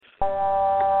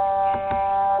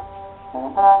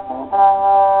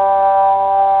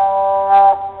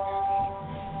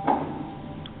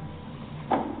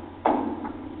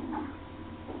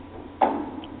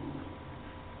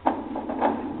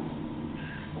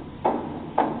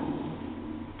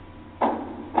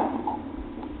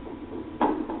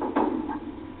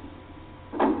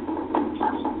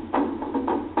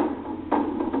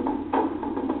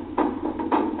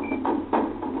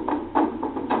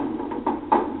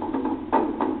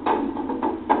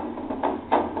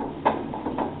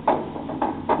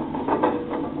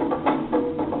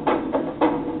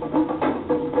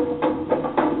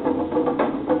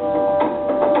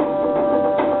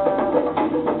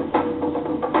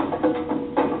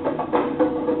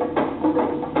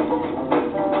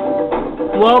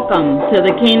Welcome to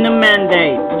the Kingdom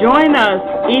Mandate. Join us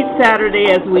each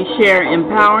Saturday as we share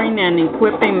empowering and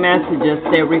equipping messages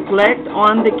that reflect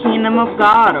on the kingdom of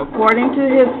God according to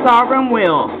His sovereign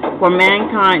will for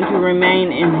mankind to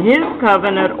remain in His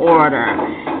covenant order.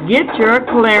 Get your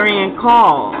clarion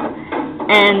call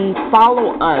and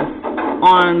follow us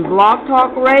on Blog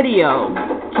Talk Radio,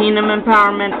 Kingdom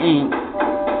Empowerment, Inc.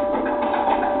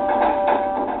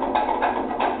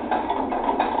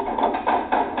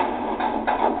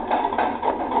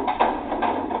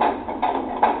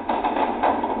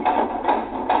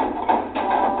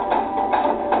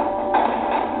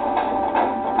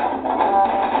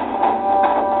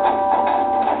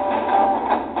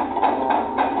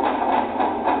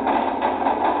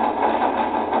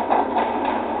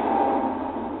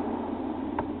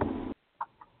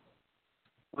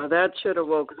 That should have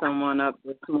woke someone up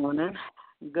this morning.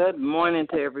 Good morning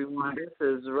to everyone. This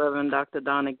is Reverend Dr.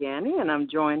 Donna Ganny, and I'm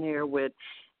joined here with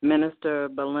Minister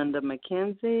Belinda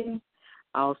McKenzie,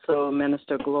 also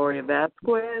Minister Gloria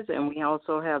Vasquez, and we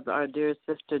also have our dear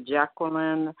sister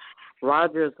Jacqueline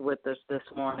Rogers with us this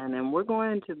morning. And we're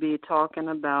going to be talking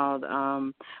about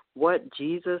what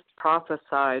Jesus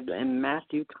prophesied in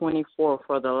Matthew 24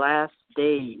 for the last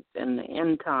days and the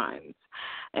end times.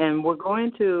 And we're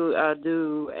going to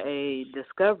do a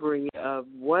discovery of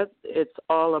what it's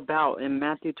all about in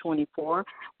Matthew 24.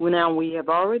 Now, we have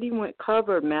already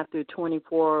covered Matthew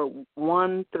 24,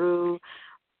 1 through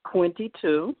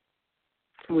 22.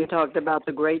 We talked about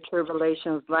the Great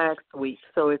Tribulations last week.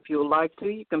 So if you would like to,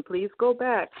 you can please go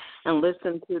back and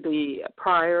listen to the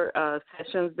prior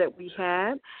sessions that we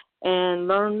had and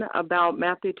learn about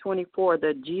Matthew 24,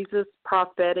 the Jesus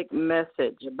prophetic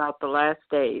message about the last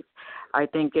days. I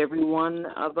think every one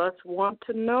of us want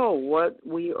to know what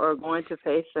we are going to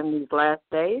face in these last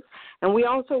days, and we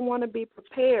also want to be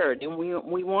prepared, and we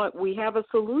have a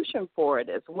solution for it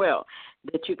as well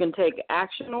that you can take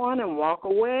action on and walk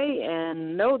away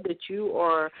and know that you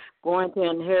are going to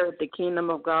inherit the kingdom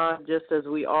of God just as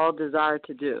we all desire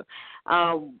to do.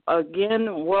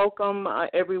 Again, welcome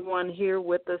everyone here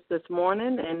with us this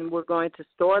morning, and we're going to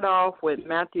start off with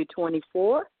Matthew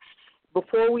 24.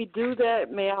 Before we do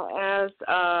that, may I ask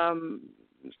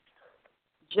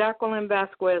Jacqueline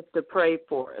Vasquez to pray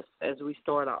for us as we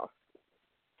start off.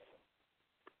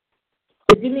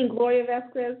 Did you mean Gloria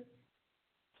Vasquez?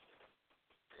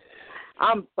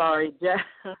 I'm sorry,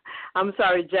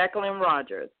 Jacqueline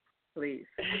Rogers, please.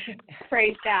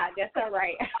 Praise God. That's all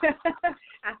right.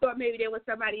 I thought maybe there was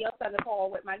somebody else on the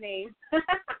call with my name.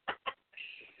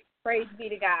 Praise be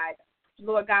to God.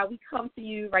 Lord God, we come to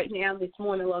you right now this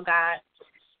morning, Lord God,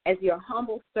 as your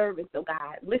humble servants, oh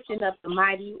God, lifting up the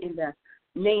mighty in the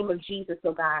name of Jesus,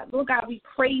 oh God. Lord God, we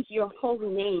praise your holy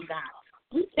name, God.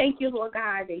 We thank you, Lord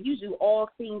God, that you do all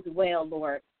things well,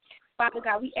 Lord. Father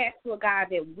God, we ask, Lord God,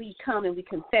 that we come and we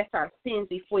confess our sins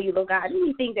before you, Lord God.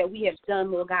 Anything that we have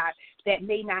done, Lord God, that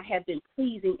may not have been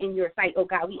pleasing in your sight, oh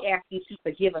God, we ask you to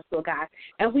forgive us, Lord God.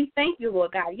 And we thank you,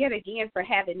 Lord God, yet again for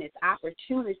having this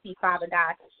opportunity, Father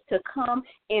God, to come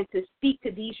and to speak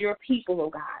to these your people, oh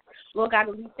God. Lord God,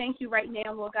 we thank you right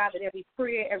now, Lord God, that every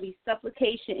prayer, every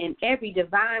supplication, and every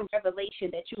divine revelation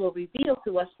that you will reveal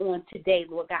to us on today,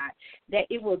 Lord God, that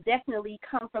it will definitely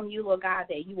come from you, Lord God,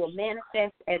 that you will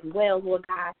manifest as well, Lord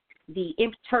God, the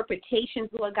interpretations,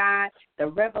 Lord God, the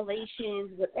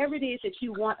revelations, whatever it is that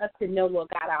you want us to know, Lord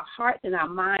God, our hearts and our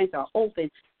minds are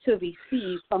open to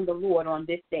receive from the Lord on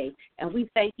this day. And we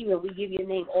thank you and we give your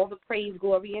name all the praise,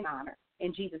 glory, and honor.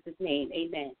 In Jesus' name,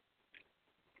 amen.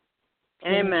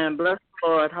 Amen. Bless the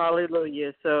Lord.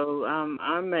 Hallelujah. So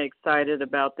I'm excited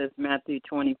about this Matthew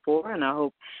 24, and I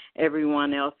hope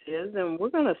everyone else is. And we're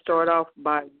going to start off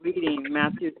by reading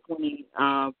Matthew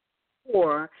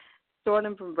 24,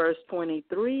 starting from verse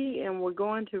 23, and we're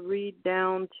going to read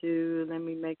down to, let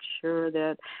me make sure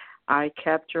that I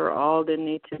capture all that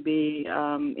need to be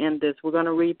in this. We're going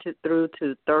to read through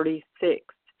to 36.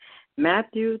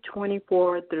 Matthew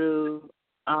 24 through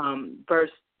verse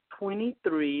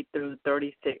 23 through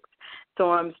 36.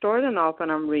 So I'm starting off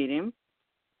and I'm reading.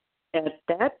 At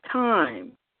that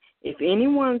time, if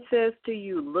anyone says to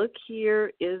you, look,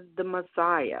 here is the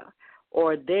Messiah,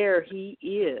 or there he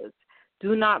is,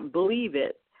 do not believe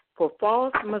it, for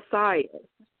false messiahs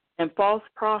and false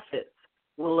prophets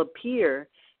will appear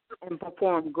and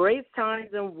perform great signs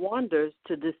and wonders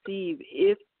to deceive,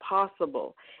 if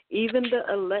possible, even the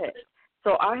elect.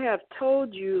 So I have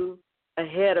told you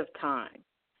ahead of time.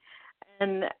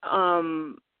 And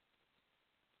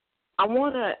I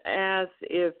want to ask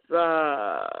if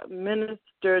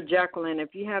Minister Jacqueline,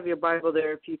 if you have your Bible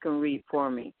there, if you can read for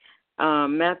me.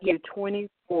 Matthew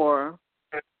 24,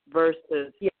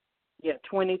 verses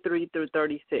 23 through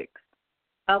 36.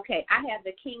 Okay, I have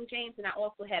the King James, and I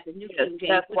also have the New King James.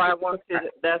 That's why I want to.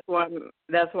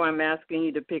 That's why I'm asking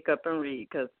you to pick up and read,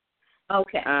 because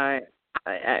I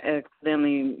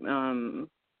accidentally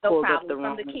pulled up the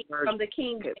wrong version. From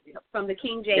the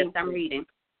King James, I'm reading.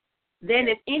 Then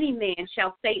if any man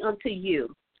shall say unto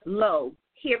you, lo,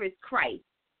 here is Christ,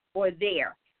 or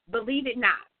there, believe it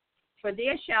not. For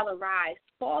there shall arise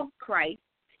false Christs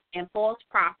and false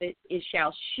prophets, and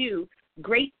shall shew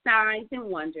great signs and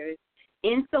wonders,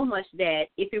 insomuch that,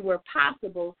 if it were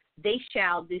possible, they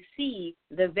shall deceive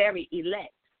the very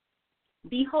elect.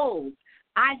 Behold,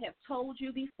 I have told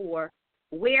you before,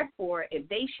 wherefore, if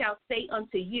they shall say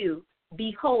unto you,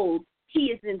 behold, he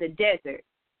is in the desert,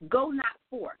 go not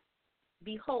forth.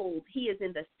 Behold, he is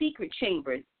in the secret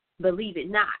chambers, believe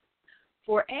it not.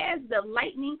 For as the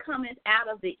lightning cometh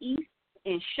out of the east,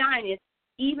 and shineth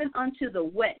even unto the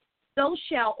west, so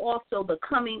shall also the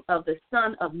coming of the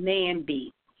Son of Man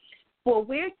be. For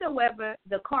wheresoever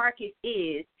the carcass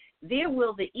is, there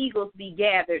will the eagles be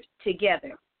gathered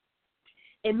together.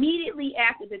 Immediately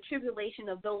after the tribulation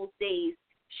of those days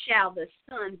shall the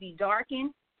sun be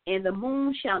darkened, and the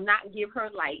moon shall not give her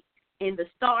light, and the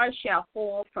stars shall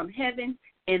fall from heaven,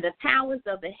 and the powers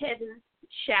of the heavens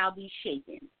shall be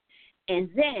shaken.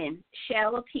 And then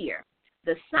shall appear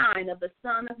the sign of the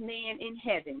Son of Man in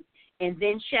heaven, and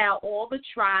then shall all the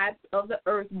tribes of the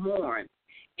earth mourn,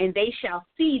 and they shall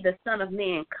see the Son of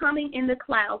Man coming in the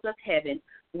clouds of heaven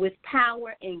with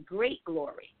power and great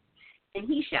glory. And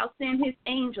he shall send his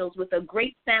angels with a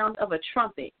great sound of a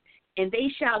trumpet, and they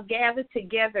shall gather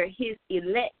together his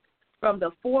elect from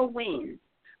the four winds,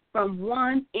 from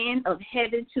one end of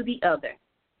heaven to the other.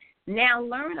 Now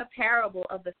learn a parable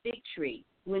of the fig tree,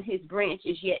 when his branch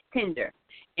is yet tender,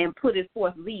 and putteth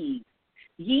forth leaves.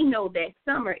 Ye know that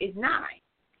summer is nigh.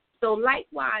 So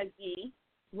likewise ye,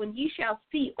 when ye shall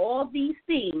see all these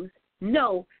things,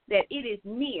 know that it is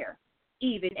near,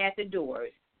 even at the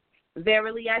doors.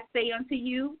 Verily I say unto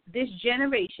you, this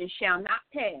generation shall not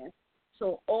pass,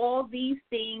 till all these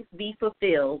things be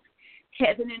fulfilled.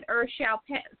 Heaven and earth shall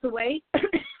pass away,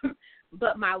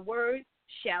 but my word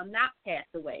shall not pass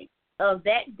away. Of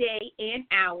that day and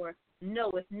hour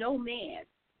knoweth no man,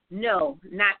 no,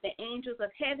 not the angels of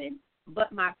heaven,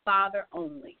 but my Father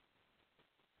only.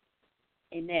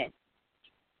 Amen.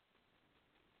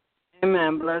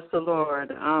 Amen. Bless the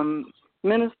Lord.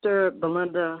 Minister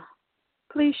Belinda,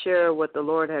 please share what the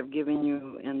Lord have given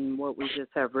you in what we just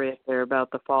have read there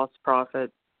about the false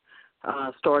prophet,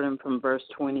 starting from verse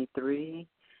 23,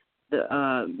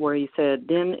 where he said,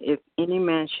 then if any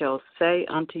man shall say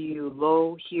unto you,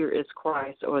 lo, here is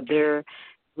Christ, or there,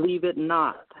 believe it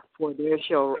not, for there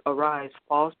shall arise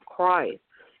false Christ,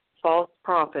 false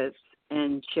prophets,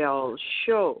 and shall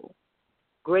show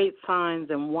great signs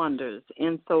and wonders,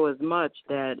 insomuch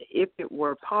that, if it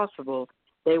were possible,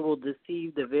 they will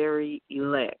deceive the very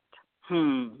elect.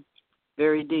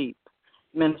 Very deep.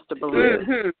 Minister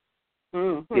Belinda.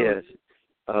 Mm-hmm. Yes,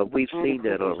 we've seen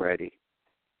that already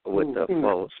with the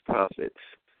false prophets,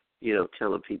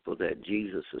 telling people that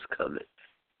Jesus is coming.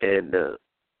 And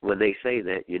when they say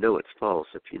that, it's false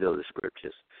if you know the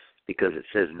scriptures, because it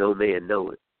says no man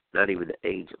know it, not even the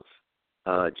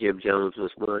angels. Jim Jones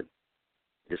was one,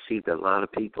 deceived a lot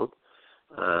of people.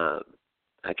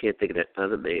 I can't think of that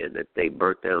other man that they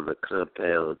burnt down the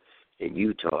compound in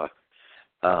Utah,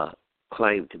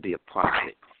 claimed to be a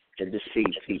prophet and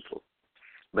deceived people.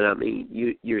 But, I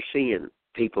mean, you're seeing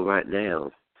people right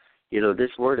now,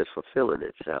 this word is fulfilling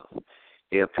itself.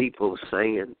 There are people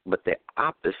saying, but the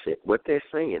opposite, what they're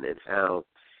saying is how,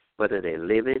 whether they're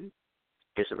living,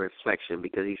 is a reflection,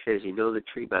 because he says, you know the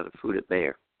tree by the fruit it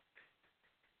bear.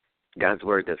 God's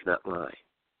word does not lie.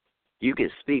 You can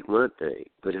speak one thing,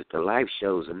 but if the life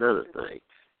shows another thing,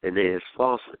 then there's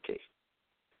falsity.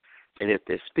 And if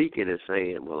they're speaking and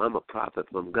saying, well, I'm a prophet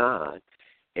from God,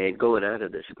 and going out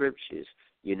of the scriptures,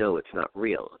 you know it's not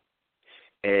real.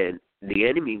 And the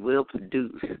enemy will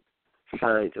produce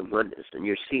signs and wonders, and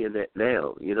you're seeing that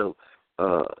now,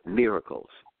 miracles.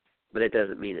 But it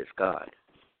doesn't mean it's God.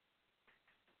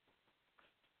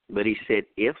 But he said,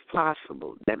 if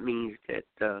possible, that means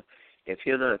that if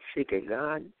you're not seeking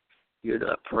God, you're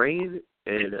not praying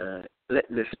and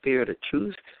letting the spirit of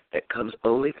truth that comes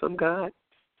only from God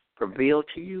reveal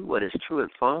to you what is true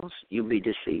and false, you'll be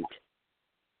deceived.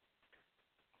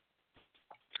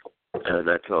 And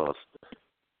that's all.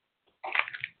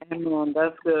 Amen.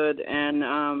 That's good.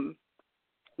 And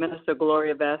Minister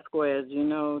Gloria Vasquez,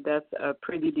 that's a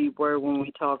pretty deep word when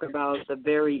we talk about the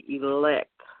very elect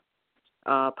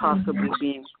possibly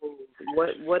being fooled.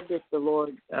 What did the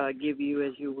Lord give you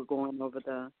as you were going over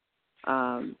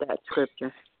that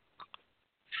scripture?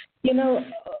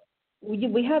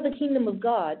 We have the kingdom of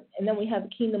God, and then we have the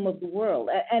kingdom of the world.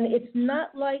 And it's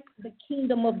not like the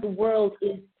kingdom of the world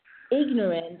is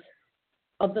ignorant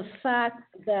of the fact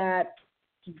that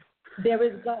there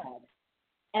is God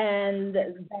and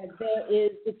that there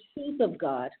is the truth of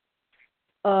God,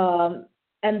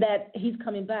 and that he's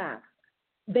coming back.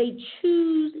 They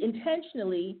choose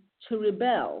intentionally to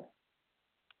rebel,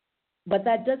 but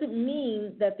that doesn't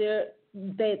mean that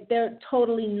they're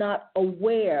totally not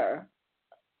aware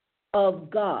of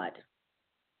God.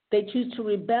 They choose to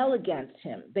rebel against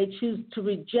him. They choose to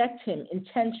reject him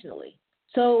intentionally.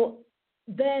 So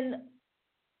then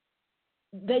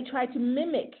they try to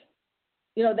mimic.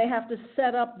 They have to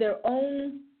set up their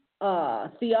own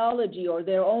theology or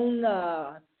their own,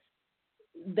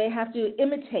 they have to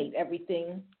imitate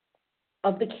everything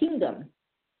of the kingdom.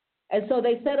 And so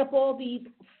they set up all these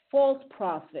false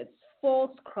prophets,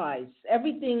 false Christs.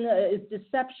 Everything is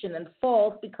deception and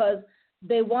false because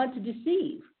they want to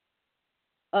deceive.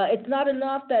 It's not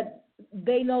enough that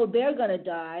they know they're going to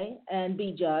die and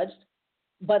be judged,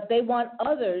 but they want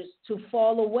others to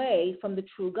fall away from the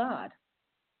true God.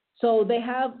 So they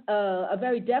have a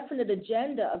very definite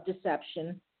agenda of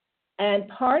deception, and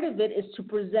part of it is to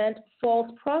present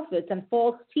false prophets and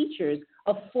false teachers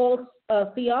of false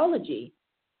theology,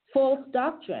 false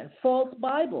doctrine, false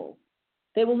Bibles.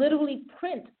 They will literally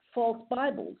print false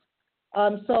Bibles.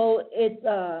 So it's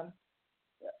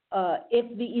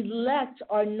if the elect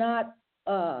are not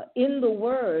in the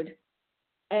Word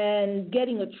and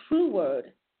getting a true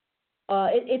Word,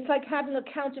 it's like having a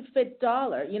counterfeit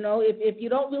dollar. If you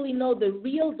don't really know the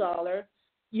real dollar,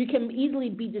 you can easily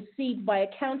be deceived by a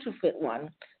counterfeit one.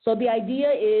 So the idea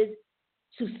is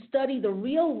to study the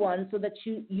real one so that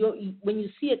when you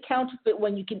see a counterfeit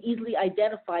one, you can easily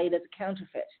identify it as a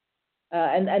counterfeit.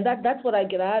 And that's what I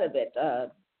get out of it.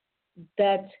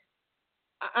 That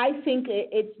I think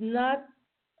it's not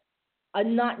a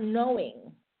not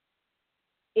knowing.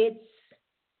 It's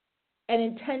an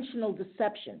intentional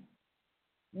deception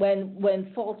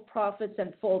when false prophets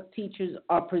and false teachers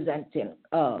are presenting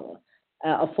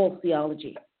a false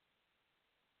theology.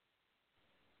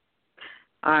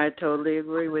 I totally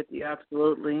agree with you,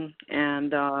 absolutely.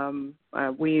 And I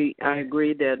agree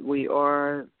that we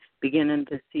are beginning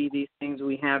to see these things.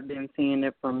 We have been seeing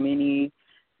it for many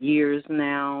years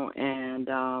now, and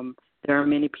there are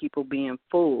many people being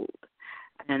fooled.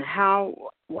 And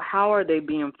how are they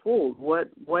being fooled? What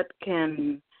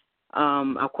can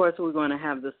of course, we're going to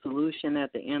have the solution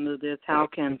at the end of this. How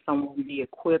can someone be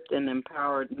equipped and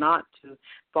empowered not to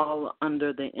fall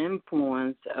under the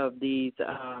influence of these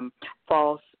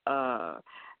false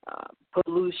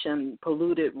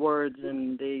polluted words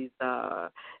and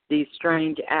these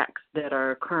strange acts that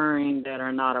are occurring that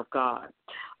are not of God?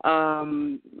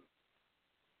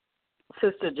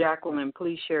 Sister Jacqueline,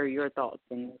 please share your thoughts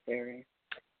in this area.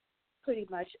 Pretty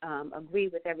much agree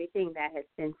with everything that has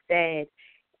been said.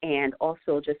 And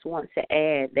also just want to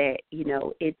add that,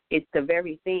 it's the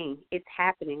very thing. It's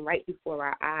happening right before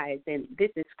our eyes. And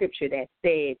this is scripture that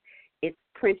said it's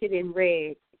printed in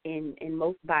red in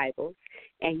most Bibles.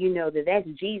 And that's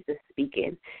Jesus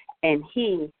speaking. And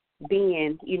he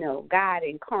being, God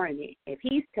incarnate, if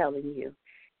he's telling you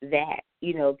that,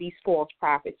 these false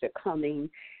prophets are coming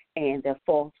and the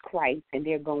false Christ and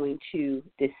they're going to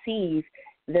deceive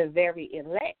the very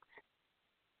elect,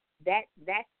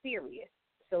 that's serious.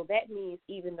 So that means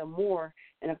even the more,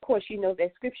 and of course,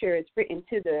 that scripture is written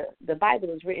to the Bible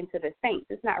is written to the saints.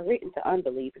 It's not written to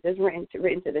unbelievers. It's written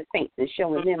to the saints and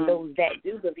showing them, those that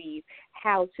do believe,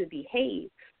 how to behave.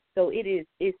 So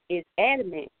it's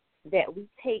adamant that we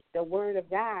take the word of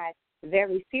God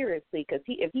very seriously, because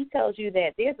if he tells you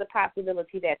that there's a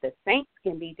possibility that the saints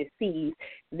can be deceived,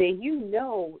 then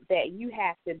that you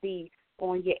have to be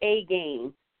on your A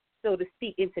game so to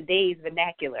speak, in today's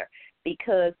vernacular,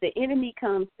 because the enemy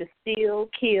comes to steal,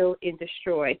 kill, and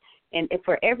destroy. And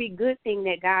for every good thing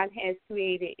that God has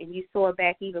created, and you saw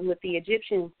back even with the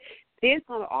Egyptians, there's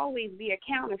going to always be a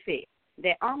counterfeit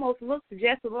that almost looks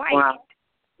just like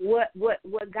what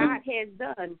God has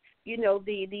done. You know,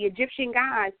 the Egyptian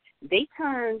gods, they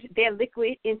turned their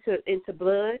liquid into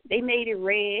blood. They made it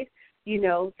red. You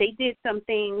know, they did some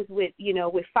things with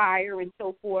fire and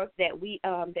so forth that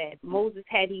that Moses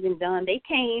had even done.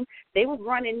 They were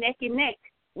running neck and neck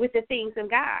with the things of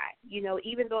God, you know,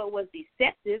 even though it was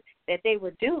deceptive that they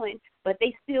were doing, but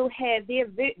they still had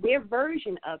their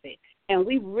version of it. And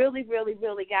we really, really,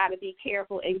 really got to be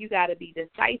careful, and you got to be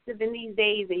decisive in these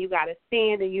days, and you got to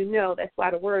stand, and that's why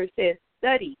the word says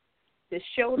study, to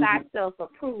show thyself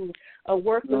approved, a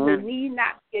workman who need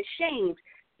not be ashamed,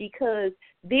 because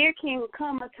there can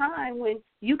come a time when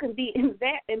you can be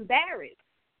embarrassed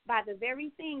by the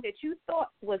very thing that you thought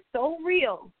was so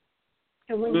real.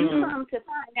 And when you come to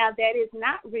find out that it's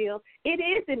not real, it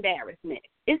is embarrassment.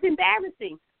 It's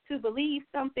embarrassing to believe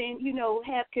something,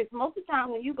 because most of the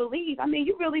time when you believe,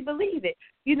 you really believe it.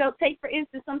 Take, for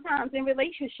instance, sometimes in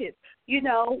relationships,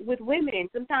 with women,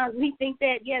 sometimes we think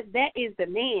that, yes, that is the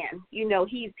man.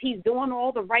 He's doing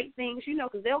all the right things,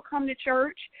 because they'll come to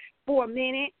church for a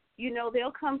minute.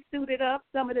 They'll come suited up,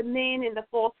 some of the men and the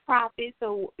false prophets.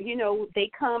 So, they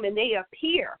come and they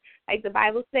appear. Like the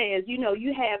Bible says,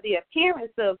 you have the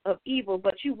appearance of evil,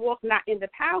 but you walk not in the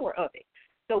power of it.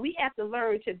 So we have to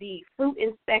learn to be fruit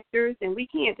inspectors, and we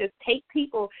can't just take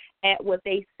people at what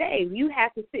they say. You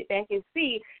have to sit back and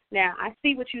see, now, I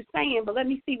see what you're saying, but let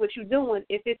me see what you're doing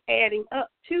if it's adding up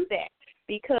to that,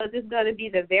 because it's going to be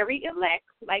the very elect,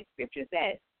 like Scripture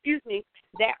says,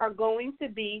 that are going to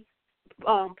be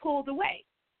pulled away,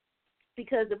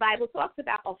 because the Bible talks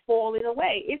about a falling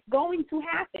away. It's going to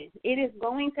happen. It is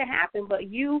going to happen, but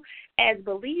you as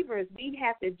believers, we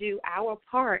have to do our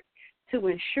part to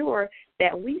ensure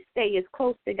that we stay as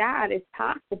close to God as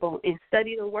possible and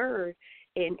study the Word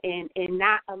and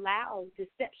not allow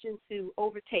deception to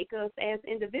overtake us as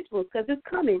individuals, because it's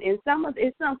coming. And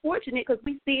it's unfortunate because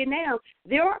we see it now.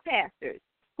 There are pastors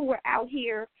who are out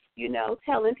here,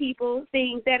 telling people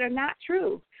things that are not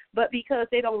true, but because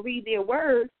they don't read their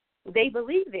Word, they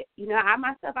believe it. I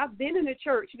myself, I've been in a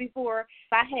church before.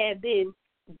 If I had been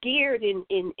geared and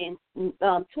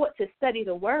taught to study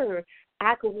the Word,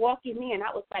 I could walk in there and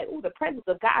I was like, oh, the presence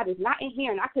of God is not in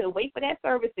here, and I couldn't wait for that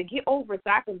service to get over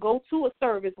so I could go to a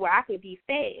service where I could be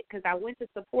fed, because I went to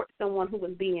support someone who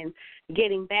was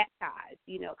getting baptized,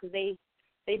 because they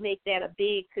make that a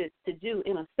big to do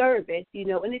in a service,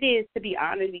 and it is to be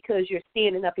honored because you're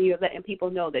standing up and you're letting people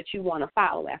know that you want to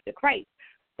follow after Christ.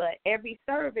 But every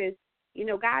service,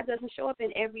 God doesn't show up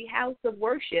in every house of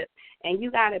worship, and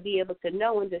you got to be able to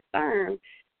know and discern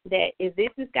that if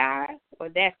this is God or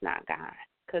that's not God.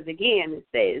 Because, again, it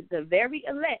says the very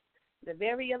elect.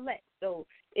 So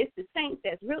it's the saints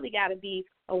that's really got to be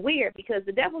aware, because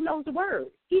the devil knows the Word.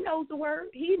 He knows the Word.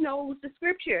 He knows the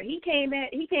Scripture. He came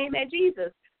at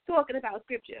Jesus talking about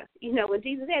Scripture, when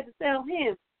Jesus had to tell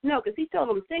him, no, because he told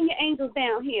him, send your angels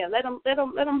down here. Let them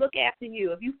look after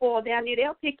you. If you fall down there,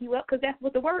 they'll pick you up, because that's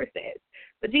what the Word says.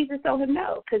 But Jesus told him,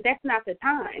 no, because that's not the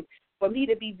time for me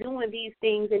to be doing these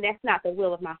things, and that's not the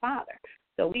will of my Father.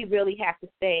 So we really have to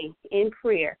stay in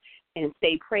prayer and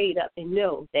stay prayed up and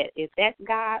know that if that's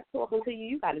God talking to you,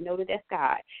 you got to know that that's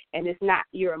God. And it's not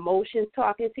your emotions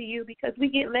talking to you, because we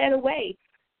get led away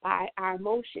by our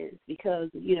emotions, because,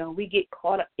 we get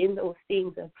caught up in those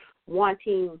things of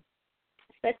wanting,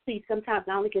 especially sometimes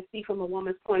I only can see from a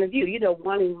woman's point of view,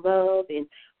 wanting love and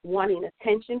wanting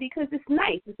attention, because it's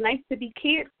nice. It's nice to be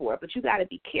cared for, but you got to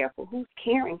be careful who's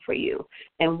caring for you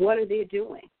and what are they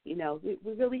doing. We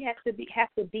really have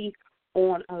to be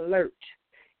on alert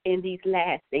in these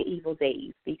last and evil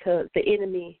days, because the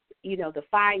enemy, the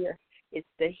fire,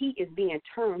 the heat is being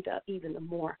turned up even the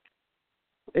more.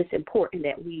 It's important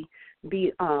that we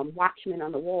be watchmen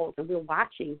on the walls, and we're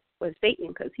watching for Satan,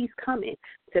 because he's coming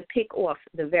to pick off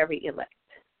the very elect.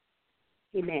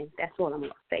 Amen. That's all I'm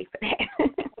going to say for that.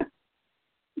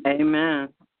 Amen.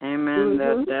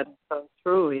 That's so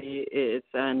true.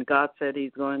 And God said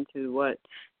He's going to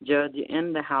judge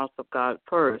in the house of God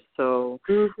first. So,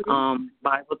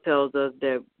 Bible tells us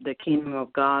that the kingdom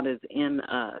of God is in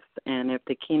us, and if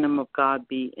the kingdom of God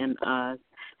be in us,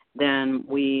 then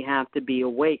we have to be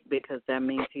awake, because that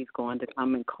means He's going to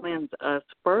come and cleanse us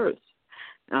first.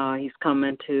 He's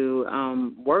coming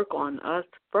to work on us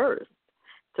first.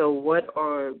 So what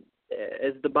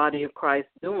is the body of Christ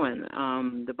doing?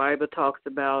 The Bible talks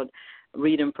about,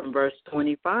 reading from verse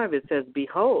 25, it says,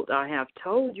 behold, I have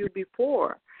told you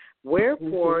before,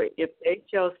 Wherefore, if they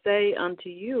shall say unto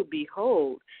you,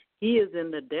 Behold, he is in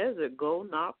the desert, go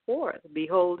not forth.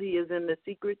 Behold, he is in the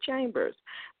secret chambers.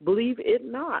 Believe it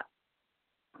not.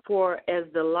 For as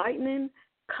the lightning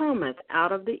cometh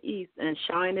out of the east and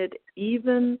shineth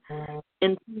even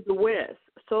into the west,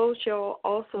 so shall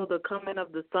also the coming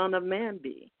of the Son of Man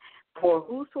be. For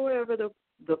whosoever the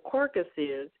carcass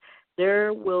is,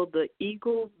 there will the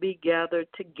eagles be gathered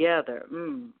together.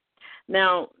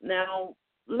 Now,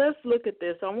 let's look at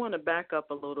this. I want to back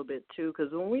up a little bit, too,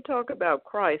 because when we talk about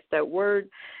Christ, that word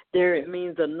there, it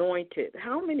means anointed.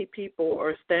 How many people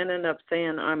are standing up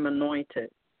saying, I'm anointed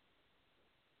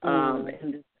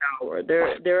in this hour?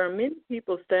 There are many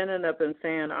people standing up and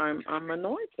saying, I'm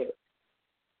anointed.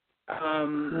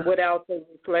 Without the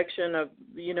reflection of,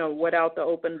 without the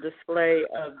open display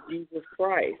of Jesus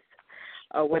Christ,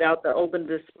 without the open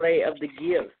display of the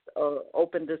gifts, or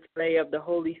open display of the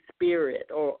Holy Spirit,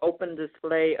 or open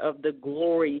display of the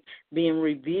glory being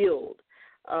revealed.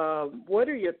 What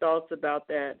are your thoughts about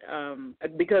that?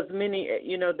 Because many,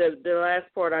 the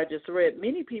last part I just read,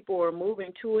 many people are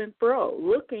moving to and fro,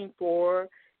 looking for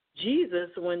Jesus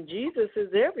when Jesus is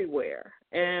everywhere.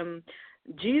 And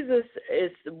Jesus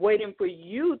is waiting for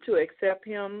you to accept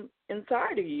him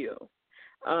inside of you,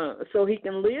 so he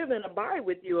can live and abide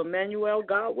with you, Emmanuel,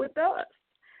 God with us.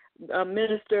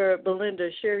 Minister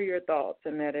Belinda, share your thoughts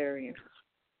in that area.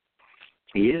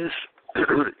 Yes,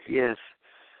 yes.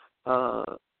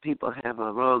 People have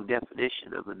a wrong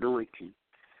definition of anointing.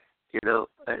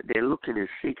 They're looking and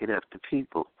seeking after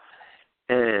people,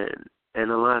 and a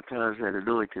lot of times that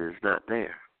anointing is not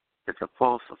there. It's a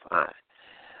falsified.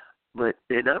 But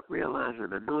they're not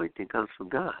realizing anointing comes from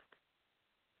God.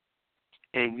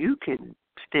 And you can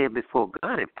stand before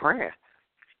God in prayer.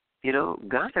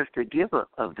 God is the giver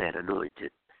of that anointing.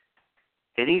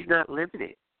 And he's not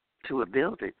limited to a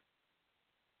building.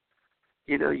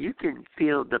 You can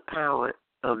feel the power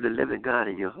of the living God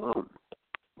in your home.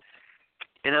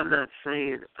 And I'm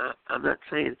saying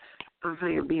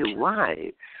being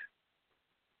wise.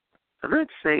 I'm not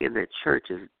saying that church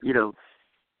is,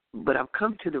 but I've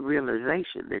come to the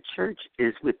realization that church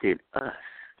is within us.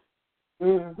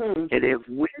 And if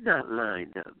we're not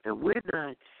lined up and we're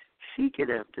not seeking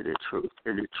after the truth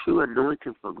and the true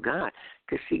anointing from God,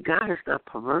 because, see, God is not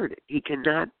perverted. He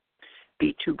cannot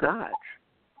be two gods.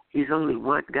 He's only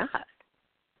one God.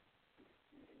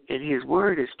 And his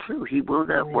word is true. He will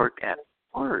not work at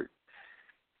word.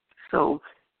 So,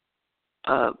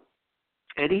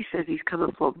 and he says he's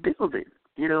coming for a building,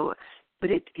 but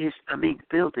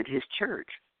building his church.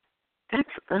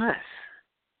 That's us.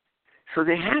 So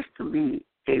there has to be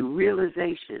a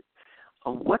realization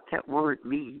of what that word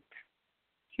means.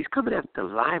 He's coming after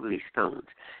lively stones.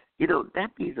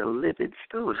 That means a living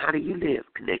stone. How do you live?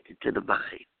 Connected to the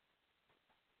vine.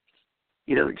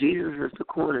 Jesus is the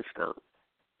cornerstone.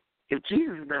 If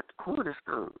Jesus is not the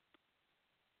cornerstone,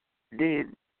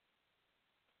 then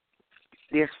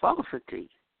there's falsity.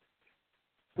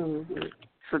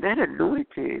 So that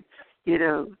anointing,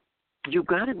 you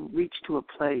got to reach to a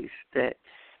place that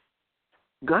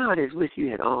God is with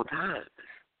you at all times,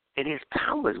 and his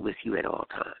power is with you at all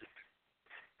times,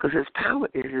 because his power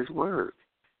is his word.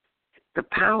 The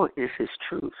power is his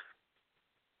truth.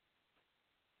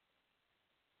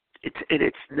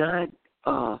 It's not,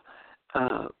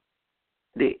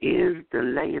 there is the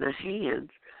laying of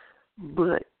hands,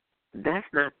 but that's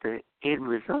not the end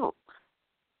result.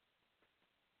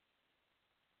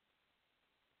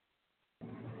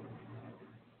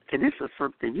 And this is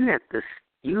something you have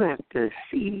to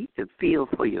see and feel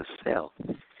for yourself.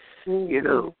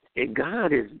 And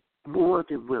God is more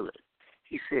than willing.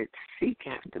 He said, seek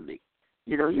after me.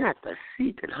 You have to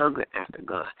seek and hunger after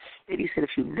God. And he said,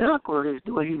 if you knock on his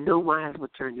door, he no wise will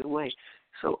turn your way.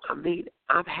 So,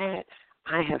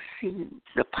 I have seen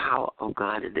the power of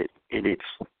God in its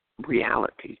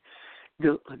reality.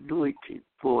 The anointing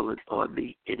falling on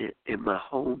me in my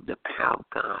home, the power of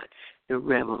God, the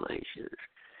revelations.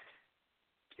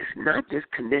 It's not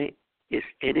just connect. He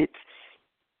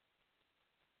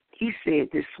said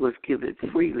this was given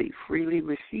freely. Freely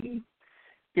receive,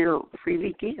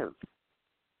 freely give.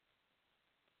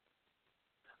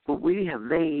 But we have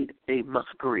made a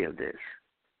mockery of this.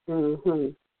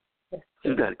 You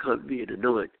got to come be an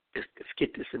anointed. Let's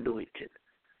get this anointed.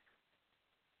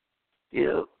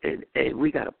 And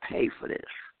we got to pay for this.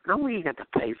 No, we ain't got to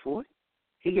pay for it.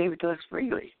 He gave it to us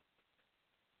freely.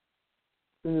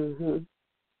 And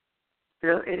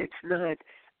it's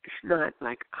not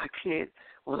like I can't.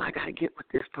 Well, I got to get with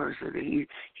this person. And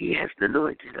he has the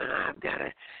anointing, and I've got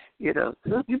to. You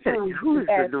better, who is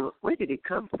the anointing? Where did it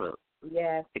come from?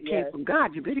 Yes. It came from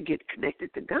God. You better get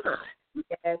connected to God.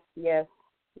 Yes.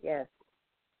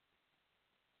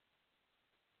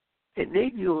 And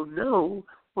then you'll know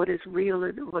what is real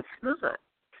and what's not.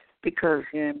 Because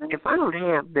if I don't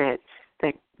have that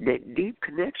deep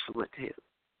connection with him,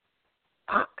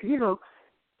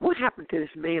 what happened to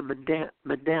this man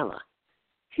Mandela?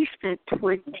 He spent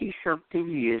 20-something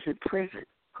years in prison.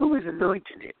 Who was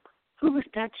anointing him? Who was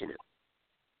touching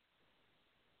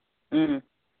him?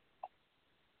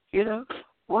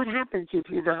 What happens if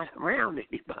you're not around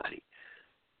anybody?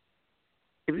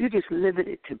 If you're just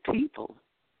limited to people,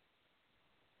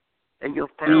 and your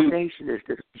foundation is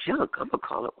this junk, I'm going to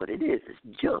call it what it is.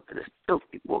 It's junk, and it's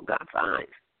filthy before God's eyes.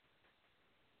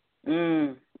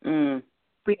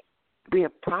 We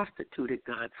have prostituted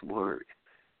God's word.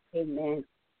 Amen.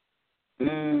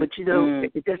 But,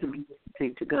 it doesn't mean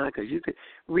anything to God, because you could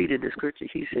read in the scripture,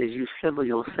 he says, you assemble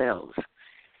yourselves.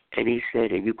 And he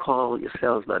said, and you call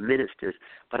yourselves my ministers,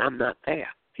 but I'm not there.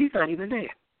 He's not even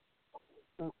there.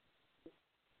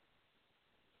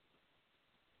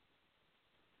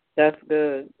 That's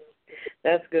good.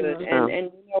 That's good.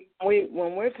 And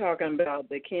when we're talking about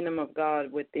the kingdom of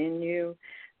God within you,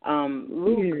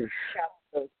 Luke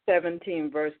chapter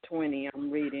 17, verse 20, I'm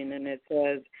reading, and it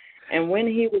says, and when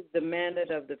he was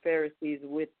demanded of the Pharisees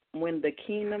when the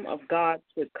kingdom of God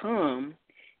should come,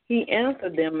 he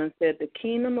answered them and said, the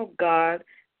kingdom of God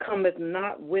cometh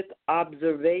not with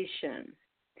observation,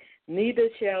 neither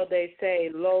shall they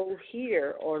say, lo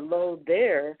here or lo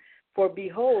there, for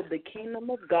behold, the kingdom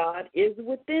of God is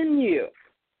within you.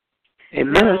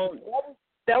 Amen. Now,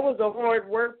 that was a hard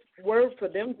word for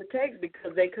them to take,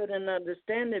 because they couldn't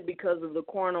understand it because of the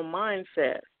carnal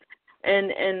mindset.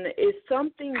 And it's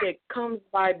something that comes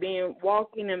by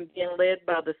walking and being led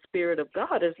by the Spirit of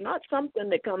God. It's not something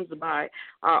that comes by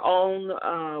our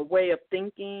own way of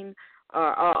thinking,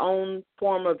 our own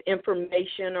form of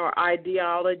information or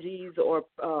ideologies, or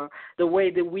the way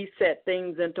that we set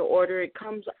things into order. It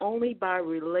comes only by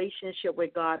relationship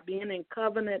with God, being in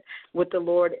covenant with the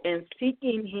Lord and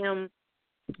seeking him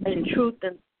in truth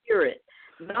and spirit.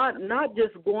 Not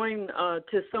just going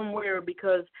to somewhere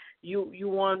because you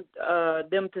want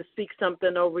them to speak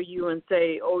something over you and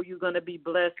say, oh, you're going to be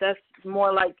blessed. That's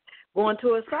more like going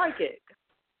to a psychic,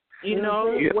 waiting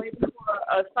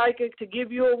for a psychic to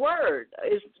give you a word.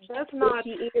 That's not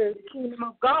the kingdom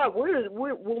of God. When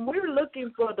we're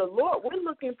looking for the Lord, we're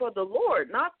looking for the Lord,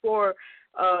 not for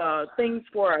things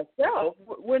for ourselves.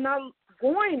 We're not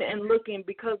going and looking,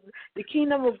 because the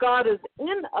kingdom of God is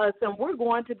in us, and we're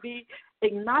going to be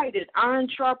ignited, iron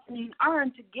sharpening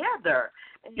iron together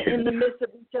in the midst of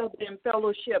each other in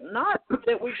fellowship, not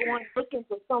that we're going looking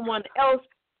for someone else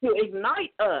to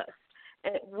ignite us.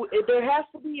 And there has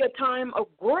to be a time of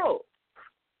growth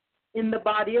in the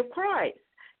body of Christ.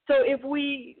 So if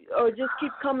we just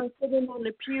keep coming sitting on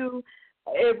the pew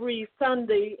every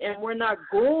Sunday and we're not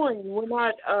growing, we're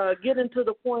not getting to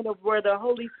the point of where the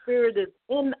Holy Spirit is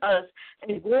in us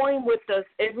and going with us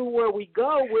everywhere we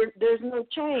go, there's no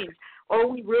change. Are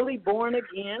we really born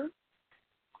again?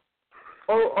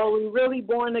 Or are we really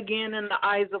born again in the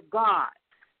eyes of God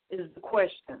is the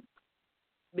question.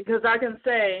 Because I can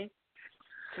say,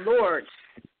 Lord,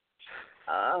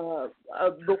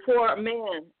 before a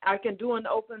man, I can do an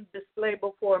open display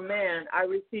before a man. I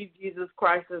receive Jesus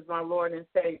Christ as my Lord and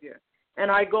Savior. And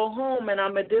I go home and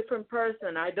I'm a different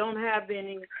person. I don't have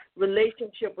any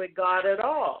relationship with God at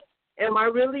all. Am I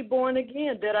really born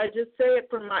again? Did I just say it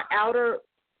from my outer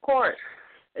court?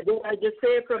 Did I just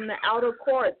say it from the outer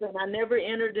courts and I never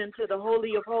entered into the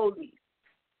Holy of Holies?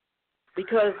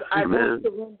 Because I won't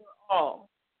surrender all.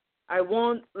 I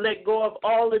won't let go of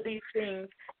all of these things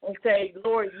and say,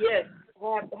 Lord, yes,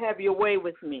 have your way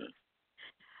with me.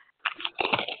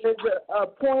 There's a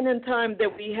point in time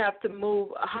that we have to move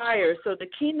higher. So the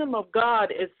kingdom of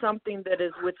God is something that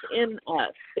is within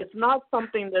us. It's not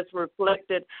something that's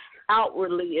reflected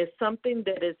outwardly. It's something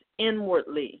that is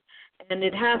inwardly. And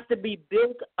it has to be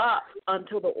built up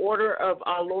unto the order of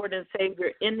our Lord and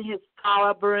Savior in his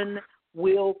sovereign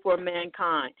will for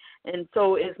mankind. And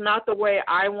so it's not the way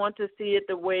I want to see it,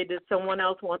 the way that someone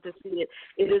else wants to see it.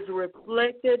 It is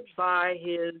reflected by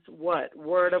his what?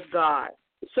 Word of God.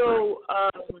 So,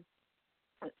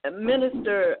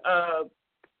 Minister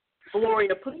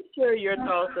Gloria, please share your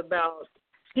thoughts about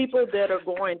people that are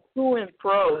going to and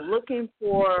fro looking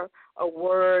for a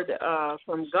word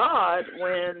from God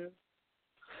when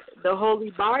the Holy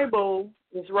Bible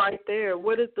is right there.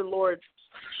 What does the Lord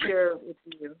share with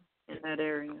you in that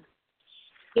area?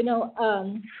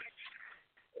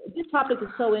 This topic is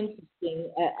so interesting,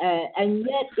 and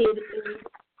yet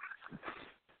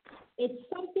it's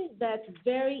something that's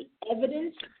very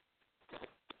evident,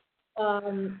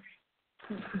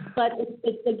 but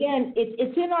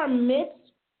it's in our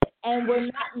midst, and we're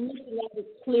not looking at it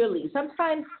clearly.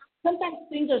 Sometimes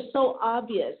things are so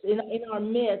obvious in our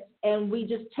midst, and we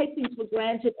just take things for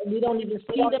granted, and we don't even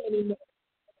see them anymore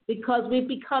because we've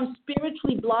become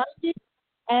spiritually blinded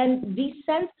and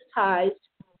desensitized.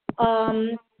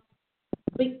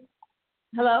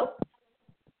 Hello?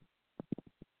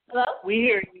 Hello? We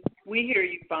hear you. We hear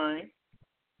you fine.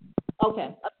 Okay.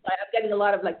 I'm sorry. I'm getting a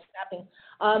lot of snapping.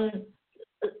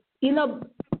 In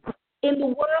the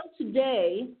world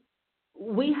today,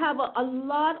 we have a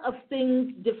lot of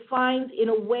things defined in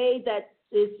a way that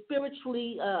is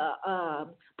spiritually,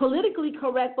 politically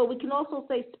correct, but we can also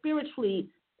say spiritually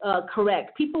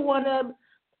correct. People want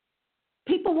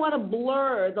to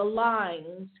blur the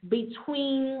lines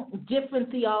between different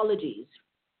theologies,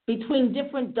 between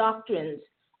different doctrines.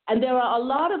 And there are a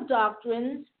lot of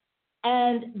doctrines,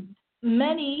 and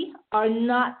many are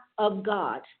not of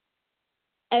God.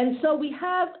 And so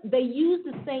they use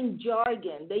the same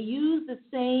jargon. They use the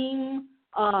same,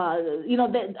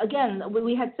 again,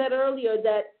 we had said earlier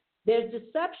that there's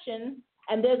deception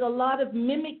and there's a lot of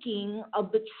mimicking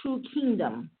of the true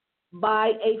kingdom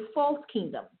by a false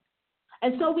kingdom.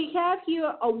 And so we have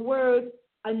here a word,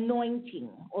 anointing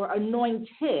or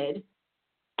anointed,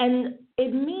 and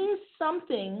it means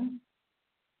something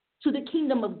to the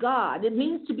kingdom of God. It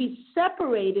means to be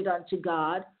separated unto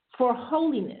God for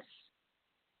holiness.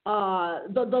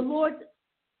 The Lord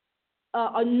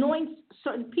anoints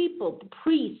certain people, the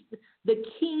priests, the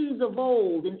kings of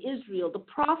old in Israel, the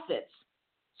prophets,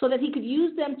 so that he could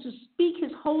use them to speak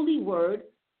his holy word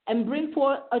and bring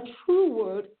forth a true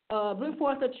word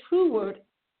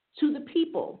to the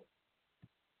people.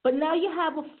 But now you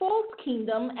have a false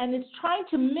kingdom, and it's trying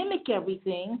to mimic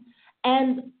everything,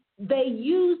 and they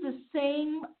use the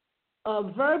same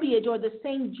verbiage or the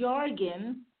same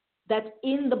jargon that's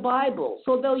in the Bible.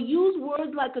 So they'll use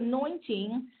words like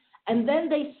anointing, and then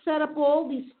they set up all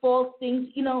these false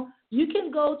things. You can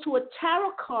go to a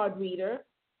tarot card reader,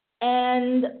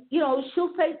 and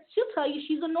she'll tell you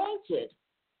she's anointed.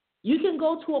 You can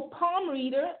go to a palm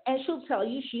reader, and she'll tell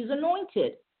you she's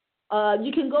anointed.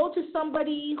 You can go to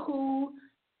somebody who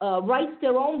writes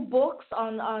their own books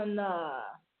on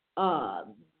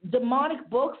demonic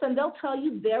books, and they'll tell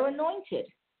you they're anointed.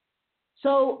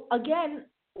 So again,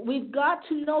 we've got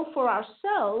to know for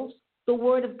ourselves the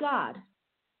Word of God.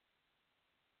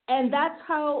 And that's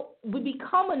how we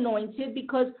become anointed,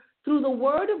 because through the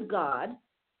Word of God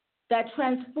that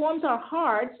transforms our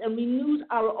hearts and renews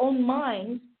our own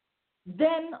minds,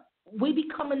 then we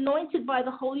become anointed by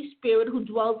the Holy Spirit who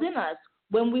dwells in us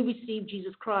when we receive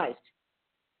Jesus Christ.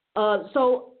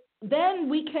 So then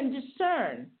we can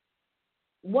discern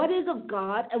what is of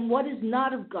God and what is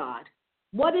not of God.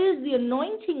 What is the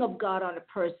anointing of God on a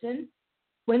person?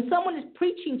 When someone is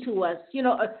preaching to us,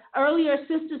 earlier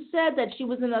sister said that she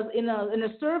was in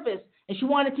a service and she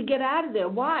wanted to get out of there.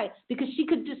 Why? Because she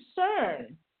could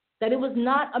discern that it was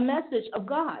not a message of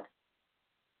God.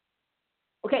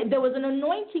 Okay, there was an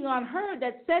anointing on her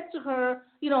that said to her,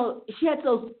 she had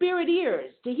those spirit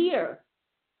ears to hear.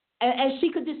 And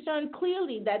she could discern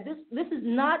clearly that this is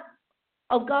not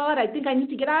of God. I think I need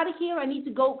to get out of here. I need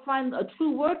to go find a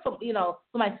true word for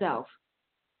myself.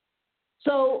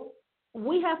 So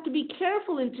we have to be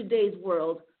careful in today's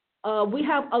world. We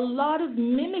have a lot of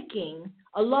mimicking,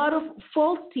 a lot of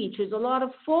false teachers, a lot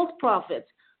of false prophets,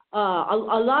 a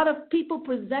lot of people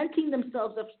presenting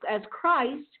themselves as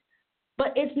Christ.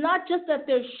 But it's not just that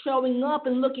they're showing up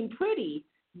and looking pretty.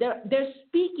 They're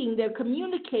speaking, they're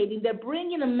communicating, they're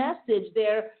bringing a message,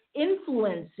 they're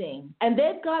influencing. And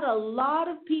they've got a lot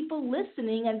of people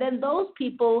listening, and then those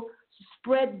people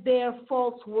spread their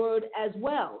false word as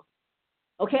well.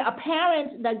 Okay, a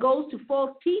parent that goes to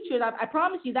false teachers, I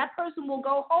promise you, that person will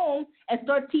go home and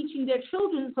start teaching their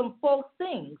children some false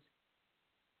things.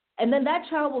 And then that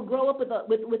child will grow up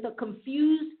with a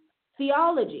confused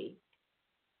theology.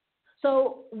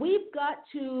 So we've got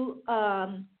to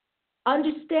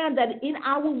understand that in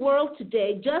our world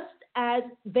today, just as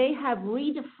they have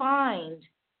redefined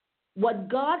what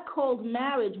God called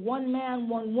marriage, one man,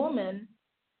 one woman,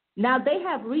 now they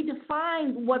have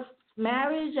redefined what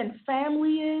marriage and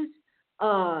family is.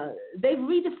 They've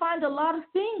redefined a lot of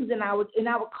things in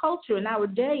our culture, in our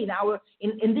day,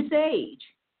 in this age.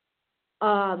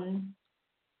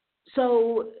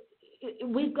 So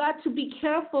we've got to be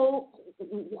careful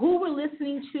who we're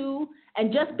listening to,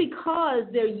 and just because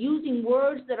they're using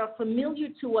words that are familiar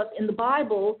to us in the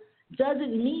Bible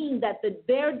doesn't mean that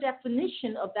their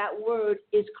definition of that word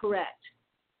is correct,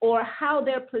 or how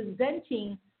they're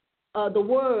presenting the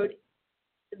word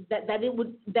that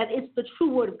it's the true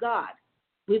word of God.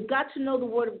 We've got to know the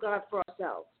word of God for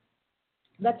ourselves.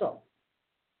 That's all.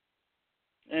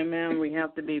 Amen. We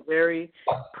have to be very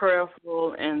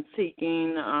prayerful and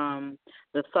seeking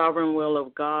the sovereign will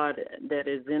of God that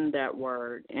is in that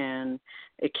word. And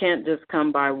it can't just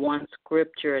come by one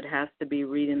scripture. It has to be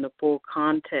reading the full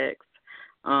context.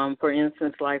 For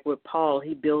instance, like with Paul,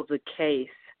 he builds a case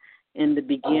in the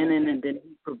beginning, and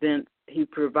then he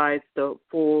provides the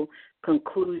full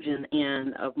conclusion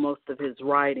of most of his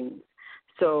writings.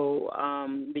 So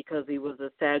because he was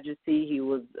a Sadducee, he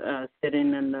was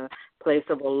sitting in the place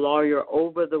of a lawyer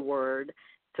over the word.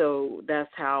 So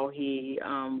that's how he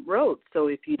wrote. So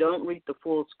if you don't read the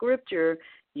full scripture,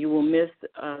 you will miss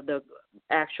the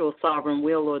actual sovereign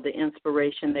will or the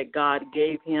inspiration that God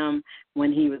gave him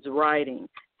when he was writing.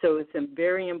 So it's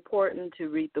very important to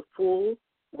read the full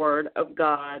word of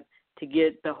God to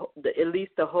get at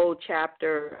least the whole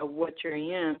chapter of what you're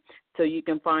in, so you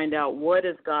can find out what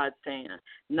is God saying,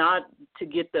 not to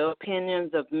get the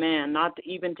opinions of man, not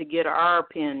even to get our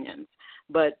opinions,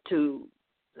 but to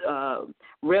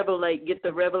get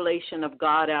the revelation of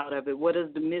God out of it. What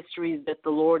is the mysteries that the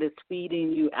Lord is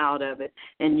feeding you out of it?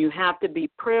 And you have to be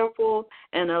prayerful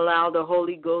and allow the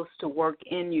Holy Ghost to work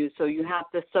in you. So you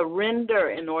have to surrender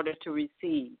in order to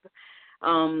receive.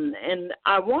 And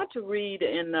I want to read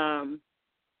in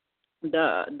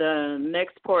the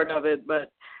next part of it,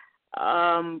 but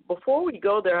before we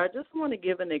go there, I just want to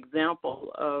give an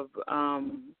example of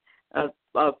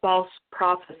a false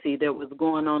prophecy that was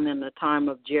going on in the time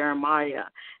of Jeremiah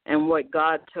and what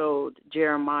God told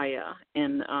Jeremiah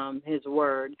in his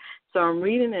word. So I'm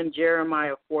reading in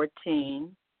Jeremiah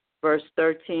 14, verse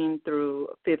 13 through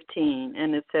 15,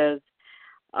 and it says,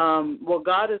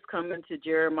 God is coming to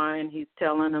Jeremiah, and he's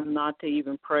telling him not to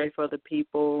even pray for the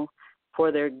people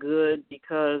for their good,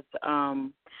 because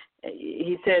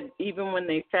he said, even when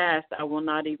they fast, I will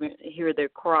not even hear their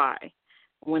cry.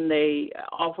 When they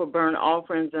offer burnt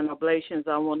offerings and oblations,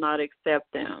 I will not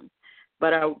accept them.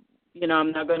 But I'm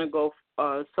not going to go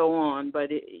so on.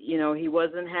 But he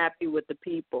wasn't happy with the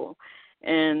people,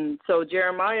 and so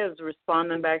Jeremiah is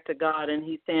responding back to God, and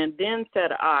he's saying, "Then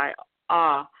said I,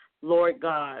 Lord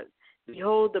God,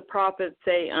 behold, the prophets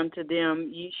say unto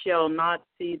them, Ye shall not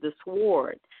see the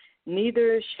sword,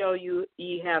 neither shall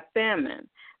ye have famine,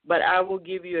 but I will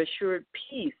give you assured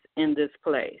peace in this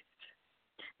place."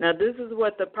 Now, this is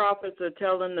what the prophets are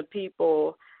telling the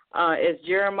people as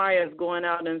Jeremiah is going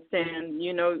out and saying,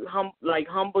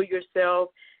 humble yourself.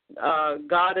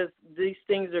 These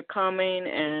things are coming,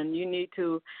 and you need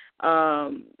to,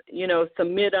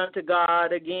 submit unto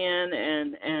God again.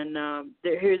 And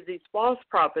here's these false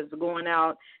prophets going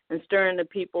out and stirring the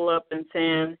people up and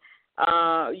saying,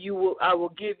 I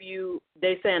will give you,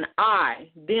 they saying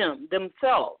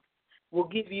themselves will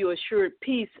give you assured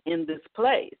peace in this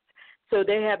place. So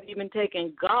they have even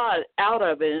taken God out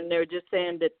of it, and they're just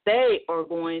saying that they are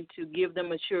going to give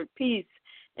them assured peace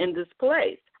in this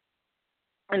place.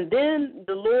 And then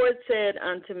the Lord said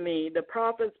unto me, the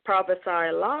prophets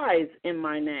prophesy lies in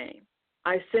my name.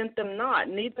 I sent them not,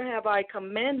 neither have I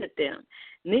commanded them,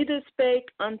 neither spake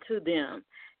unto them.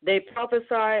 They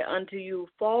prophesy unto you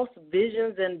false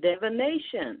visions and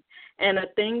divination, and a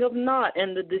thing of naught,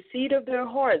 and the deceit of their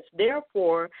hearts.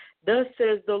 Therefore, thus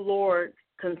says the Lord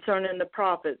concerning the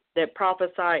prophets that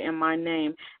prophesy in my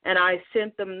name, and I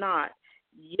sent them not.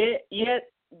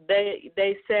 Yet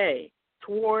they say,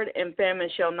 sword and famine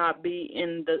shall not be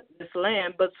in this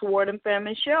land, but sword and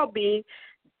famine shall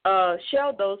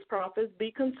those prophets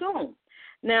be consumed.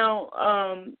 Now,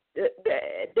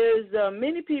 there's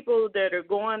many people that are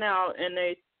going out and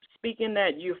they speaking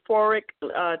that euphoric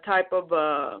type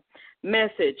of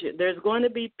message. There's going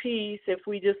to be peace if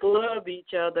we just love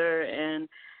each other, and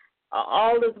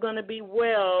all is going to be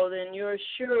well, and you're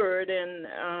assured, and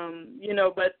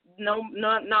but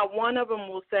not one of them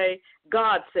will say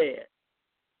God said.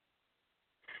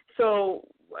 So,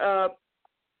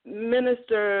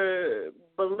 Minister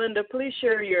Belinda, please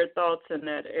share your thoughts in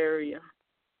that area.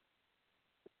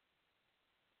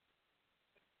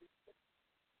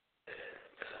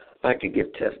 I could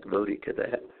give testimony to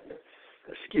that.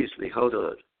 Excuse me, hold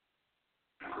on.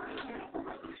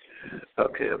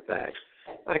 Okay, I'm back.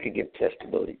 I can give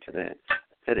testimony to that.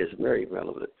 That is very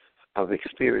relevant. I've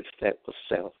experienced that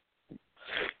myself.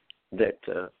 That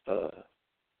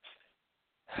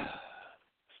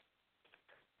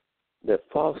the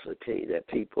falsity that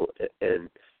people, and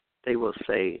they will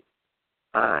say,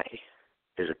 I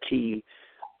is a key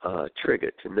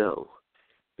trigger to know.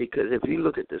 Because if you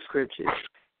look at the scriptures,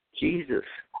 Jesus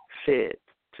said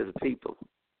to the people,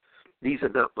 these are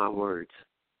not my words.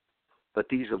 but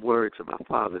these are words of my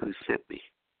Father who sent me.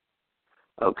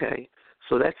 Okay?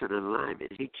 So that's an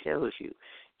alignment. He tells you,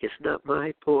 it's not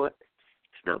my thought,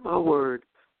 it's not my word,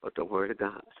 but the word of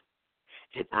God.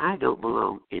 And I don't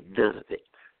belong in none of it.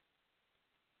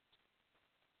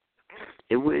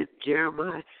 And when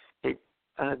Jeremiah, and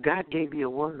God gave me a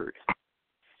word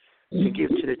to give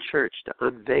to the church to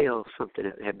unveil something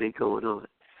that had been going on.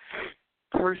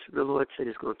 First, the Lord said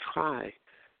is going to try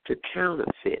to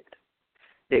counterfeit.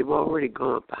 They've already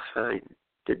gone behind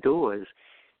the doors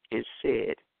and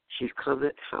said, she's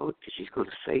coming out and she's going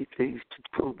to say things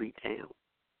to pull me down.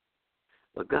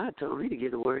 But God told me to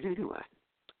give the word anyway.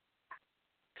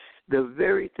 The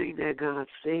very thing that God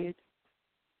said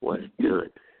was done.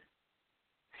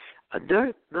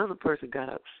 Another person got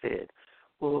up and said,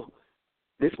 well,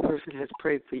 this person has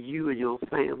prayed for you and your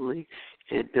family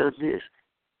and done this.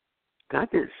 God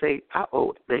didn't say, I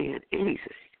owe man anything.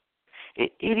 And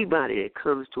anybody that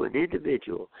comes to an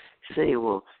individual saying,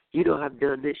 well, you know, I've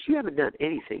done this, you haven't done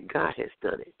anything. God has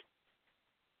done it.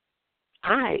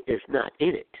 I is not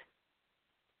in it.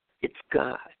 It's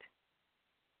God.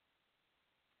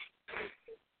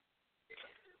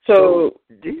 So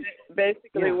this,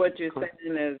 basically yeah, what you're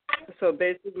saying is,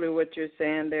 what you're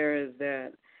saying there is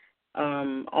that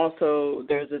also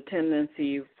there's a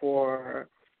tendency for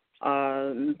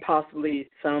possibly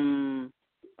some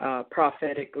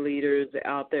prophetic leaders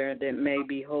out there that may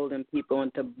be holding people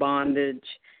into bondage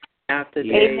after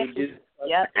they do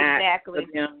act for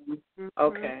them. Mm-hmm.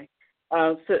 Okay.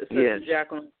 Sister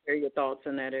Jacqueline, share your thoughts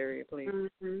in that area, please.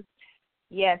 Mm-hmm.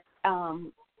 Yes.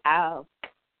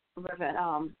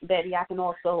 Reverend Betty, I can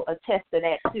also attest to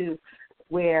that too,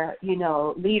 where, you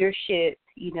know, leadership,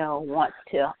 you know, wants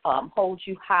to hold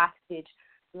you hostage.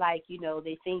 Like, you know,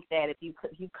 they think that if you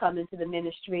come into the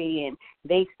ministry and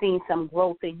they've seen some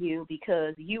growth in you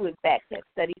because you, in fact, have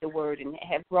studied the Word and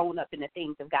have grown up in the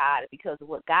things of God because of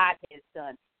what God has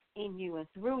done in you and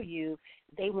through you,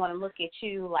 they want to look at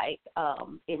you like,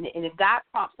 and if God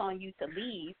prompts on you to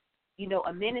leave, you know,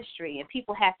 a ministry, and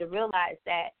people have to realize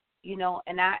that, you know,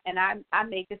 and I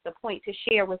make this a point to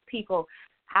share with people,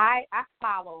 I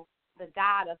follow the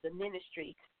God of the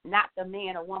ministry, not the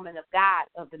man or woman of God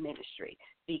of the ministry,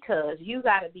 because you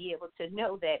got to be able to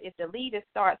know that if the leader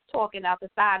starts talking out the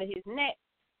side of his neck,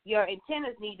 your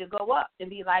antennas need to go up and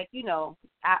be like, you know,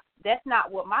 that's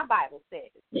not what my Bible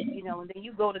says, you know, and then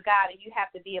you go to God and you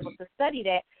have to be able to study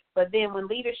that. But then when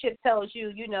leadership tells you,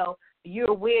 you know,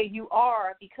 you're where you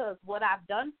are because what I've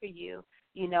done for you,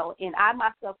 you know, and I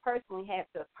myself personally have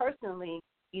to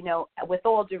you know, with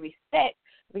all due respect,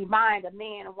 remind a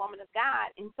man or woman of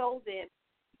God and told them,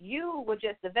 you were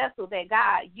just the vessel that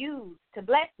God used to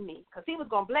bless me, because he was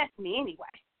going to bless me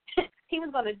anyway. He was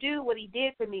going to do what he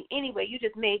did for me anyway. You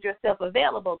just made yourself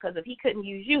available, because if he couldn't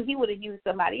use you, he would have used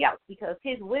somebody else, because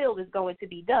his will is going to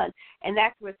be done. And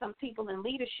that's where some people in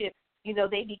leadership, you know,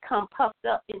 they become puffed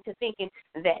up into thinking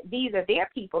that these are their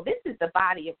people. This is the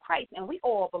body of Christ, and we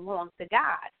all belong to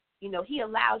God. You know, he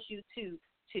allows you to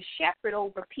shepherd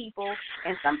over people,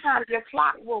 and sometimes your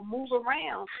flock will move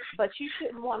around, but you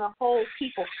shouldn't want to hold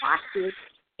people hostage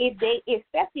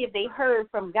especially if they heard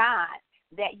from God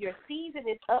that your season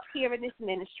is up here in this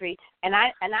ministry, and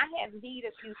I have need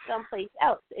of you someplace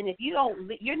else. And if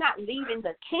you're not leaving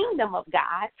the kingdom of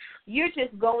God, you're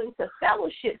just going to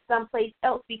fellowship someplace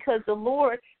else, because the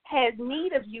Lord has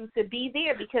need of you to be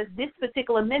there, because this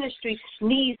particular ministry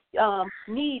needs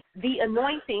the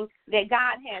anointing that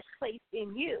God has placed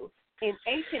in you. And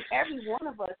each and every one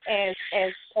of us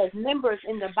as members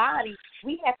in the body,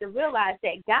 we have to realize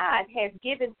that God has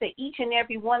given to each and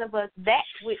every one of us that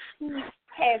which he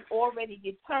has already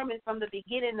determined from the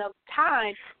beginning of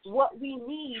time what we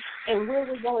need and where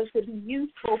we're going to be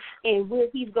useful and where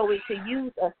he's going to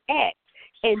use us at.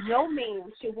 And no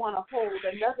man should want to hold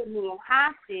another man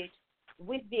hostage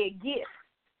with their gifts,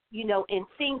 you know, and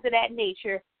things of that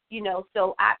nature. You know,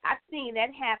 so I've seen that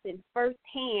happen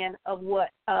firsthand of what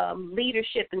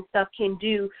leadership and stuff can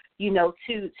do, you know,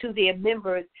 to their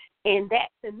members. And that,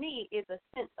 to me, is a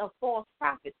sense of false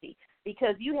prophecy,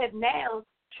 because you have now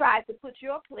tried to put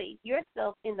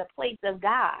yourself in the place of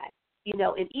God, you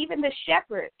know, and even the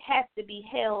shepherd has to be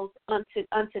held unto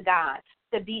God,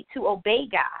 to obey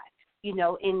God. You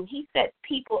know, and he sets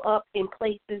people up in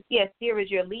places. Yes, there is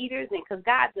your leaders, and because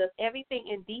God does everything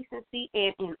in decency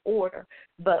and in order.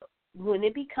 But when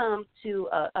it becomes to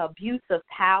abuse of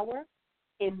power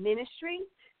in ministry,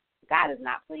 God is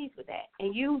not pleased with that.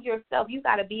 And you yourself, you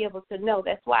got to be able to know.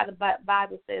 That's why the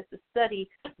Bible says to study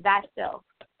thyself,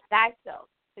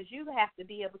 because you have to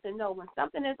be able to know when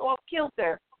something is off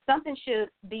kilter. Something should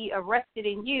be arrested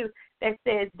in you that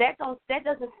says that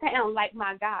doesn't sound like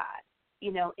my God.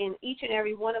 and each and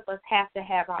every one of us have to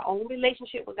have our own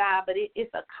relationship with God, but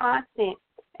it's a constant.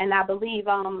 And I believe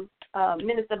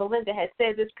Minister Belinda had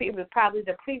said this probably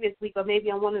the previous week or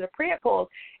maybe on one of the prayer calls.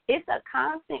 It's a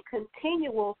constant,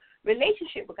 continual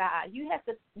relationship with God. You have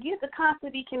to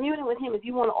constantly be communing with Him if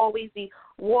you want to always be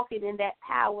walking in that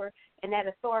power and that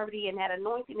authority and that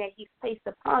anointing that He's placed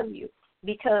upon you.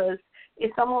 Because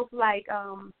it's almost like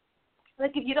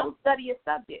if you don't study a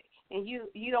subject and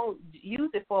you don't use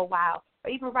it for a while,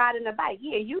 or even riding a bike.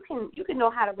 Yeah, you can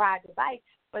know how to ride the bike,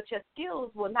 but your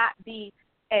skills will not be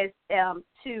as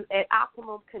at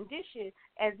optimum condition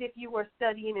as if you were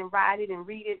studying and riding and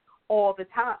reading all the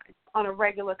time on a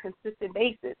regular, consistent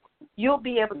basis. You'll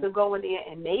be able to go in there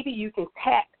and maybe you can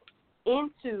tap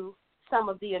into some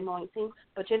of the anointing,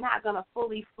 but you're not going to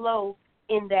fully flow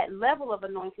in that level of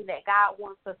anointing that God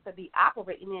wants us to be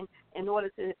operating in order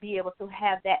to be able to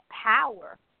have that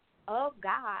power of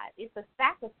God. It's a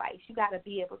sacrifice. You got to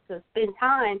be able to spend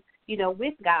time,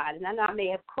 with God. And I know I may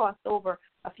have crossed over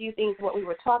a few things what we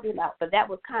were talking about, but that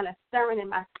was kind of stirring in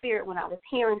my spirit when I was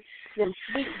hearing them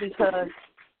speak, because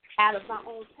out of my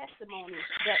own testimony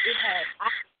that it has,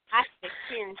 I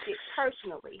experienced it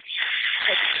personally.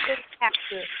 But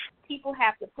people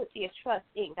have to put their trust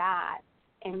in God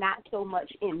and not so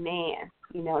much in man.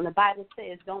 And the Bible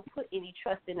says don't put any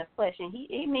trust in the flesh. And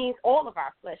it means all of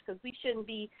our flesh, because we shouldn't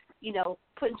be,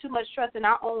 putting too much trust in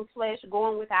our own flesh,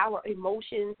 going with our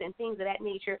emotions and things of that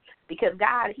nature, because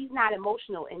God, He's not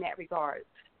emotional in that regard.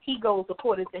 He goes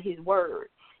according to His word.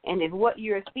 And if what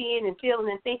you're seeing and feeling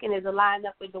and thinking is aligned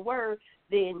up with the word,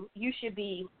 then you should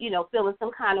be, feeling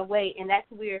some kind of way. And that's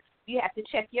where you have to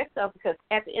check yourself, because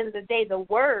at the end of the day, the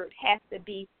word has to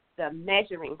be the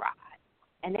measuring rod.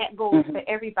 And that goes for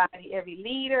everybody, every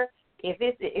leader. If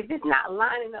it's not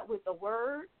lining up with the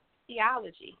word,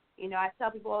 theology. I tell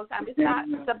people all the time, it's not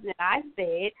something that I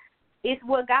said. It's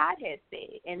what God has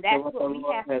said, and that's what we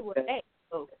have to obey.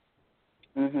 So,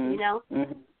 Yeah.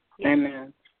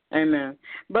 Amen.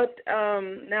 But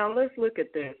now let's look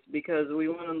at this, because we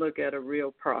want to look at a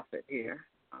real prophet here.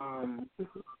 And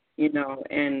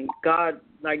God,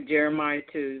 like Jeremiah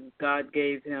 2, God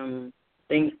gave him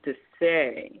things to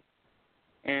say.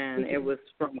 And it was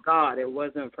from God. It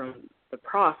wasn't from the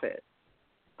prophet.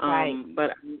 Right.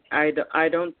 But I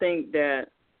don't think that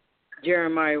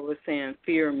Jeremiah was saying,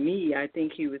 fear me. I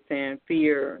think he was saying,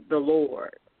 fear the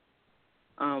Lord,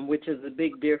 which is a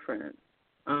big difference.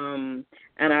 And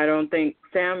I don't think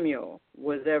Samuel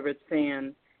was ever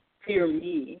saying, fear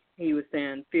me. He was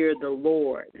saying, fear the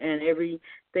Lord. And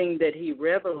everything that he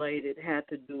revelated had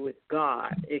to do with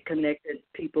God. It connected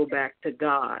people back to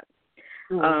God.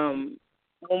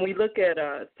 When we look at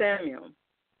Samuel,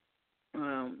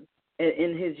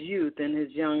 in his youth, in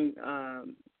his young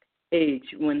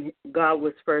age, when God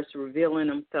was first revealing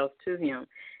himself to him,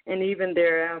 and even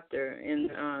thereafter, in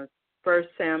 1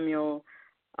 Samuel,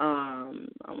 I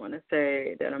want to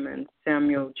say that I'm in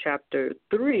Samuel chapter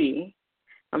 3.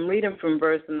 I'm reading from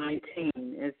verse 19.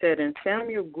 It said, and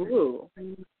Samuel grew,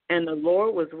 and the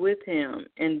Lord was with him,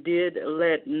 and did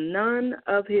let none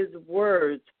of his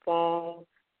words fall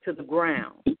to the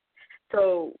ground.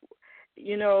 So,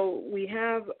 we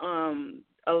have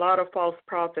a lot of false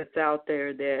prophets out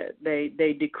there that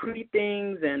they decree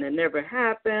things and it never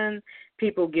happened.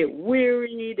 People get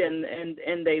wearied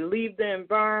and they leave the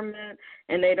environment,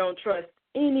 and they don't trust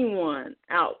anyone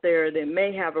out there that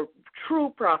may have a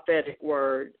true prophetic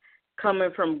word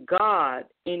coming from God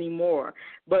anymore.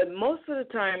 But most of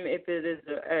the time, if it is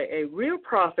a real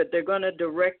prophet, they're going to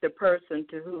direct the person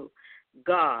to who?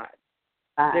 God.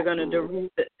 They're going to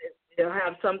direct it. They'll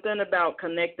have something about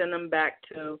connecting them back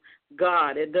to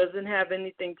God. It doesn't have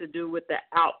anything to do with the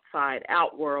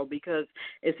out world, because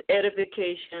it's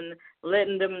edification,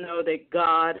 letting them know that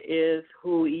God is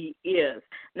who He is.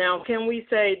 Now, can we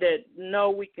say that,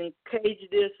 no, we can cage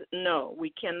this? No, we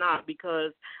cannot,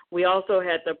 because we also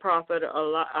had the prophet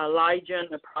Elijah and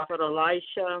the prophet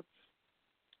Elisha.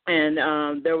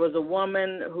 And there was a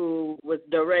woman who was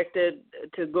directed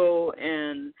to go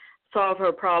and solve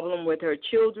her problem with her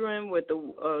children, with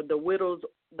the widow's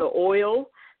the oil.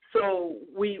 So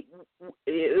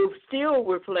it still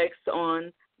reflects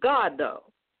on God, though.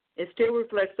 It still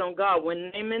reflects on God. When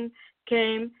Naaman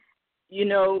came,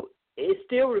 it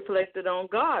still reflected on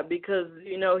God, because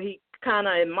he kind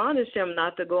of admonished him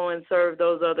not to go and serve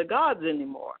those other gods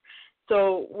anymore.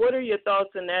 So, what are your thoughts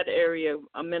in that area,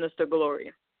 Minister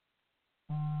Gloria?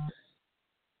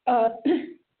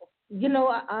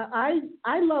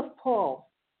 I love Paul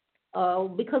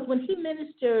because when he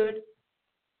ministered,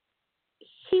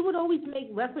 he would always make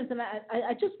reference, and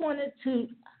I just wanted to,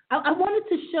 I wanted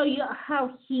to show you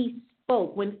how he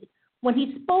spoke when when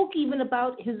he spoke even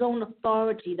about his own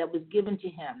authority that was given to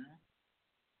him.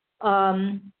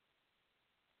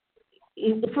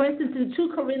 For instance, in 2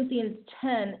 Corinthians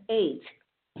 10:8,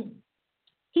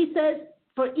 he says,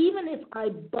 "For even if I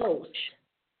boast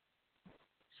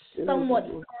somewhat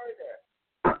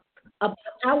further about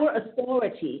our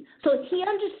authority," so he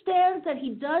understands that he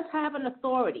does have an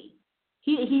authority.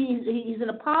 He's an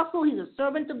apostle, he's a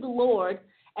servant of the Lord,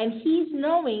 and he's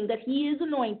knowing that he is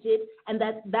anointed and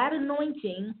that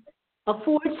anointing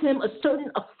affords him a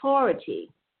certain authority.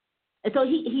 And so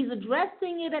he's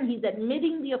addressing it and he's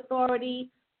admitting the authority.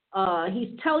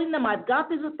 He's telling them, I've got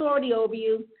this authority over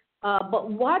you. But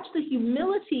watch the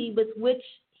humility with which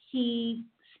he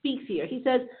speaks here. He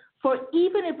says, "For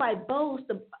even if I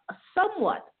boast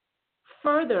somewhat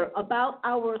further about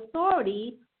our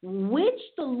authority, which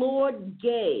the Lord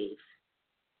gave."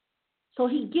 So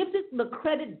he gives the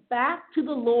credit back to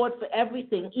the Lord for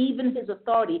everything, even his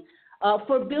authority.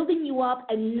 For building you up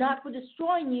and not for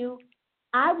destroying you,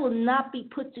 I will not be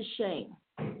put to shame.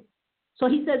 So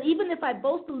he says, even if I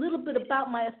boast a little bit about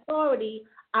my authority,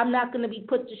 I'm not going to be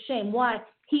put to shame. Why?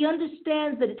 He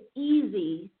understands that it's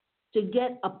easy to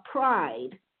get a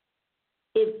pride.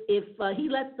 If he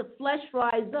lets the flesh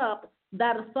rise up,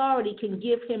 that authority can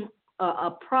give him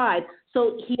a pride.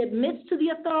 So he admits to the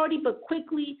authority, but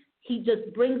quickly he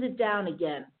just brings it down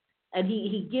again. And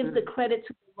he gives the credit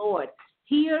to the Lord.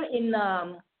 Here in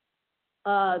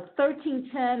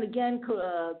 13:10, again,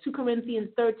 2 Corinthians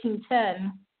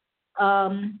 13:10,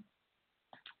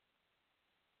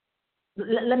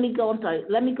 let me go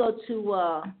to,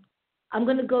 I'm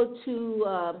going to go to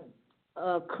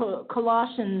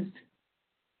Colossians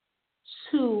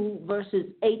 2,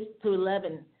 verses 8 through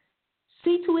 11.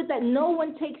 "See to it that no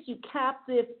one takes you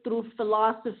captive through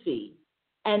philosophy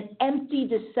and empty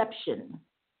deception."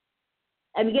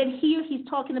 And again, here he's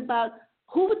talking about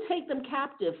who would take them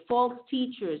captive: false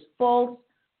teachers, false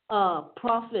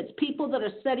prophets, people that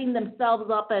are setting themselves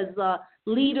up as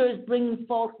leaders bringing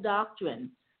false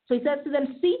doctrine. So he says to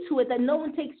them, see to it that no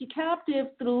one takes you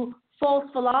captive through false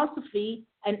philosophy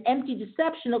and empty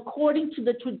deception according to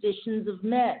the traditions of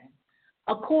men,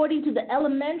 according to the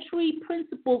elementary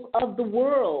principles of the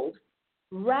world,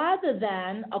 rather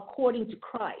than according to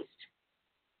Christ.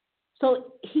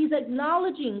 So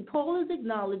Paul is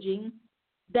acknowledging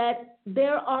that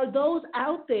there are those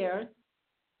out there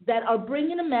that are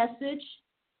bringing a message.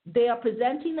 They are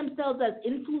presenting themselves as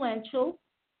influential,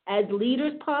 as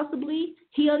leaders possibly.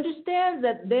 He understands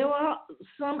that there are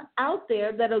some out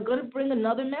there that are going to bring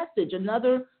another message,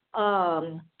 another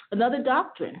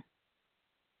doctrine.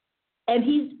 And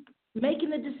he's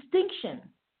making a distinction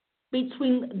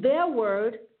between their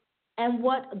word and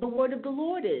what the word of the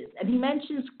Lord is. And he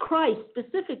mentions Christ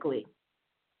specifically.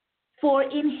 For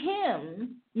in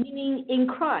him, meaning in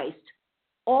Christ,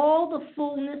 all the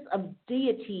fullness of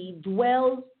deity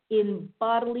dwells in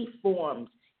bodily forms,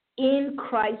 in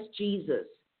Christ Jesus.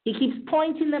 He keeps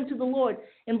pointing them to the Lord.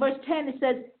 In verse 10, it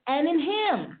says, and in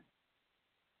him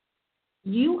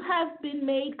you have been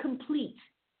made complete.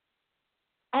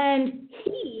 And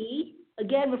he,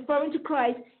 again referring to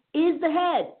Christ, is the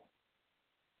head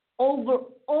over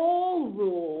all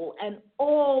rule and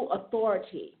all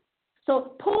authority.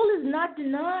 So Paul is not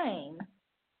denying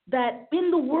that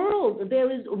in the world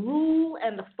there is rule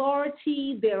and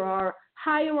authority, there are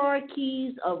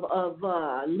hierarchies of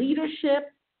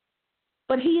leadership,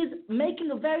 but he is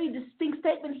making a very distinct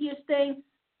statement here saying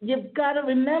you've got to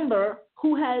remember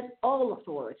who has all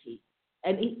authority,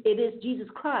 and it is Jesus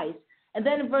Christ. And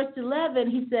then in verse 11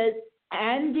 he says,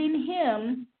 and in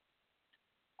him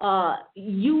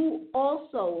you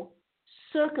also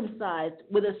circumcised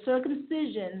with a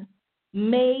circumcision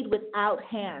made without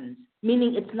hands,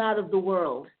 meaning it's not of the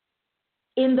world,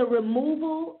 in the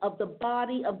removal of the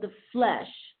body of the flesh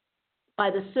by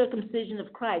the circumcision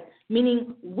of Christ,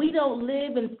 meaning we don't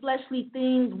live in fleshly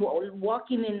things,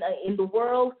 walking in the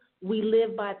world, we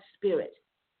live by the Spirit.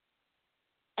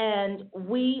 And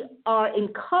we are in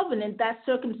covenant. That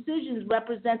circumcision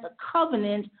represents a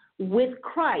covenant with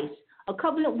Christ. A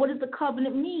covenant, what does the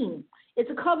covenant mean?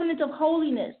 It's a covenant of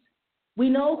holiness. We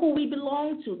know who we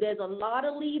belong to. There's a lot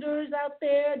of leaders out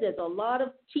there. There's a lot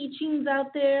of teachings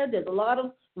out there. There's a lot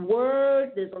of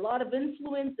words. There's a lot of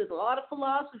influence. There's a lot of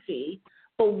philosophy.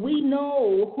 But we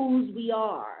know whose we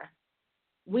are.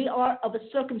 We are of a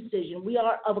circumcision. We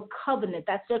are of a covenant.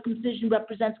 That circumcision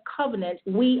represents covenant.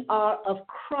 We are of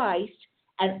Christ,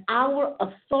 and our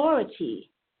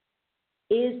authority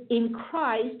is in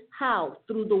Christ. How?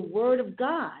 Through the Word of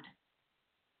God.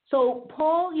 So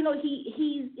Paul,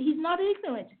 he's not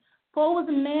ignorant. Paul was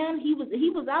a man. He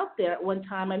was out there at one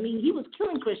time. I mean, he was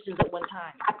killing Christians at one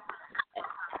time.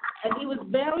 And he was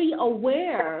very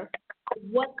aware of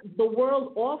what the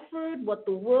world offered, what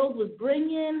the world was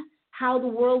bringing, how the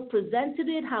world presented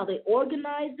it, how they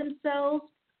organized themselves,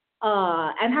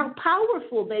 and how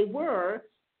powerful they were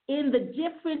in the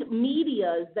different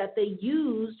medias that they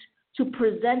used to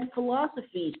present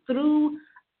philosophies through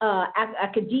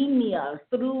academia,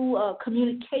 through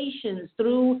communications,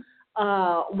 through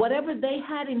whatever they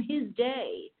had in his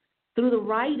day, through the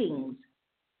writings.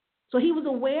 So he was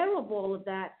aware of all of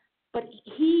that, but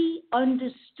he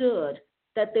understood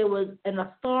that there was an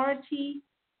authority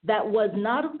that was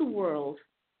not of the world,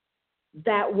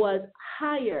 that was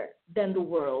higher than the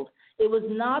world. It was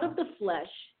not of the flesh,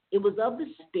 it was of the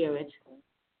Spirit,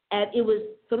 and it was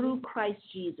through Christ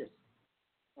Jesus.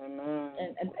 Amen.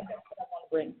 And that's what I want to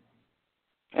bring.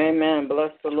 Amen.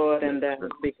 Bless the Lord in that,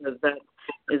 because that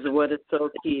is what is so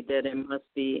key, that it must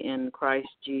be in Christ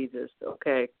Jesus,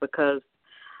 okay? Because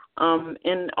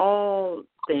in all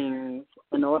things,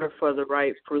 in order for the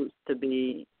right fruits to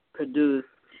be produced,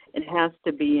 it has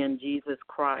to be in Jesus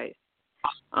Christ.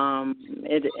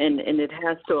 It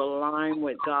has to align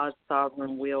with God's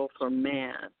sovereign will for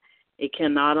man. It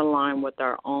cannot align with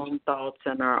our own thoughts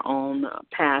and our own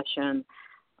passion,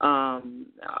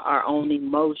 our own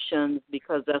emotions,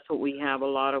 because that's what we have a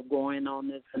lot of going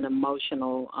on. It's an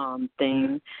emotional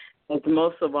thing. As a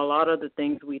lot of the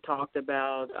things we talked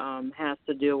about has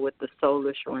to deal with the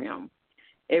soulish realm.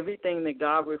 Everything that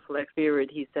God reflects spirit,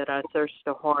 he said, I search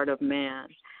the heart of man.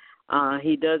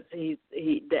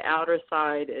 The outer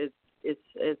side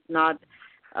is not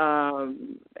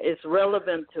it's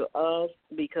relevant to us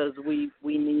because we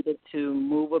needed to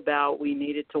move about, we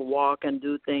needed to walk and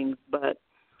do things, but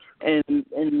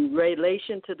in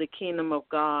relation to the kingdom of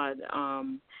God,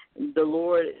 the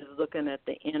Lord is looking at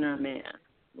the inner man.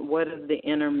 What is the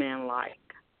inner man like?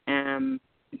 And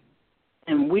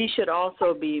we should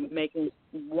also be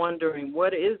wondering,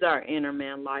 what is our inner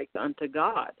man like unto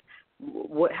God?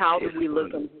 How do we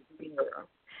look in his mirror?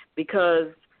 Because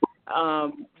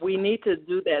we need to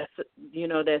do that,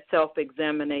 that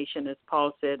self-examination, as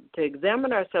Paul said, to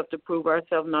examine ourselves, to prove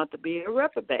ourselves not to be a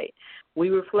reprobate. We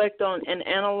reflect on and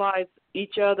analyze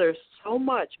each other so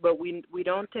much, but we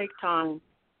don't take time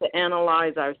to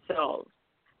analyze ourselves,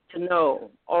 to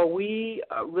know, are we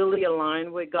really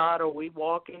aligned with God? Are we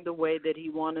walking the way that he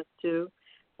wants us to?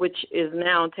 Which is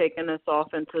now taking us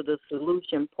off into the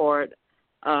solution part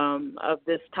of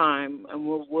this time, and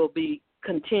we'll be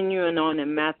continuing on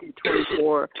in Matthew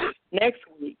 24 next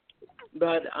week.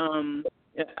 But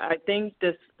I think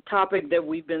this topic that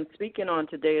we've been speaking on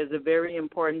today is a very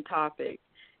important topic.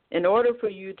 In order for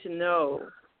you to know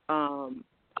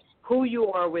who you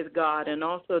are with God, and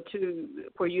also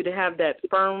for you to have that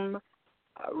firm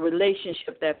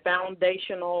relationship, that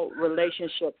foundational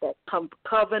relationship, that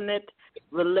covenant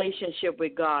relationship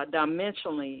with God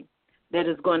dimensionally, that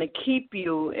is going to keep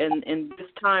you in this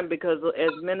time, because as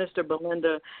Minister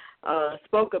Belinda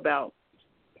spoke about,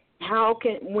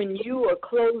 when you are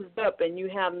closed up and you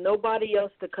have nobody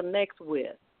else to connect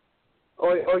with,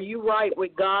 or you right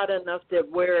with God enough that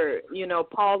where,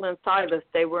 Paul and Silas,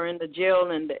 they were in the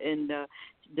jail and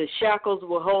the shackles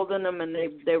were holding them and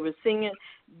they were singing.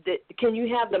 Can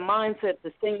you have the mindset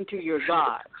to sing to your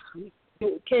God?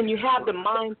 Can you have the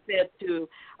mindset to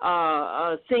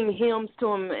sing hymns to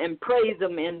him and praise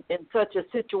him in such a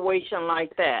situation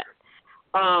like that?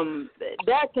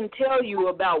 That can tell you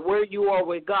about where you are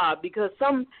with God, because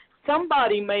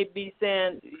somebody may be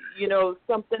saying,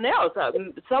 something else.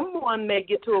 Someone may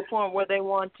get to a point where they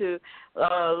want to,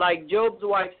 like Job's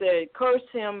wife said, curse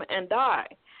him and die.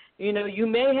 You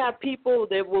may have people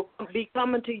that will be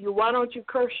coming to you, why don't you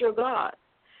curse your God?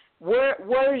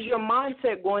 Where is your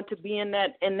mindset going to be in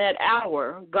that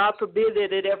hour? God forbid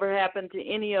that it ever happened to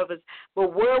any of us.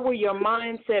 But where will your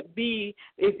mindset be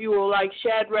if you were like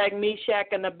Shadrach, Meshach,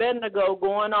 and Abednego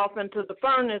going off into the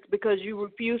furnace because you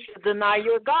refuse to deny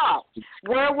your God?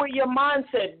 Where will your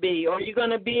mindset be? Are you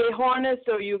going to be a harness,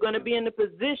 or are you going to be in a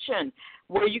position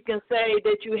where you can say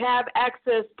that you have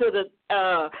access to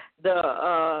the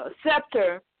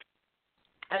scepter?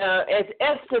 As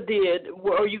Esther did,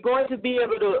 are you going to be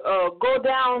able to go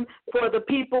down for the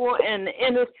people and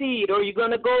intercede? Or are you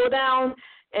going to go down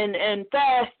and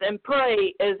fast and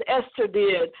pray as Esther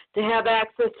did to have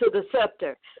access to the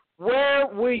scepter? Where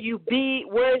will you be?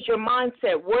 Where is your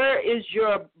mindset? Where is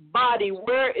your body?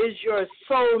 Where is your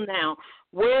soul now?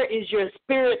 Where is your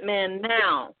spirit man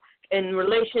now in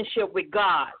relationship with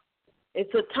God?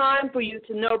 It's a time for you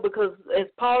to know, because as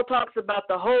Paul talks about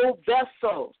the whole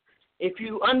vessel, if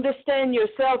you understand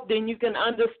yourself, then you can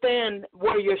understand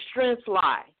where your strengths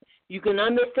lie. You can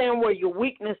understand where your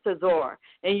weaknesses are,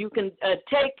 and you can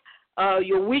take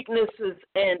your weaknesses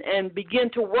and begin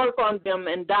to work on them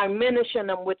and diminishing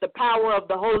them with the power of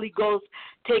the Holy Ghost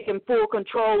taking full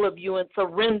control of you and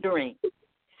surrendering.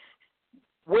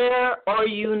 Where are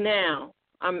you now?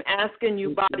 I'm asking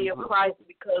you, body of Christ,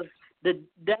 because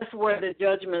that's where the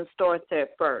judgment starts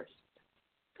at first.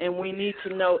 And we need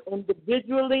to know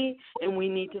individually and we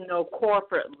need to know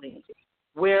corporately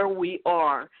where we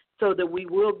are so that we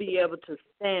will be able to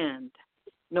stand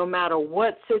no matter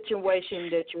what situation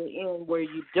that you're in, where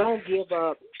you don't give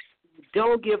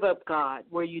up God,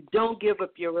 where you don't give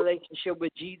up your relationship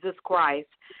with Jesus Christ,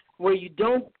 where you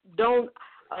don't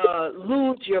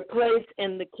lose your place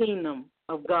in the kingdom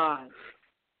of God,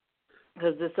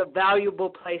 because it's a valuable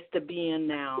place to be in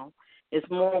now. It's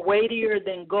more weightier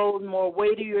than gold, more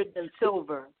weightier than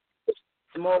silver,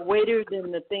 more weightier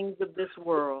than the things of this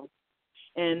world.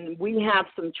 And we have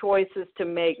some choices to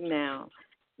make now.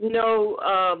 You know,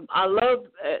 I love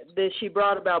that she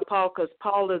brought about Paul, because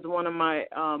Paul is one of my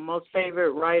most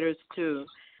favorite writers, too.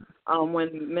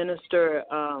 When Minister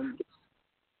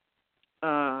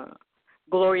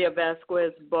Gloria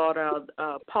Vasquez brought out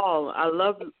Paul, I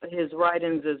love his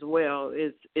writings as well.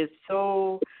 It's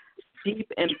so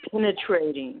deep and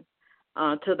penetrating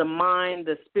to the mind,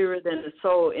 the spirit, and the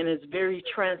soul, and it's very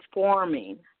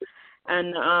transforming.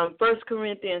 And 1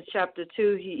 Corinthians chapter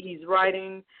 2, he's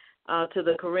writing to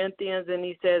the Corinthians, and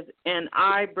he says, "And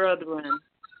I, brethren,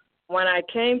 when I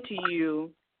came to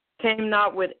you, came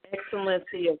not with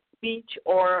excellency of speech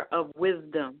or of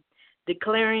wisdom,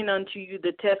 declaring unto you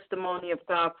the testimony of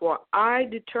God, for I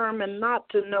determined not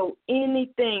to know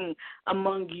anything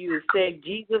among you save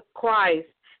Jesus Christ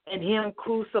and him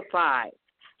crucified.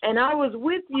 And I was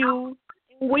with you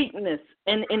in weakness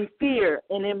and in fear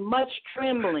and in much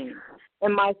trembling.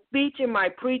 And my speech and my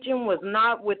preaching was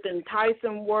not with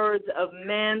enticing words of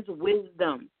man's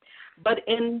wisdom, but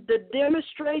in the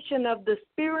demonstration of the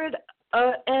Spirit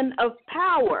and of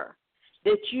power,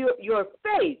 that your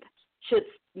faith should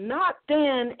not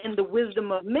stand in the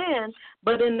wisdom of man,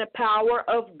 but in the power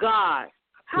of God.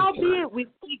 Howbeit we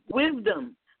speak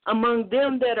wisdom among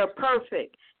them that are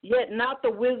perfect, yet not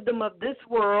the wisdom of this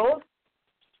world,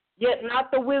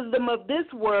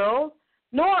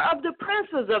 nor of the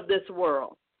princes of this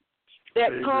world,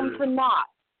 that come to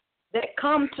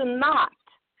naught.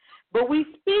 But we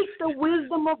speak the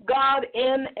wisdom of God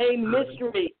in a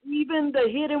mystery, even the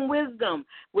hidden wisdom,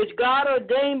 which God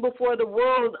ordained before the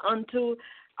world unto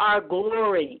our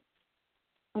glory,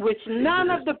 which none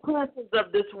of the princes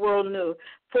of this world knew.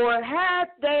 For had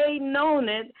they known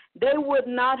it, they would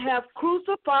not have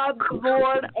crucified the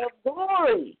Lord of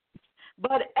glory.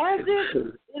 But as it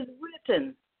is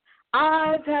written,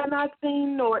 eyes have not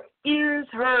seen, nor ears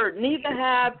heard, neither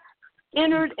have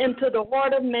entered into the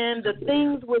heart of man the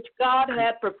things which God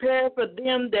had prepared for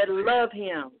them that love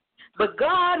him. But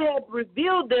God had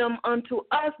revealed them unto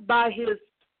us by his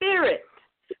Spirit.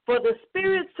 For the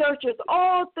Spirit searcheth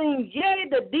all things, yea,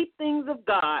 the deep things of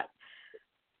God.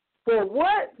 For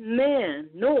what man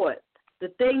knoweth the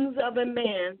things of a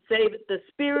man, save the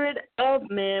Spirit of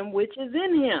man which is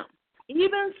in him?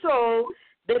 Even so,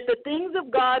 that the things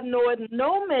of God knoweth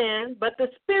no man, but the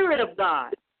Spirit of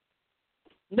God.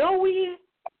 Know we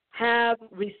have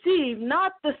received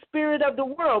not the spirit of the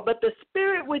world, but the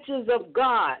Spirit which is of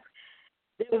God,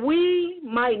 that we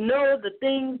might know the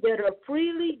things that are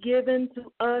freely given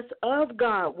to us of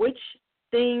God, which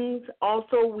things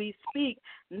also we speak,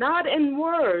 not in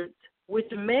words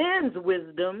which man's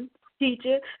wisdom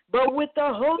teacheth, but with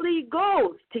the Holy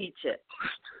Ghost teacheth,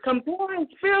 comparing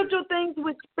spiritual things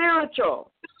with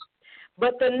spiritual.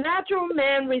 But the natural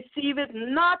man receiveth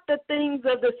not the things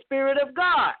of the Spirit of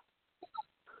God.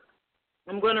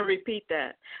 I'm going to repeat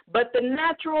that. But the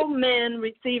natural man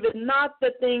receiveth not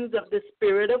the things of the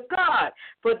Spirit of God,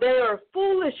 for they are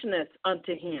foolishness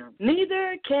unto him.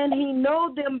 Neither can he know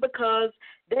them, because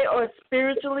they are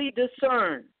spiritually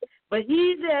discerned. But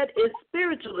he that is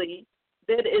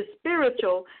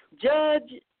spiritual,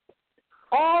 judge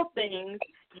all things,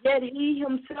 yet he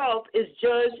himself is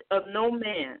judge of no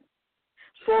man.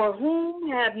 For whom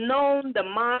have known the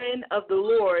mind of the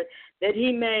Lord, that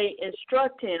he may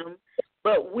instruct him,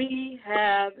 but we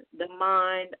have the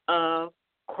mind of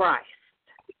Christ.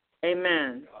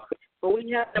 Amen. But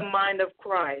we have the mind of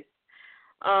Christ.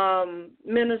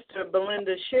 Minister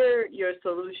Belinda, share your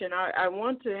solution. I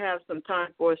want to have some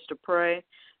time for us to pray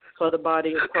for the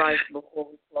body of Christ before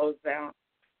we close out.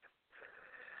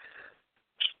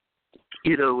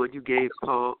 You know, when you gave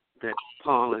Paul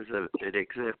as an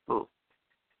example,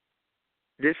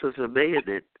 this was a man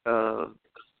that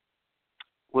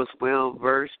was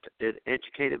well-versed and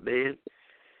educated man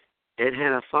and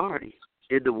had authority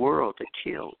in the world to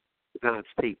kill God's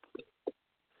people.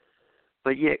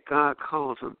 But yet God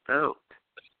calls them out,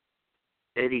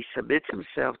 and he submits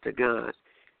himself to God.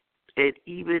 And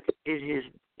even in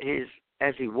his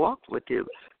as he walked with him,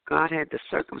 God had to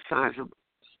circumcise him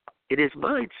in his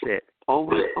mindset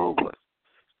over and over,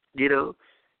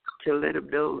 to let him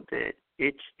know that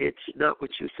it's not what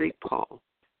you think, Paul.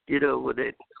 When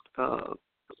that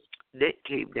net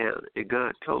came down and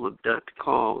God told him not to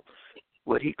call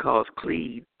what he calls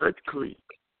clean unclean.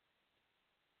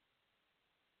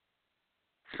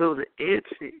 So the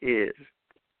answer is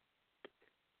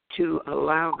to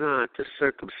allow God to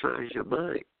circumcise your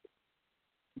mind.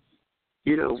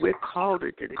 We're called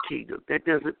into the kingdom. That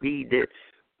doesn't mean that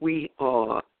we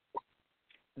are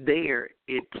there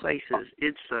in places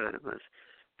inside of us.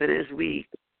 But as we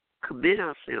commit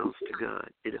ourselves to God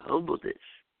in humbleness,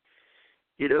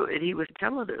 and he was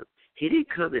telling them, he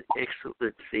didn't come in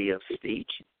excellency of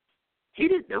speech. He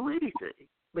didn't know anything,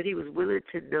 but he was willing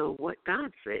to know what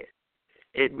God said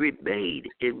and remain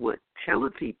in what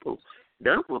telling people,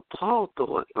 not what Paul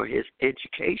thought or his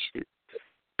education,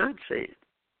 God said.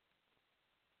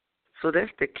 So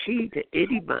that's the key to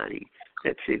anybody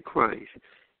that's in Christ,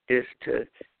 is to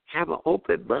have an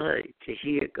open mind to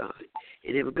hear God.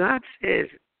 And if God says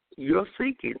your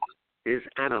thinking is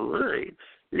out of line,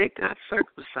 let God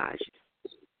circumcise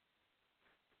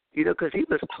you. Because he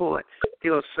was taught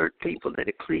there are certain people that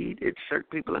are clean and certain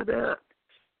people are not.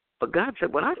 But God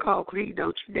said, what I call clean,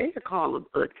 don't you dare call them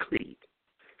unclean.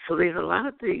 So there's a lot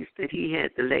of things that he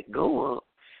had to let go of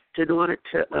in order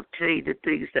to obtain the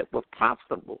things that were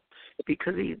profitable,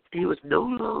 because he was no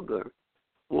longer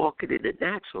walking in the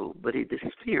natural, but in the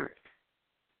spirit.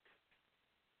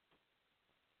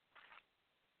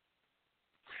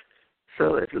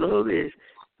 So as long as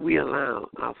we allow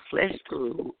our flesh to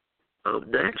rule, our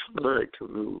natural mind to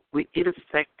rule, we're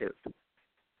ineffective.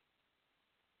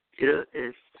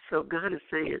 And so God is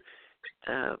saying,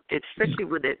 especially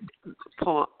when that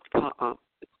Paul, I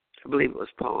believe it was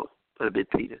Paul, might have been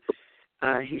Peter,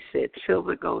 he said,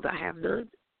 silver and gold I have none.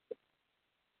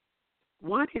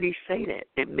 Why did he say that?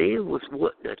 That man was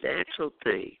wanting a natural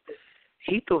thing.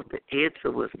 He thought the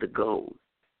answer was the gold.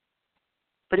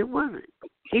 But it wasn't.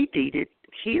 He needed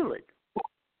healing.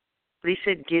 But he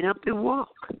said, get up and walk.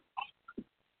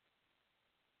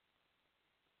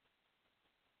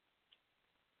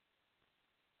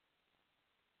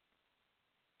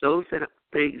 Those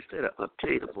things that are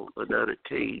obtainable are not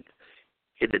attained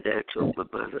in the natural,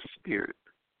 but by the Spirit.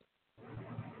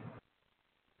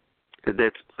 And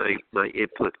that's my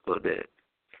input on that.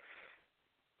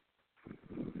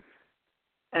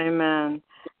 Amen.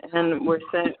 And we're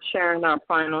sharing our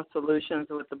final solutions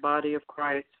with the body of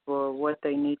Christ for what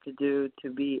they need to do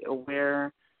to be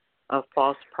aware of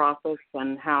false prophets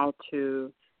and how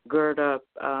to gird up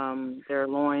their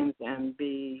loins and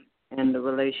be in the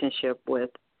relationship with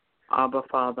Abba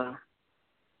Father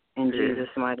in Jesus'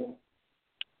 mighty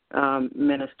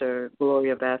Minister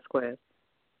Gloria Vasquez.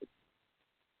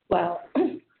 Well,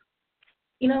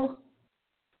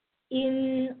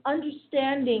 in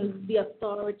understanding the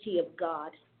authority of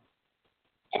God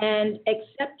and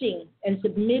accepting and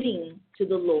submitting to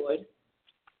the Lord,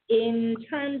 in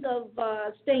terms of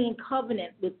staying in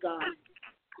covenant with God,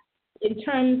 in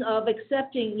terms of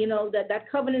accepting, that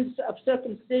covenant of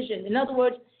circumcision. In other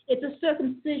words, it's a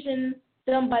circumcision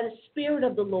done by the Spirit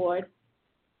of the Lord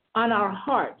on our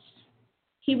hearts.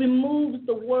 He removes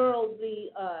the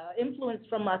worldly influence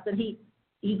from us, and he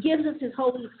gives us his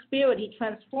Holy Spirit. He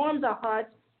transforms our hearts.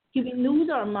 He renews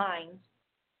our minds.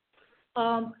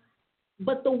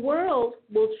 But the world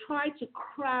will try to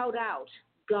crowd out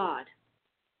God.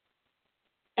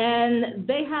 And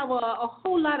they have a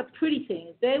whole lot of pretty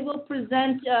things. They will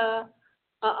present a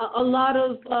lot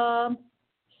of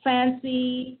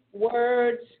fancy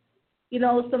words.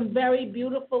 Some very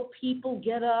beautiful people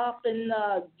get up and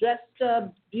dressed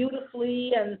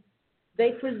beautifully, and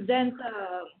they present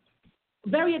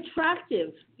very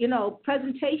attractive,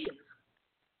 presentations.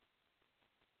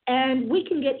 And we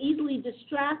can get easily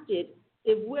distracted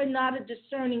if we're not a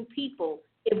discerning people,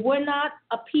 if we're not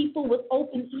a people with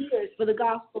open ears for the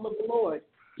gospel of the Lord,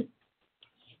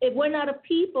 if we're not a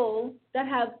people that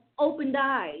have opened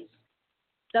eyes,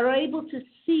 that are able to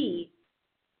see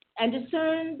and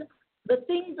discern the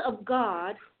things of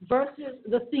God versus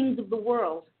the things of the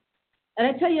world. And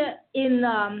I tell you, in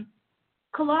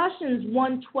Colossians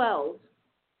 1:12,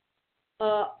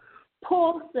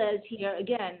 Paul says here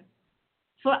again,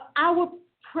 for our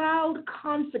proud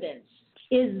confidence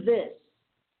is this.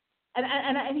 And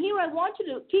here I want you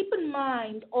to keep in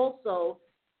mind also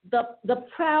the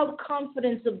proud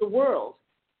confidence of the world.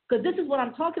 Because this is what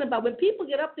I'm talking about. When people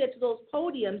get up there to those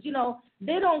podiums,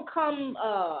 they don't come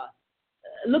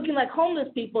looking like homeless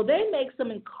people. They make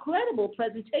some incredible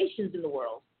presentations in the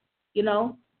world,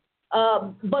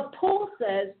 But Paul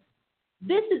says,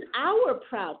 this is our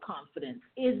proud confidence,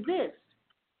 is this,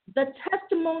 the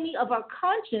testimony of our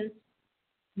conscience,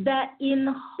 that in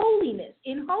holiness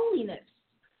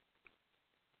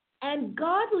and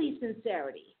godly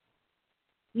sincerity,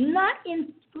 not in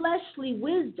fleshly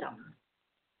wisdom,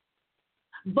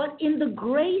 but in the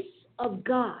grace of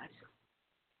God,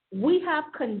 we have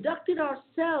conducted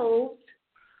ourselves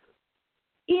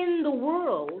in the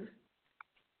world,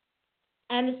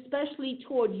 and especially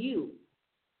toward you.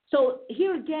 So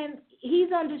here again,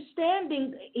 he's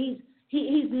understanding,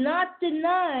 he's not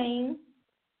denying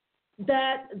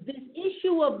that this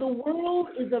issue of the world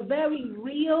is a very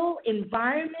real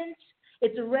environment.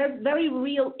 It's a very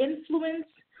real influence.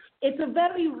 It's a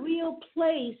very real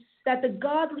place that the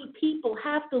godly people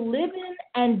have to live in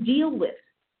and deal with.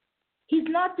 He's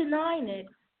not denying it,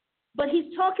 but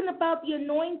he's talking about the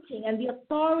anointing and the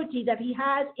authority that he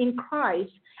has in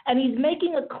Christ, and he's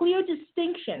making a clear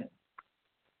distinction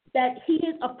that he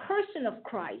is a person of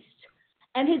Christ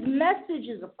and his message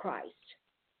is of Christ,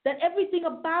 that everything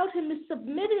about him is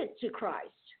submitted to Christ,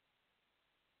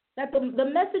 that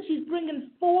the message he's bringing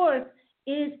forth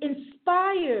is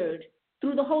inspired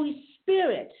through the Holy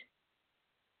Spirit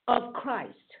of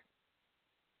Christ,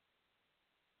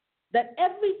 that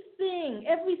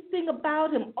everything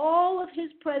about him, all of his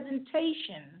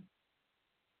presentation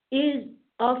is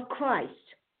of Christ.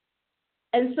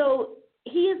 And so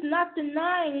he is not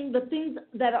denying the things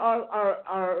that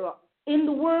are in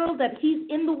the world, that he's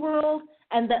in the world,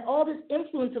 and that all this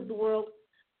influence of the world,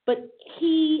 but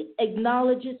he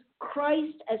acknowledges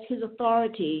Christ as his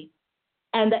authority,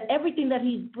 and that everything that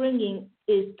he's bringing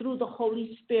is through the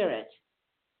Holy Spirit.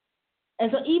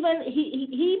 And so even he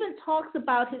even talks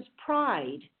about his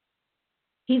pride.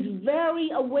 He's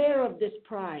very aware of this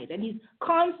pride, and he's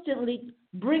constantly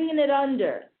bringing it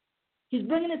under. He's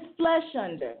bringing his flesh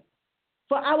under.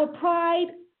 For our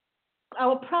pride,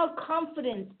 our proud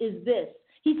confidence is this.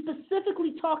 He's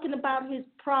specifically talking about his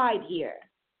pride here.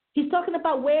 He's talking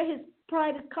about where his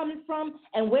pride is coming from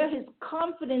and where his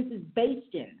confidence is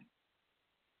based in.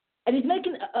 And he's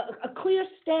making a clear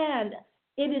stand.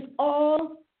 It is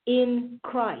all in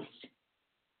Christ.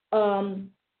 The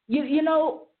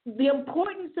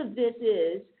importance of this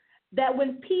is that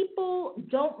when people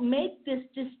don't make this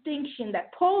distinction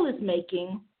that Paul is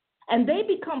making, and they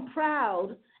become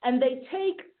proud, and they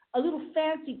take a little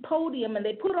fancy podium and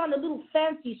they put on a little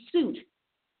fancy suit,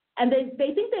 and they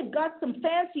think they've got some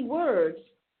fancy words,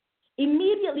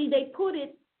 immediately they put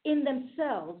it in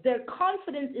themselves. Their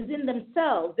confidence is in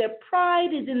themselves. Their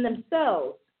pride is in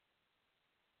themselves.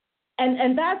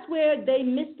 And that's where they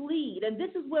mislead. And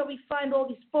this is where we find all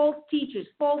these false teachers,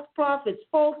 false prophets,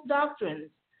 false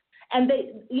doctrines. And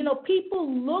people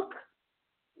look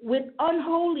with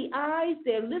unholy eyes,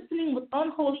 they're listening with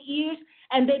unholy ears,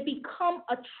 and they become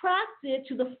attracted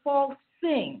to the false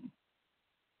thing.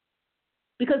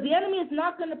 Because the enemy is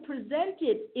not going to present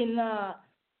it in a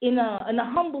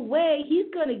humble way. He's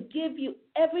going to give you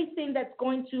everything that's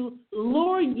going to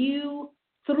lure you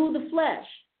through the flesh.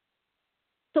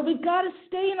 So we've got to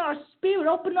stay in our spirit,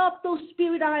 open up those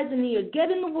spirit eyes and ears,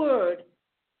 get in the Word,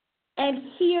 and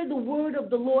hear the word of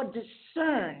the Lord,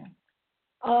 discern.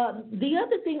 The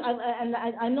other thing,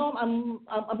 I know I'm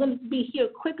going to be here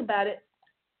quick about it,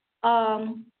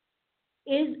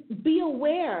 is be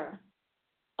aware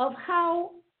of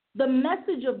how the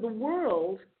message of the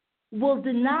world will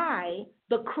deny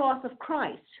the cross of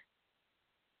Christ.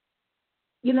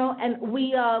 And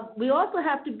we also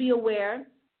have to be aware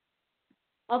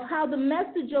of how the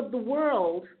message of the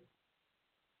world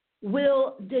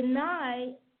will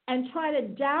deny and try to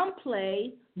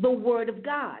downplay the Word of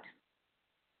God.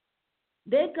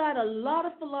 They've got a lot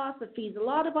of philosophies, a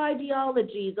lot of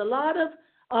ideologies, a lot of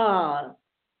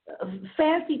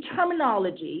fancy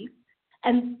terminology,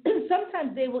 and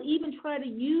sometimes they will even try to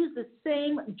use the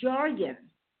same jargon.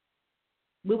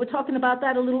 We were talking about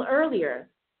that a little earlier.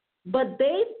 But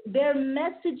their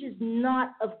message is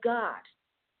not of God.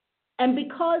 And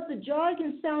because the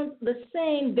jargon sounds the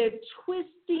same, they're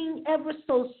twisting ever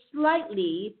so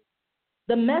slightly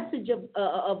the message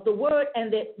of the word,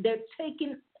 and they're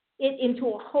taking it into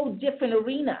a whole different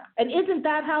arena. And isn't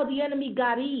that how the enemy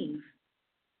got Eve?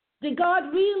 Did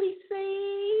God really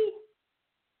say?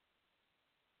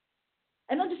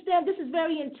 And understand, this is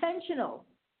very intentional.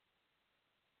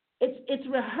 It's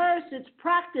rehearsed, it's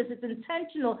practiced, it's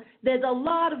intentional. There's a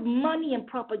lot of money and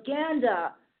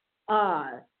propaganda.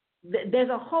 There's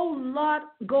a whole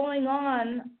lot going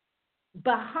on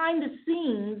behind the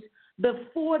scenes,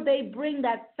 before they bring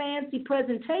that fancy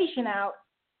presentation out,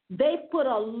 they've put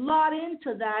a lot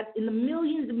into that, in the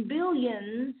millions and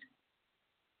billions,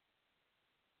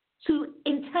 to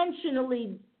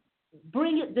intentionally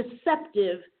bring it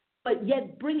deceptive, but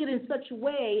yet bring it in such a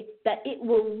way that it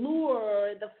will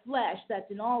lure the flesh that's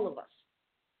in all of us.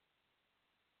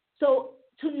 So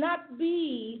to not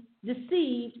be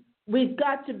deceived, we've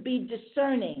got to be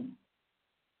discerning.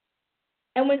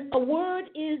 And when a word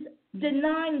is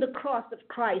denying the cross of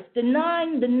Christ,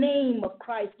 denying the name of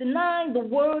Christ, denying the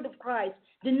word of Christ,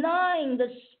 denying the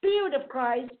Spirit of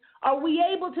Christ, are we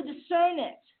able to discern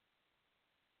it?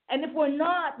 And if we're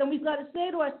not, then we've got to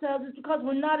say to ourselves, it's because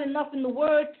we're not enough in the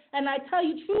word. And I tell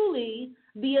you truly,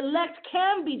 the elect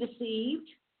can be deceived,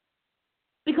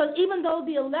 because even though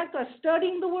the elect are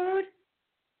studying the word,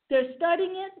 they're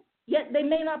studying it, yet they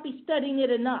may not be studying it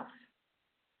enough.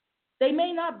 They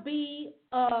may not be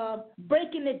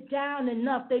breaking it down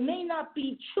enough. They may not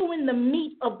be chewing the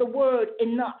meat of the word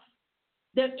enough.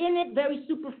 They're in it very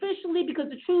superficially, because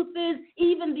the truth is,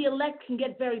 even the elect can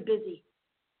get very busy.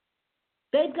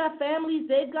 They've got families,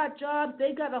 they've got jobs,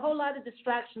 they've got a whole lot of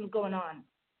distractions going on.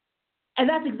 And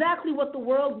that's exactly what the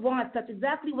world wants. That's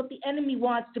exactly what the enemy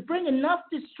wants, to bring enough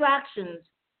distractions,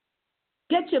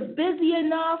 get you busy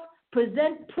enough,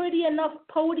 present pretty enough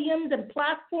podiums and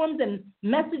platforms and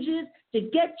messages to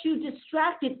get you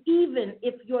distracted, even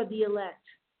if you're the elect.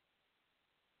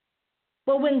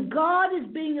 But when God is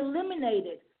being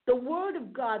eliminated, the word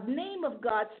of God, name of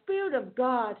God, Spirit of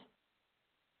God,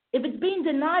 if it's being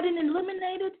denied and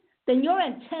eliminated, then your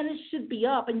antennas should be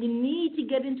up, and you need to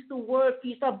get into the word for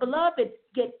yourself. Beloved,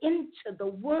 get into the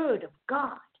word of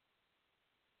God.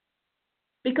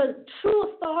 Because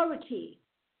true authority,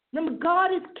 remember,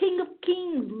 God is King of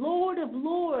kings, Lord of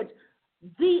lords,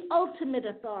 the ultimate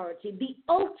authority, the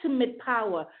ultimate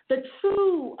power, the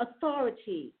true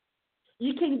authority.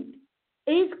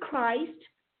 Is Christ,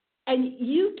 and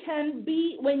you can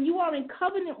be, when you are in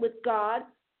covenant with God,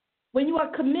 when you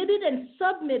are committed and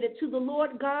submitted to the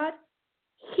Lord God,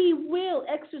 He will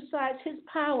exercise His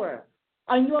power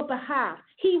on your behalf.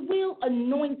 He will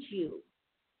anoint you.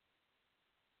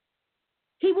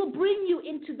 He will bring you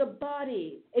into the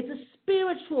body. It's a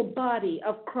spiritual body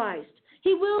of Christ.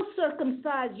 He will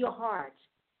circumcise your heart.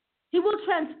 He will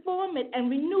transform it and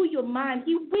renew your mind.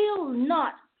 He will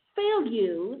not fail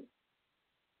you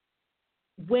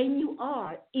when you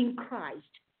are in Christ,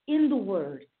 in the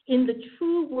Word, in the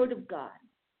true Word of God.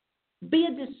 Be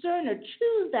a discerner.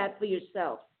 Choose that for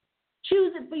yourself.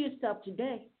 Choose it for yourself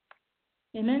today.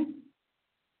 Amen?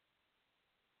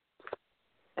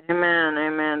 Amen,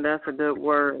 amen. That's a good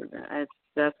word.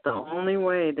 That's the only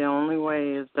way. The only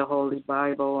way is the Holy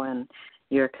Bible and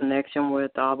your connection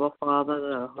with Abba Father,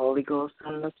 the Holy Ghost,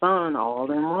 and the Son,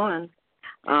 all in one.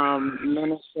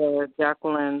 Minister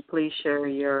Jacqueline, please share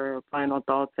your final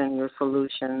thoughts and your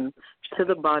solution to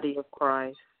the body of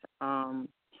Christ.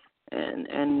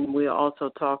 And we also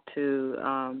talk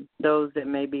to those that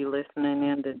may be listening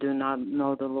in that do not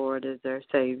know the Lord as their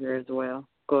Savior as well.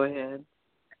 Go ahead.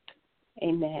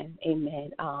 Amen.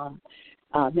 Amen.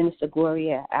 Minister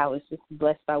Gloria, I was just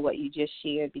blessed by what you just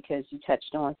shared, because you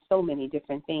touched on so many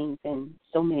different things and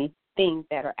so many things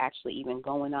that are actually even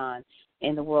going on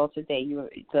in the world today.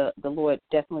 The Lord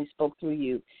definitely spoke through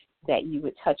you that you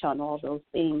would touch on all those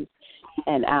things.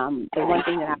 And the one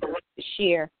thing that I want to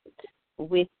share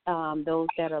with those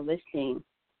that are listening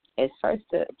is first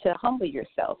to humble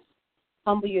yourself.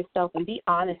 Humble yourself and be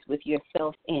honest with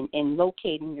yourself in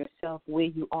locating yourself where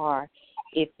you are.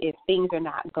 If things are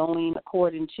not going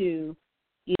according to,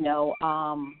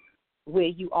 where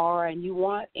you are, and you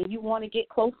want to get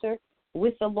closer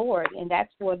with the Lord, and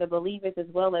that's for the believers as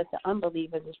well as the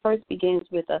unbelievers. It first begins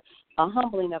with a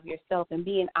humbling of yourself and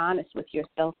being honest with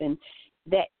yourself, and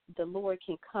that the Lord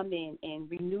can come in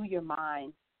and renew your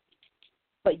mind.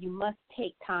 But you must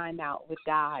take time out with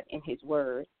God and His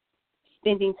Word.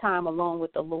 Spending time alone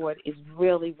with the Lord is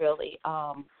really, really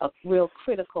a real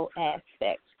critical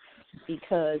aspect,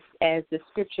 because as the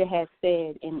Scripture has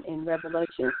said in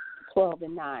Revelation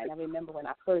 12:9, I remember when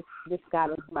this got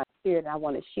into my spirit, and I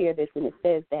want to share this, and it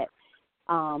says that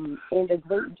and the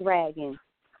great dragon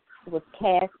was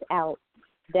cast out,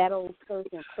 that old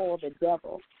serpent called the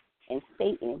devil and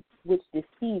Satan, which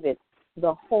deceiveth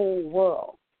the whole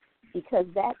world, because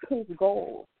that's his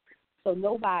goal. So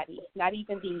nobody, not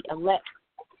even the elect,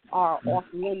 are off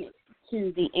limits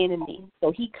to the enemy.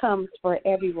 So he comes for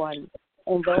everyone,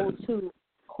 and those who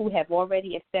have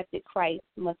already accepted Christ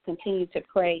must continue to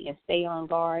pray and stay on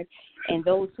guard. And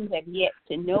those who have yet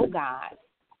to know God,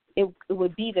 it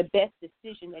would be the best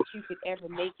decision that you could ever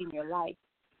make in your life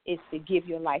is to give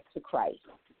your life to Christ.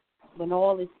 When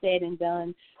all is said and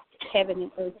done, heaven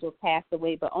and earth will pass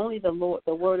away, but only the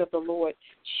word of the Lord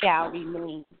shall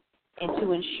remain. And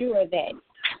to ensure that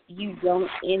you don't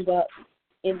end up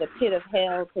in the pit of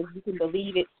hell, because you can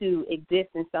believe it to exist,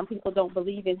 and some people don't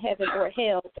believe in heaven or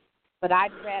hell, but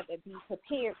I'd rather be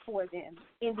prepared for them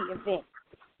in the event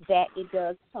that it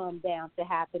does come down to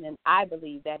happen, and I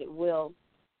believe that it will.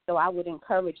 So I would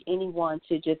encourage anyone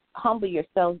to just humble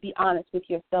yourself, be honest with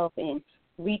yourself, and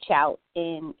reach out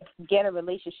and get a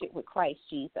relationship with Christ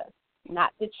Jesus.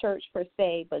 Not the church per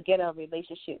se, but get a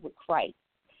relationship with Christ,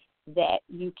 that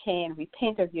you can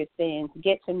repent of your sins,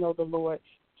 get to know the Lord,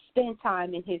 spend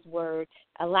time in his word,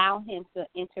 allow him to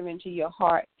enter into your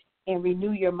heart and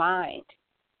renew your mind,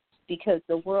 because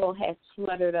the world has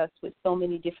flooded us with so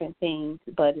many different things,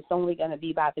 but it's only going to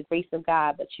be by the grace of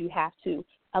God. But you have to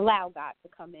allow God to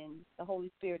come in. The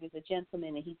Holy Spirit is a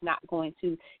gentleman, and he's not going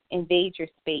to invade your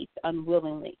space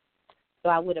unwillingly. So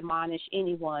I would admonish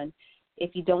anyone,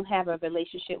 if you don't have a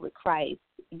relationship with Christ,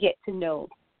 get to know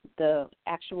the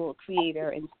actual creator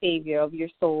and savior of your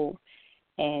soul.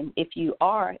 And if you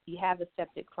have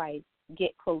accepted Christ,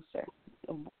 get closer.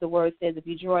 The word says, if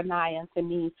you draw nigh unto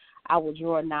me, I will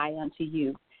draw nigh unto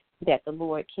you, that the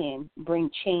Lord can bring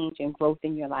change and growth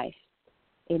in your life.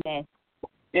 Amen.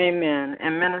 Amen.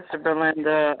 And Minister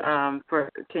Belinda,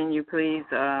 can you please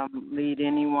lead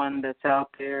anyone that's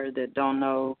out there that don't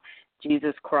know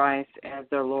Jesus Christ as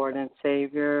their Lord and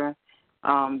Savior,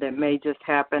 that may just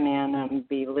happen in and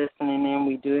be listening in?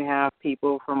 We do have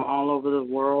people from all over the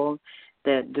world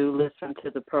that do listen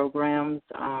to the programs,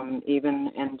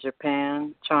 even in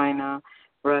Japan, China,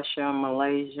 Russia,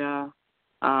 Malaysia,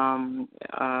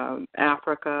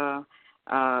 Africa,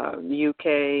 UK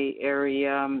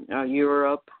area,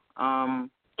 Europe,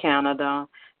 Canada.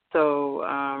 So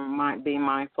might be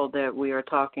mindful that we are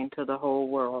talking to the whole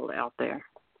world out there.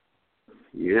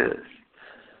 Yes.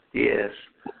 If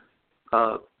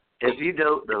you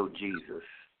don't know Jesus,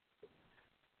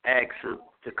 ask him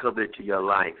to come into your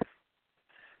life.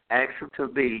 Ask him to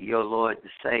be your Lord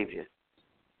and Savior.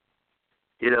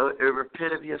 And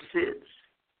repent of your sins.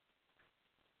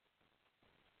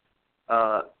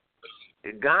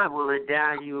 God will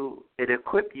endow you and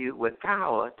equip you with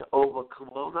power to overcome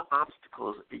all the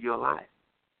obstacles in your life.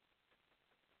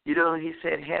 He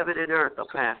said heaven and earth will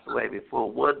pass away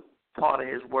before one part of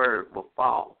his word will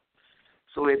fall.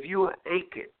 So if you are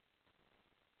anchored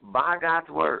by God's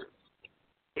word,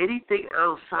 anything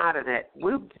outside of that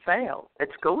will fail.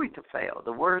 It's going to fail.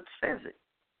 The word says it.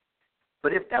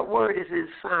 But if that word is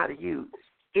inside of you,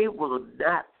 it will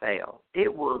not fail.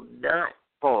 It will not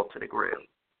fall to the ground.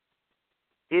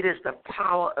 It is the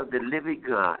power of the living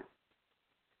God.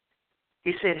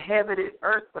 He said heaven and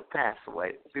earth would pass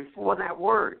away before that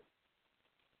word.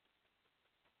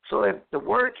 So if the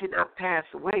word cannot pass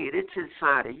away and it's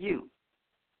inside of you,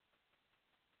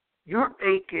 you're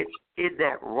anchored in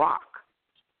that rock.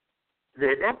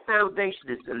 Then that foundation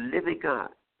is the living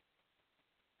God.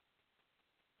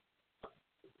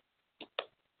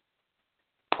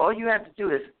 All you have to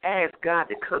do is ask God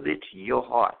to come into your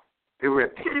heart and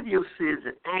repent of your sins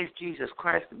and ask Jesus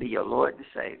Christ to be your Lord and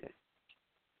Savior.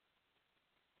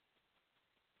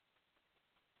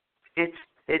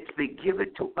 It's been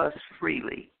given to us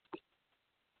freely.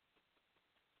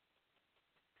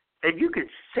 And you can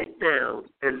sit down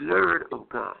and learn of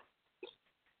God.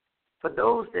 For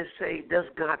those that say, does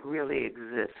God really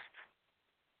exist?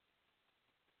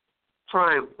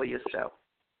 Try him for yourself.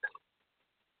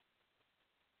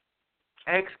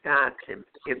 Ask God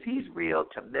if he's real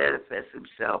to manifest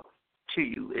himself to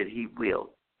you, and he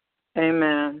will.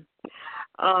 Amen.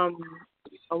 I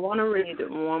want to read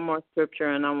one more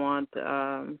scripture, and I want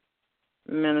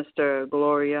Minister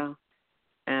Gloria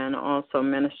and also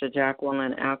Minister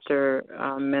Jacqueline, after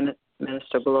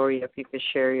Minister Gloria, if you could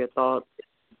share your thoughts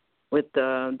with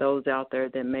those out there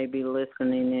that may be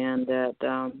listening in, that,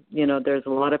 there's a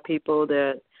lot of people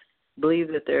that believe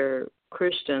that they're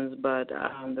Christians, but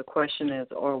the question is,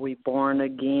 are we born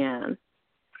again?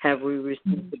 Have we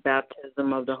received the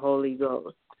baptism of the Holy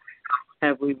Ghost?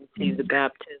 Have we received the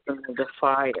baptism of the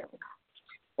fire?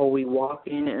 Are we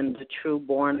walking in the true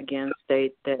born-again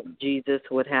state that Jesus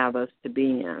would have us to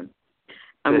be in?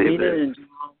 I'm reading in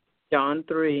John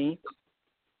 3,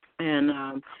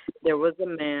 and there was a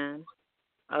man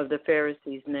of the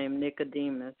Pharisees named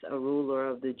Nicodemus, a ruler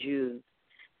of the Jews.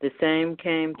 The same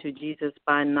came to Jesus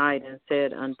by night and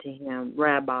said unto him,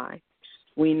 Rabbi,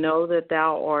 we know that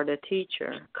thou art a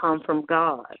teacher, come from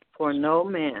God, for no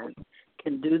man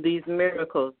can do these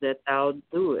miracles that thou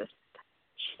doest,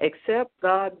 except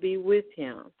God be with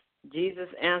him. Jesus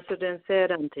answered and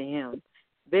said unto him,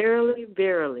 Verily,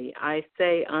 verily, I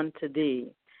say unto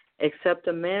thee, except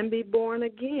a man be born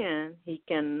again, he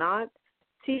cannot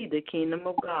see the kingdom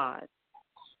of God.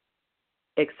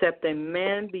 Except a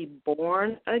man be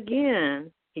born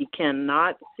again, he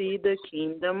cannot see the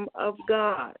kingdom of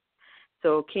God.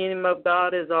 So kingdom of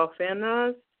God is off in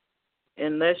us.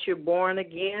 Unless you're born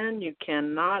again, you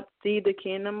cannot see the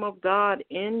kingdom of God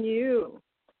in you.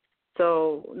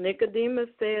 So Nicodemus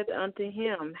said unto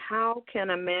him, how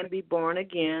can a man be born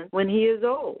again when he is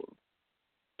old?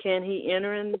 Can he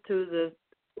enter into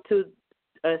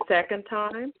a second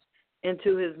time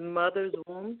into his mother's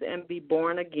womb and be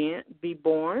born again, be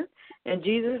born? And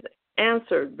Jesus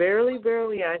answered, verily,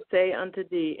 verily, I say unto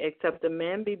thee, except a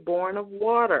man be born of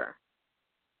water.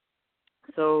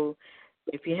 So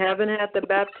if you haven't had the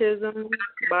baptism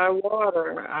by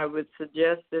water, I would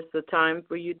suggest this is the time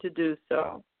for you to do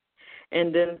so.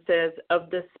 And then it says, of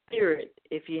the Spirit.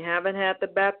 If you haven't had the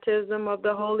baptism of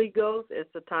the Holy Ghost,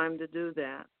 it's the time to do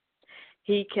that.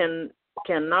 He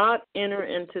cannot enter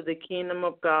into the kingdom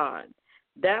of God.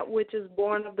 That which is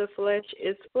born of the flesh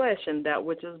is flesh, and that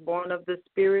which is born of the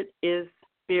Spirit is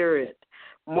spirit.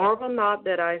 Marvel not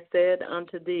that I said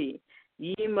unto thee,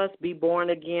 ye must be born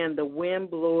again. The wind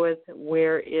bloweth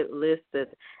where it listeth,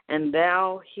 and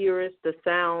thou hearest the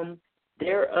sound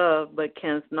thereof, but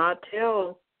canst not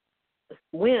tell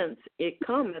whence it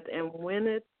cometh and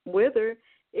whither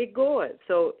it goeth.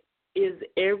 So is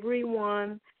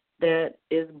everyone that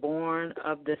is born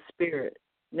of the Spirit.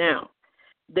 Now,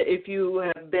 if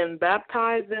you have been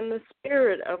baptized in the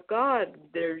Spirit of God,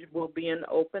 there will be an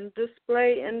open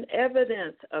display and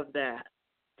evidence of that.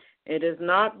 It is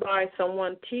not by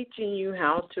someone teaching you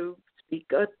how to speak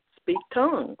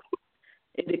tongues.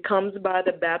 It comes by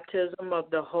the baptism of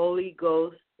the Holy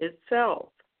Ghost itself.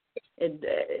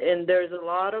 And there's a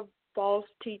lot of false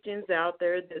teachings out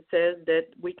there that says that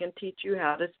we can teach you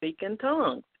how to speak in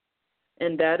tongues.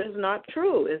 And that is not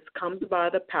true. It comes by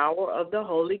the power of the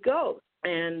Holy Ghost.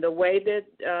 And the way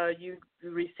that you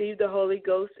receive the Holy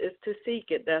Ghost is to seek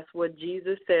it. That's what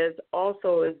Jesus says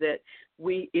also, is that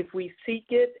if we seek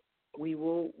it, we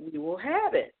will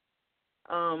have it.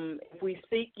 If we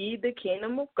seek ye the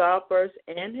kingdom of God first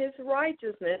and his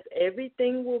righteousness,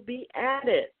 everything will be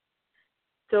added.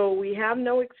 So we have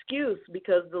no excuse,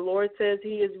 because the Lord says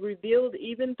he is revealed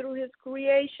even through his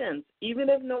creations. Even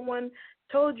if no one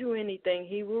told you anything,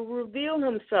 he will reveal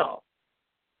himself.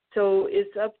 So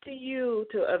it's up to you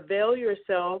to avail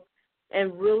yourself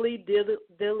and really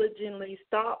diligently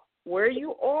stop where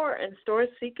you are and start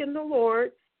seeking the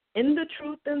Lord in the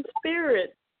truth and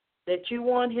spirit that you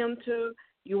want to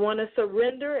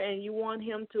surrender, and you want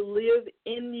him to live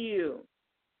in you.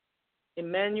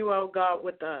 Emmanuel, God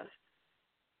with us.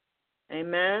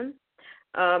 Amen.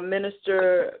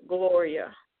 Minister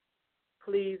Gloria,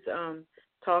 please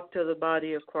talk to the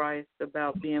body of Christ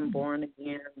about being born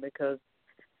again, because,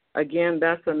 again,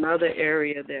 that's another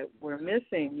area that we're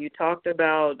missing. You talked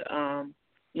about,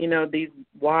 these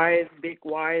big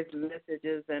wise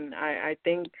messages, and I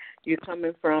think you're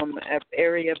coming from an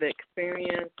area of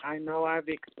experience. I know I've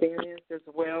experienced as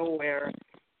well, where,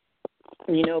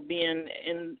 being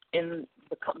in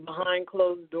behind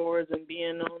closed doors and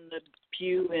being on the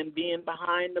pew and being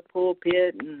behind the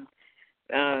pulpit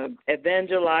and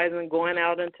evangelizing, going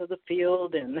out into the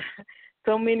field, and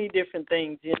so many different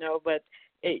things, but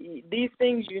these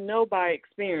things by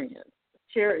experience.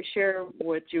 Share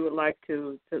what you would like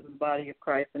to the body of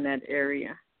Christ in that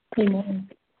area. Amen.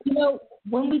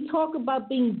 When we talk about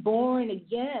being born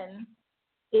again,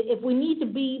 if we need to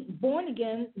be born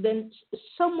again, then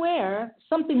somewhere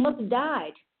something must have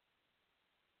died.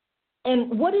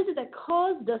 And what is it that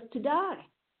caused us to die?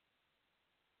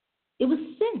 It was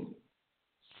sin.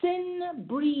 Sin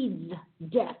breeds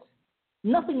death.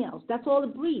 Nothing else. That's all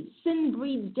it breeds. Sin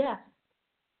breeds death.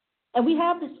 And we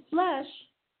have this flesh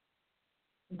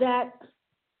that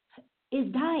is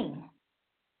dying,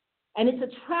 and it's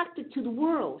attracted to the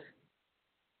world.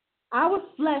 Our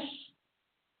flesh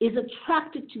is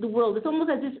attracted to the world. It's almost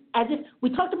as if we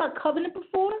talked about covenant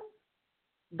before.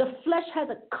 The flesh has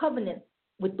a covenant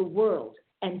with the world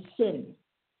and sin.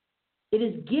 It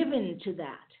is given to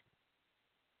that.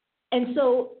 And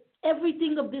so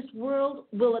everything of this world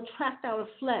will attract our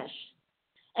flesh.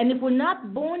 And if we're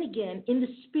not born again in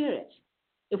the Spirit,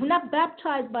 if we're not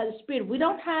baptized by the Spirit, we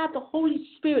don't have the Holy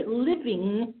Spirit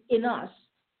living in us.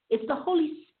 It's the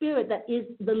Holy Spirit that is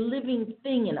the living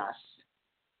thing in us.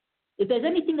 If there's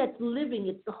anything that's living,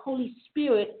 it's the Holy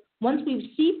Spirit. Once we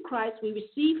receive Christ, we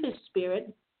receive his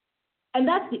Spirit. And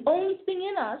that's the only thing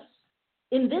in us,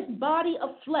 in this body of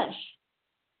flesh.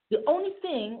 The only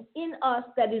thing in us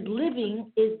that is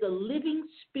living is the living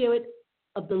Spirit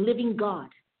of the living God.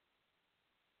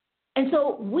 And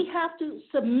so we have to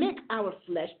submit our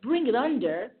flesh, bring it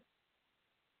under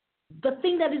the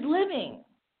thing that is living.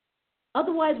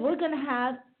 Otherwise, we're going to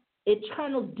have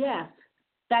eternal death.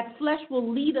 That flesh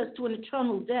will lead us to an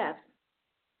eternal death.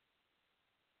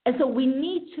 And so we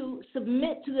need to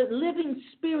submit to the living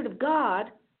Spirit of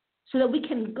God so that we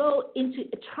can go into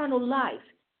eternal life.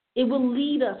 It will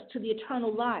lead us to the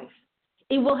eternal life.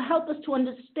 It will help us to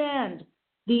understand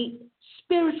the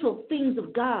spiritual things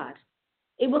of God.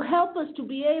 It will help us to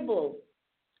be able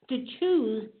to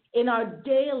choose in our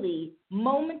daily,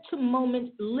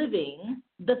 moment-to-moment living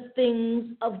the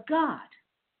things of God.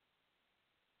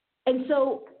 And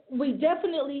so we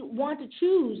definitely want to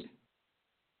choose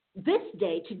this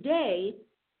day, today,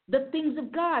 the things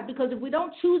of God, because if we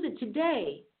don't choose it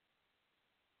today,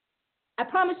 I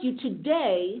promise you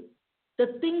today,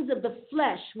 the things of the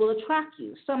flesh will attract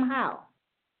you somehow.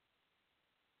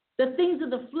 The things of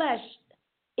the flesh,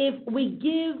 if we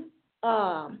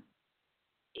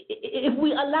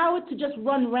allow it to just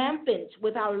run rampant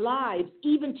with our lives,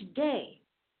 even today,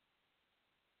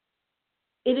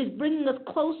 it is bringing us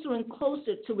closer and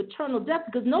closer to eternal death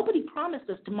because nobody promised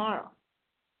us tomorrow.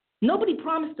 Nobody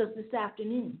promised us this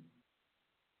afternoon.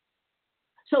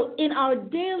 So in our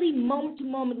daily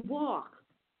moment-to-moment walk,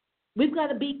 we've got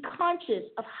to be conscious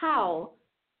of how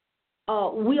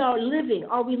we are living.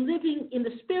 Are we living in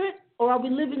the spirit or are we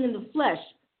living in the flesh?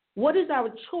 What is our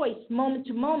choice moment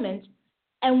to moment?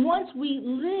 And once we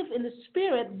live in the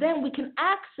spirit, then we can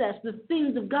access the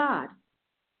things of God.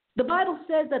 The Bible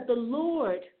says that the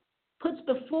Lord puts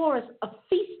before us a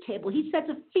feast table. He sets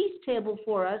a feast table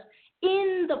for us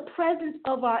in the presence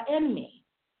of our enemy.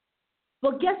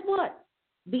 Well, guess what?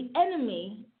 The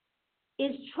enemy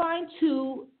is trying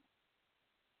to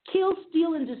kill,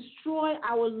 steal, and destroy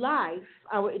our life,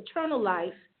 our eternal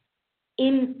life,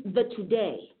 in the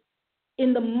today.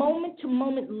 In the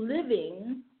moment-to-moment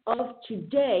living of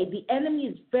today, the enemy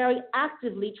is very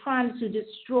actively trying to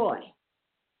destroy.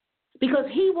 Because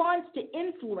he wants to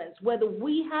influence whether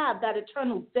we have that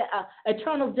eternal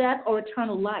death or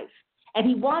eternal life. And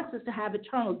he wants us to have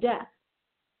eternal death.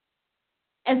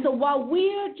 And so while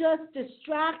we're just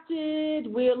distracted,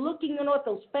 we're looking at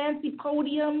those fancy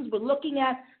podiums, we're looking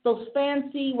at those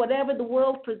fancy whatever the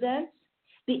world presents,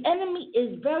 the enemy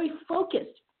is very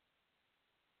focused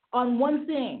on one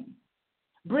thing,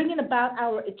 bringing about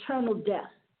our eternal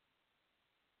death.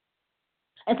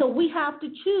 And so we have to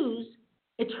choose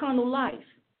eternal life.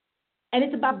 And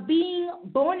it's about being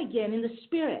born again in the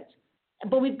Spirit.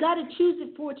 But we've got to choose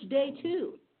it for today,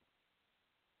 too.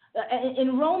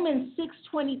 In Romans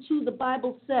 6:22, the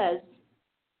Bible says,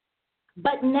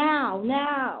 but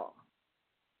now,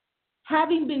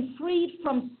 having been freed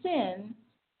from sin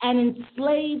and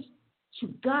enslaved to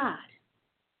God.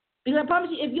 Because I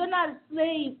promise you, if you're not a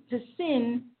slave to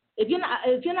sin, if you're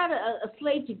not a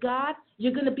slave to God,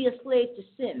 you're going to be a slave to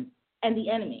sin and the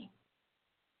enemy.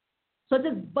 So it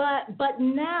says, but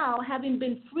now, having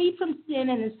been freed from sin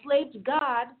and enslaved to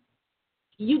God,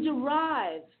 you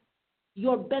derive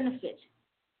your benefit.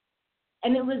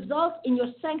 And it results in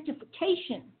your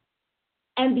sanctification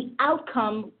and the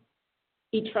outcome,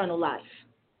 eternal life.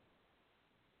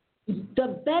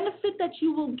 The benefit that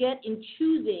you will get in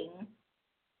choosing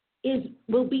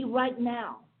will be right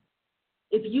now.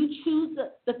 If you choose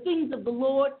the things of the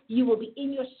Lord, you will be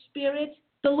in your spirit.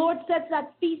 The Lord sets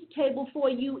that feast table for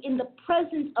you in the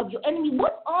presence of your enemy.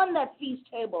 What's on that feast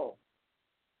table?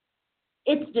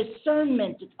 It's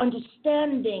discernment, it's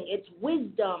understanding, it's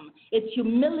wisdom, it's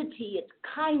humility, it's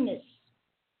kindness,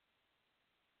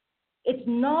 it's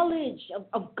knowledge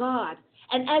of God.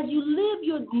 And as you live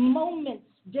your moments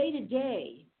day to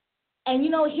day, and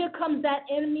here comes that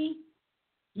enemy,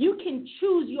 you can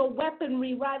choose your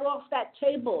weaponry right off that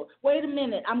table. Wait a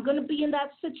minute, I'm going to be in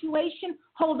that situation.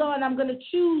 Hold on, I'm going to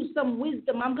choose some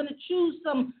wisdom. I'm going to choose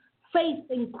some faith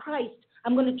in Christ.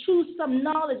 I'm going to choose some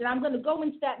knowledge, and I'm going to go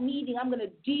into that meeting. I'm going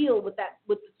to deal with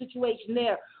the situation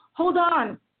there. Hold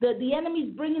on, the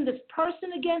enemy's bringing this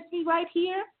person against me right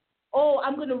here. Oh,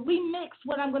 I'm going to remix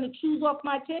what I'm going to choose off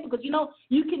my table because,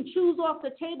 you can choose off the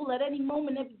table at any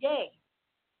moment every day.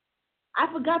 I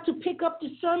forgot to pick up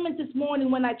discernment this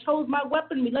morning when I chose my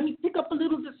weaponry. Let me pick up a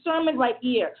little discernment right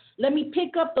here. Let me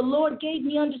pick up, the Lord gave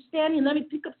me understanding. Let me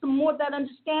pick up some more of that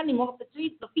understanding off the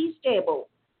feast table.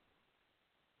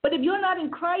 But if you're not in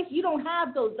Christ, you don't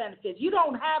have those benefits. You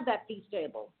don't have that feast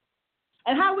table.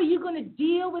 And how are you going to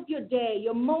deal with your day,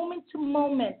 your moment to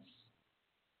moments,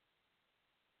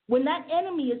 when that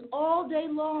enemy is all day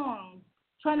long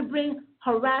trying to bring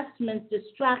harassment,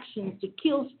 distractions to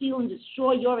kill, steal, and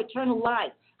destroy your eternal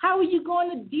life? How are you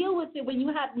going to deal with it when you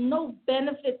have no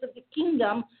benefits of the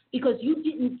kingdom because you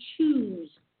didn't choose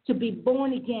to be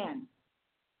born again?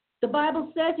 The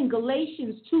Bible says in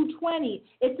Galatians 2:20,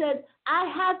 it says,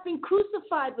 I have been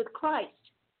crucified with Christ.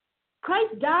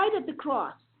 Christ died at the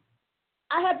cross.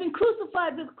 I have been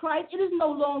crucified with Christ. It is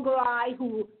no longer I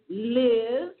who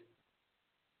live.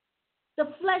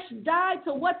 The flesh died,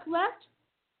 so what's left?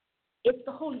 It's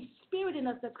the Holy Spirit in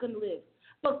us that's going to live.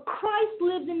 But Christ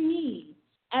lives in me,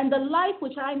 and the life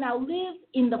which I now live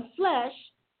in the flesh,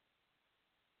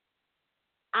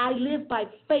 I live by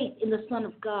faith in the Son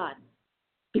of God.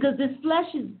 Because this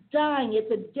flesh is dying.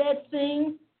 It's a dead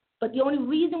thing, but the only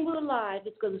reason we're alive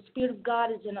is because the Spirit of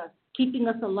God is in us, keeping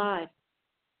us alive.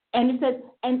 And it says,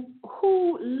 and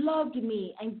who loved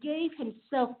me and gave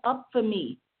himself up for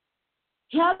me?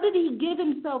 How did he give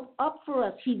himself up for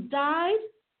us? He died.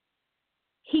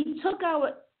 He took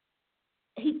our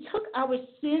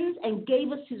sins and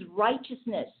gave us his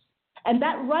righteousness. And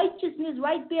that righteousness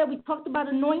right there, we talked about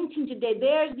anointing today.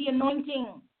 There's the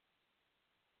anointing.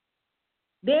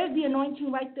 There's the anointing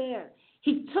right there.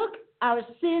 He took our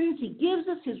sins. He gives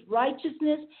us his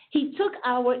righteousness. He took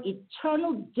our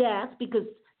eternal death because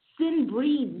sin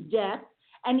breeds death,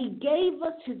 and he gave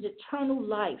us his eternal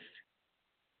life.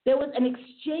 There was an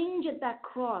exchange at that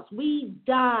cross. We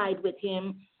died with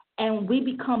him, and we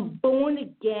become born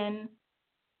again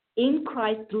in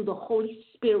Christ through the Holy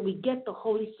Spirit. We get the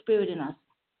Holy Spirit in us.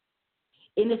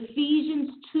 In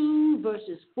Ephesians 2,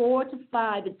 verses 4 to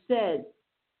 5, it says,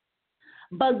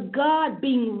 but God,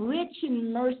 being rich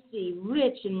in mercy,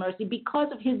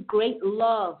 because of his great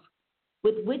love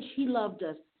with which he loved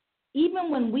us,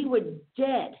 even when we were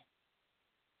dead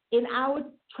in our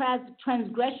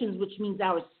transgressions, which means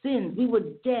our sins, we were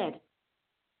dead.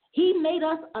 He made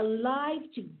us alive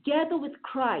together with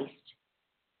Christ.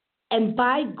 And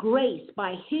by grace,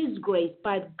 by his grace,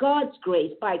 by God's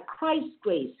grace, by Christ's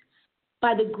grace,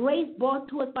 by the grace brought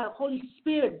to us by the Holy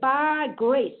Spirit, by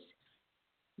grace,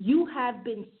 you have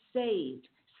been saved.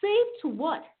 Saved to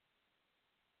what?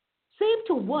 Saved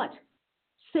to what?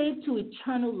 Saved to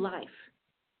eternal life.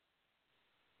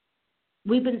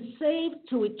 We've been saved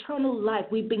to eternal life.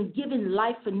 We've been given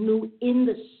life anew in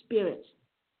the Spirit.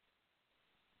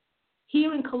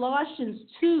 Here in Colossians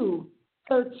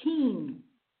 2:13,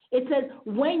 it says,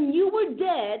 when you were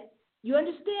dead, you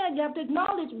understand, you have to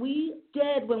acknowledge we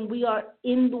dead when we are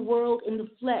in the world, in the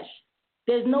flesh.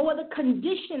 There's no other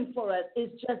condition for us.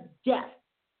 It's just death.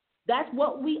 That's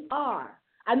what we are.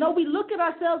 I know we look at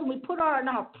ourselves and we put on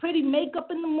our pretty makeup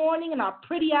in the morning and our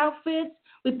pretty outfits.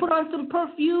 We put on some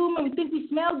perfume and we think we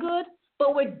smell good,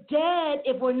 but we're dead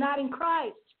if we're not in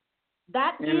Christ.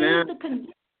 That Amen. Is the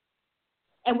condition.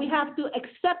 And we have to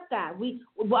accept that.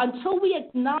 Until we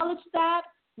acknowledge that,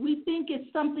 we think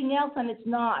it's something else and it's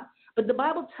not. But the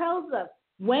Bible tells us,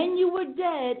 when you were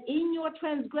dead in your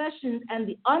transgressions and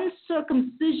the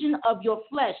uncircumcision of your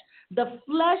flesh, the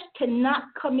flesh cannot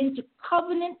come into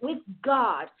covenant with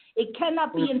God. It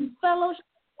cannot be in fellowship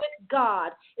with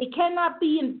God. It cannot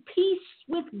be in peace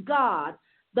with God.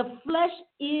 The flesh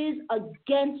is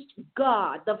against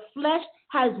God. The flesh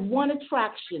has one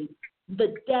attraction,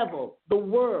 the devil, the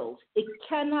world. It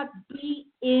cannot be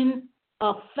in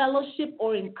a fellowship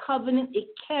or in covenant. It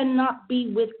cannot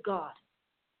be with God.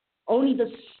 Only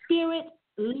the Spirit,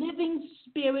 living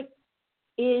Spirit,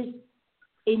 is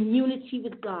in unity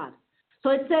with God. So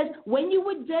it says, when you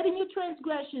were dead in your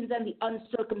transgressions and the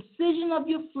uncircumcision of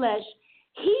your flesh,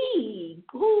 he,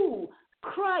 who,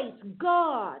 Christ,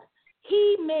 God,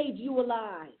 he made you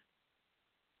alive.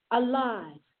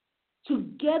 Alive.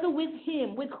 Together with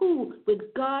him. With who?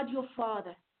 With God your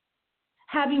Father.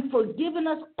 Having forgiven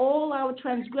us all our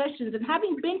transgressions, and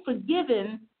having been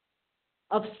forgiven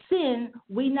of sin,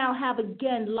 we now have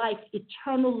again life,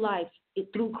 eternal life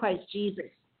through Christ Jesus.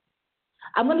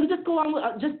 I'm going to just go on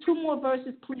with just two more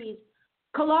verses, please.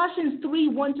 Colossians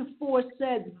 3:1-4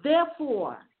 says,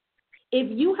 therefore,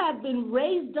 if you have been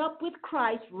raised up with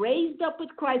Christ, raised up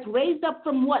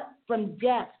from what? From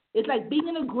death. It's like being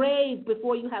in a grave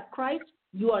before you have Christ.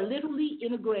 You are literally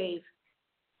in a grave,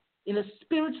 in a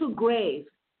spiritual grave.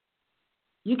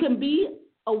 You can be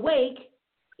awake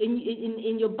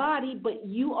in your body, but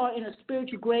you are in a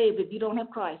spiritual grave if you don't have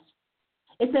Christ.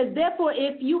 It says, therefore,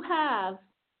 if you have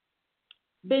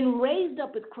been raised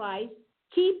up with Christ,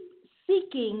 keep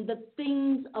seeking the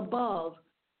things above,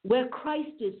 where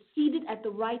Christ is seated at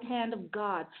the right hand of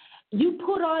God. You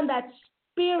put on that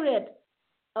Spirit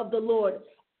of the Lord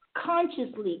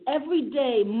consciously, every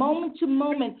day, moment to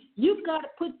moment. You've got to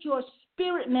put your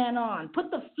spirit man on, put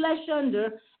the flesh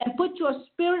under, and put your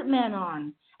spirit man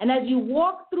on. And as you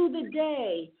walk through the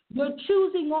day, You're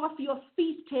choosing off your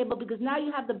feast table because now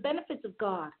you have the benefits of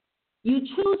God. You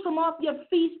choose from off your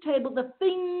feast table the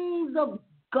things of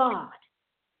God.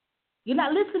 You're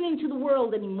not listening to the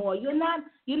world anymore. You're not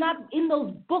in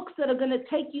those books that are going to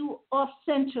take you off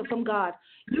center from God.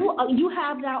 You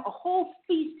have now a whole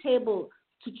feast table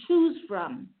to choose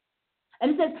from.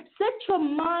 And it says, set your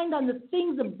mind on the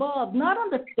things above, not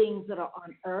on the things that are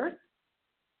on earth.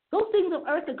 Those things of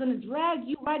earth are going to drag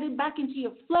you right back into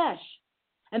your flesh,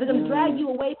 and they're going to drag you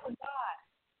away from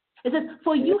God. It says,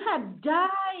 for you have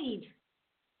died,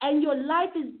 and your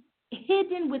life is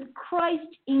hidden with Christ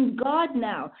in God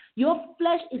now. Your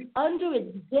flesh is under,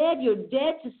 it's dead. You're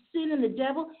dead to sin and the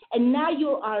devil, and now you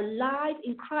are alive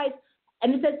in Christ.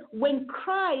 And it says, when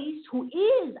Christ, who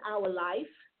is our life,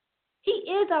 he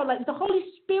is our life, the Holy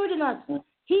Spirit in us,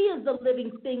 he is the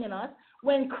living thing in us.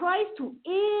 When Christ, who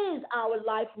is our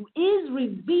life, who is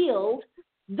revealed,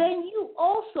 then you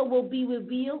also will be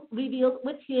revealed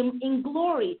with him in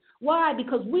glory. Why?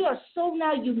 Because we are so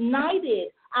now united.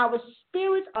 Our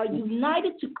spirits are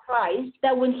united to Christ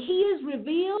that when he is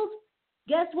revealed,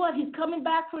 guess what? He's coming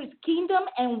back for his kingdom,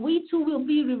 and we too will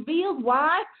be revealed.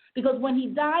 Why? Because when he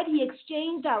died, he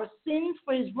exchanged our sins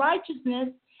for his righteousness,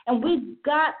 and we've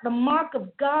got the mark of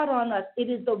God on us. It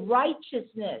is the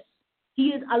righteousness. He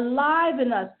is alive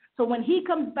in us. So when he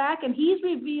comes back and he's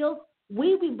revealed,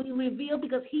 we will be revealed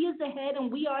because he is the head and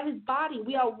we are his body.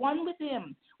 We are one with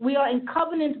him. We are in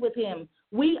covenant with him.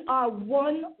 We are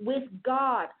one with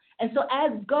God. And so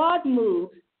as God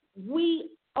moves, we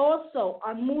also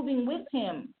are moving with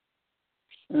him.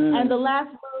 And the last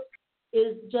verse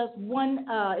is just 1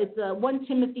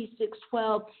 Timothy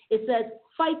 6:12. It says,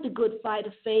 fight the good fight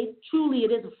of faith. Truly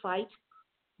it is a fight.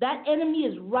 That enemy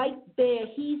is right there.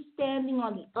 He's standing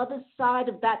on the other side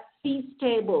of that feast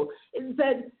table. It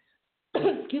said,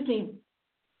 excuse me,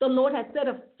 the Lord has set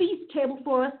a feast table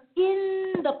for us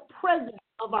in the presence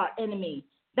of our enemy.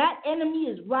 That enemy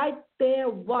is right there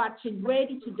watching,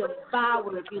 ready to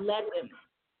devour if you let him.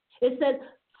 It says,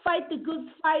 fight the good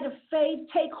fight of faith.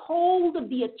 Take hold of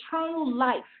the eternal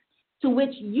life to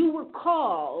which you were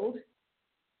called,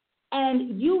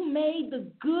 and you made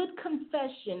the good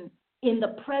confession in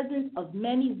the presence of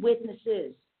many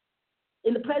witnesses.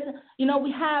 In the present,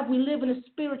 we live in a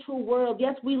spiritual world.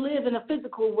 Yes, we live in a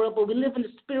physical world, but we live in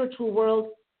a spiritual world,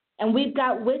 and we've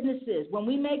got witnesses. When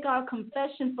we make our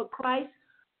confession for Christ,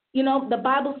 the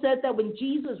Bible says that when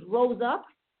Jesus rose up,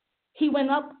 he went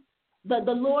up, the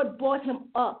Lord brought him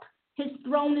up. His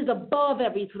throne is above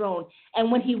every throne.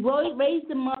 And when he raised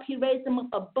him up, he raised him up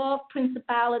above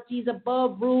principalities,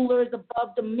 above rulers,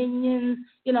 above dominions,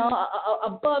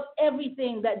 above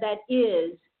everything that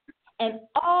is. And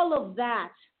all of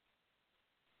that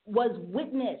was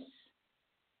witness.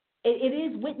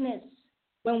 It is witness.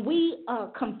 When we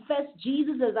confess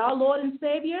Jesus as our Lord and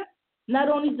Savior, not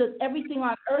only does everything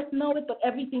on earth know it, but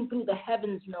everything through the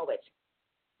heavens know it.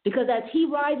 Because as he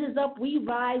rises up, we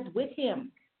rise with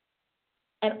him.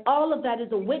 And all of that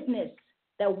is a witness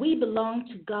that we belong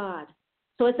to God.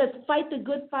 So it says, fight the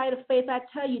good fight of faith. I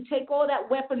tell you, take all that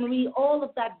weaponry, all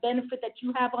of that benefit that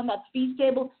you have on that feast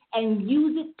table, and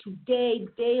use it today,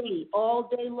 daily, all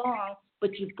day long.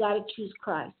 But you've got to choose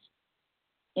Christ.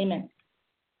 Amen.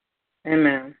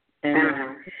 Amen.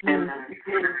 Amen. Amen.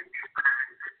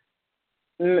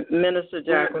 Minister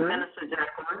Jacqueline.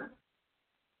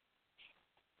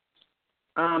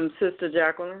 Sister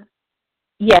Jacqueline.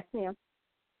 Yes, ma'am.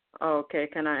 Okay,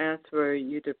 can I ask for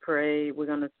you to pray? We're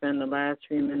going to spend the last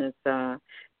few minutes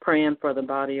praying for the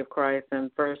body of Christ. And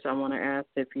first, I want to ask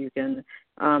if you can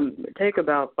take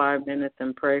about 5 minutes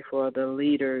and pray for the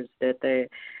leaders, that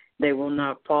they will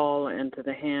not fall into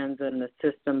the hands and the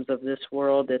systems of this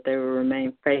world, that they will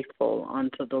remain faithful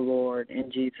unto the Lord,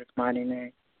 in Jesus' mighty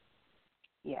name.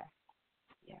 Yes.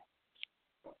 Yes.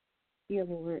 Dear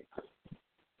Lord,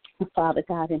 Father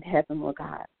God in heaven, Lord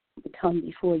God, we come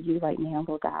before you right now,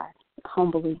 Lord God,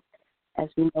 humbly, as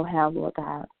we know how, Lord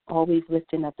God, always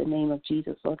lifting up the name of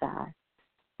Jesus, Lord God.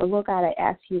 But, Lord God, I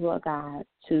ask you, Lord God,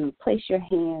 to place your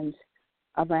hands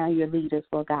around your leaders,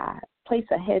 Lord God. Place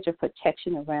a hedge of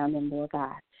protection around them, Lord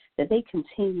God, that they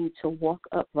continue to walk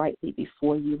uprightly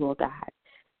before you, Lord God,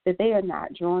 that they are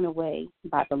not drawn away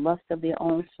by the lust of their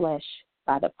own flesh,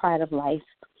 by the pride of life,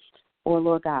 or,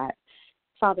 Lord God.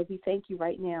 Father, we thank you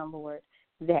right now, Lord,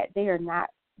 that they are not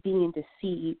being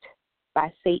deceived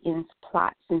by Satan's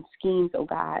plots and schemes, oh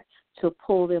God, to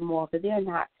pull them off. That they're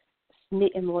not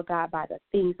smitten, Lord God, by the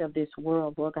things of this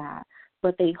world, Lord God,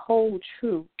 but they hold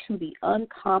true to the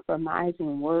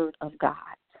uncompromising word of God,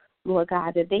 Lord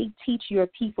God, that they teach your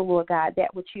people, Lord God,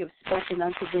 that which you have spoken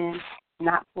unto them,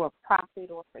 not for profit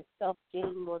or for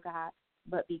self-gain, Lord God,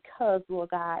 but because, Lord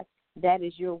God, that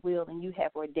is your will and you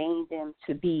have ordained them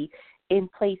to be in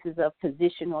places of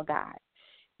position, Lord God.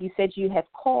 You said you have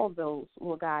called those,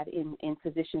 Lord God, in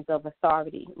positions of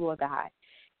authority, Lord God.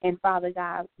 And, Father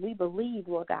God, we believe,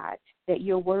 Lord God, that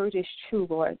your word is true,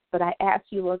 Lord. But I ask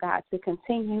you, Lord God, to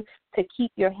continue to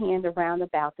keep your hand around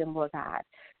about them, Lord God.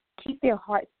 Keep their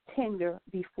hearts tender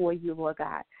before you, Lord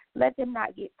God. Let them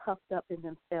not get puffed up in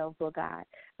themselves, Lord God.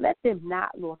 Let them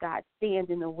not, Lord God,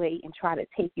 stand in the way and try to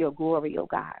take your glory, oh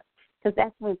God. Because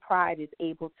that's when pride is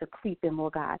able to creep in,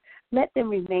 Lord God. Let them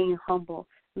remain humble.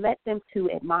 Let them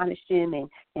to admonish them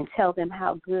and tell them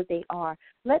how good they are.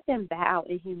 Let them bow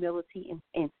in humility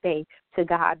and say, to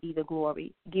God be the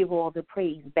glory. Give all the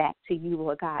praise back to you,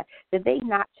 Lord God. That they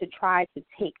not to try to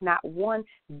take not one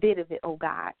bit of it, oh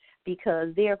God, because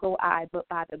there go I, but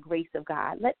by the grace of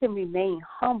God. Let them remain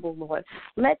humble, Lord.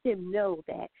 Let them know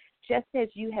that just as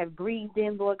you have breathed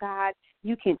in, Lord God,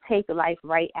 you can take life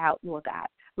right out, Lord God.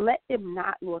 Let them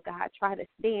not, Lord God, try to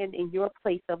stand in your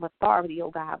place of authority, oh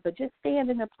God, but just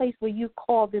stand in the place where you've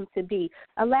called them to be.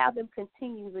 Allow them to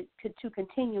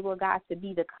continue, Lord God, to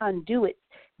be the conduits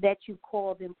that you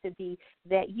called them to be,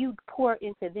 that you pour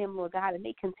into them, Lord God, and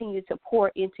they continue to pour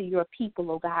into your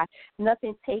people, oh God.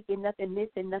 Nothing taken, nothing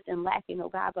missing, nothing lacking, oh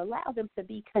God, but allow them to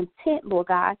be content, Lord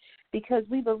God, because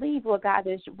we believe, Lord God,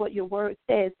 is what your word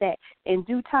says, that in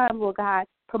due time, Lord God,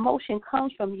 promotion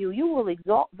comes from you. You will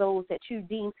exalt those that you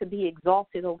deem to be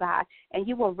exalted, oh God, and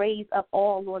you will raise up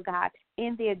all, Lord God,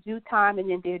 in their due time and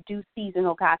in their due season,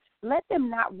 oh God. Let them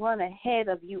not run ahead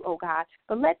of you, oh God,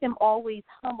 but let them always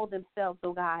humble themselves,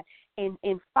 oh God, and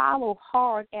follow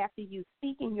hard after you,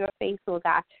 seeking your face, oh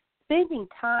God, spending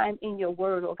time in your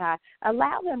word, oh God.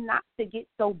 Allow them not to get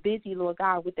so busy, Lord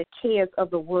God, with the cares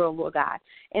of the world, Lord God.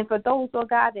 And for those, Lord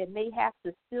God, that may have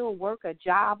to still work a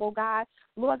job, oh God,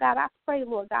 Lord God, I pray,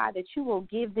 Lord God, that you will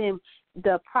give them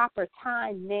the proper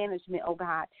time management, oh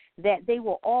God, that they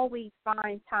will always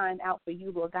find time out for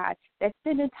you, Lord God, that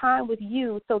spending time with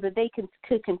you so that they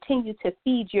could continue to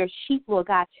feed your sheep, Lord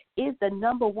God, is the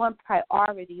number one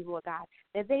priority, Lord God,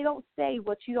 that they don't say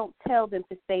what you don't tell them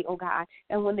to say, oh God,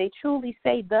 and when they truly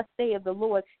say, thus saith the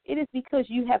Lord, it is because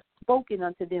you have spoken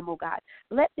unto them, oh God.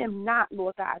 Let them not,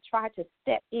 Lord God, try to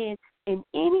step in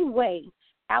any way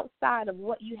outside of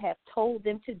what you have told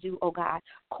them to do, oh God.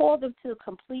 Call them to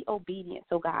complete obedience,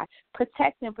 oh God.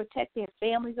 Protect them, protect their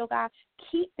families, oh God.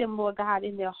 Keep them, Lord God,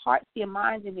 in their hearts, their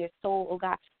minds, and their soul, oh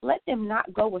God. Let them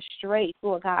not go astray,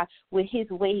 Lord God, with his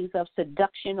ways of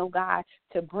seduction, oh God,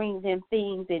 to bring them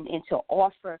things and to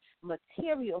offer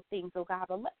material things, oh God.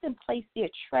 But let them place their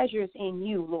treasures in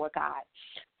you, Lord God.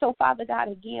 So, Father God,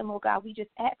 again, Lord God, we just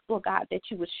ask, Lord God, that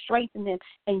you would strengthen them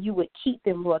and you would keep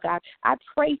them, Lord God. I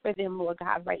pray for them, Lord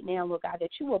God, right now, Lord God, that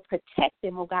you will protect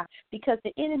them, oh God, because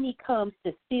the enemy comes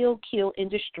to steal, kill, and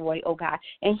destroy, oh God.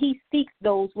 And he seeks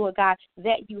those, Lord God,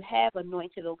 that you have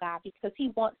anointed, oh God, because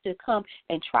he wants to come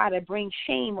and try to bring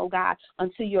shame, oh God,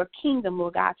 unto your kingdom,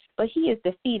 Lord God. But he is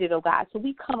defeated, oh God. So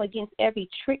we come against every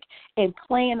trick and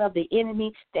plan of the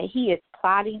enemy that he is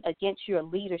plotting against your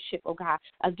leadership, oh God,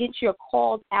 against your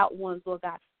called out ones, Lord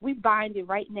God. We bind it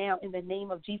right now in the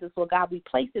name of Jesus, Lord God. We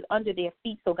place it under their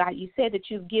feet, oh God. You said that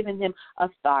you've given them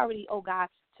authority, oh God,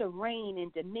 to reign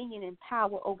and dominion and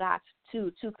power, oh God,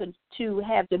 to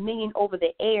have dominion over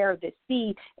the air, the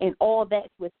sea, and all that's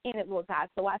within it, Lord God.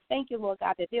 So I thank you, Lord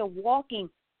God, that they're walking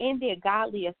in their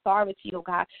godly authority, oh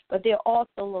God, but they're also,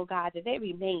 Lord God, that they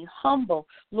remain humble,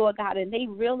 Lord God, and they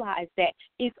realize that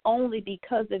it's only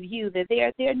because of you,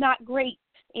 that they're not great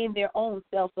in their own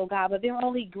self, oh God, but they're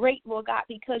only great, Lord God,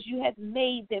 because you have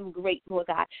made them great, Lord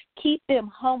God. Keep them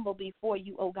humble before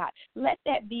you, oh God. Let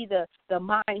that be the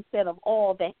mindset of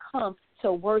all that come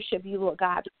to worship you, Lord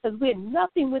God, because we're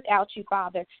nothing without you,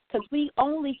 Father, because we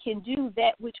only can do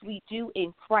that which we do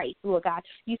in Christ, Lord God.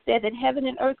 You said that heaven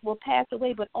and earth will pass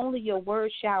away, but only your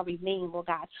word shall remain, Lord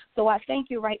God. So I thank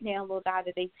you right now, Lord God,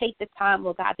 that they take the time,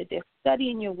 Lord God, that they're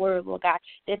studying your word, Lord God,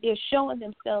 that they're showing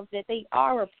themselves that they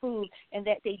are approved and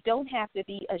that they don't have to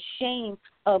be ashamed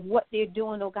of what they're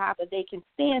doing, oh God, but they can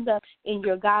stand up in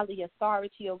your godly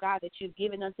authority, oh God, that you've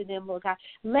given unto them, Lord God.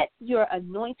 Let your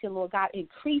anointing, Lord God,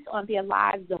 increase on their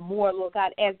lives the more, Lord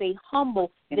God, as they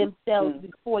humble themselves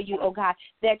before you, oh God,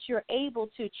 that you're able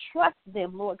to trust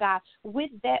them, Lord God,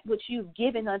 with that which you've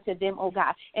given unto them, oh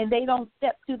God, and they don't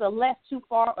step to the left too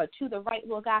far or to the right,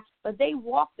 Lord God, but they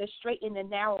walk the straight and the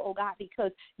narrow, oh God,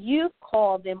 because you've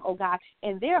called them, oh God,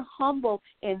 and they're humble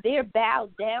and they're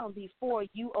bowed down before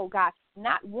you, oh God,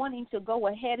 not wanting to go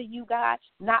ahead of you, God,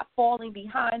 not falling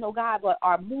behind, oh God, but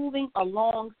are moving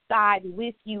alongside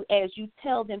with you as you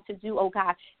tell them to do, oh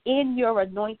God, in your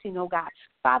anointing, oh God.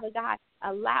 Father God,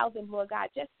 allow them, Lord God,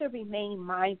 just to remain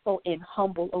mindful and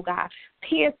humble, oh God.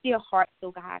 Pierce their hearts,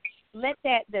 oh God. Let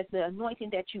the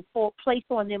anointing that you place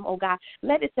on them, oh God,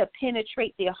 let it to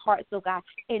penetrate their hearts, oh God,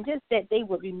 and just that they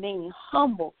would remain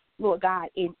humble, Lord God,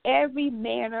 in every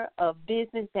manner of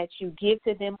business that you give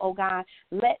to them, oh God.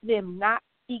 Let them not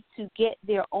seek to get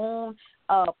their own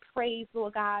praise,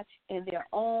 Lord God, and their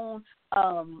own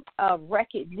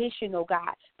recognition, oh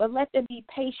God. But let them be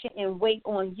patient and wait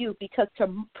on you, because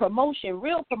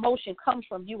real promotion comes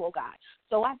from you, oh God.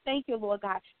 So I thank you, Lord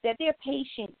God, that they're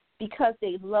patient because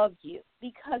they love you,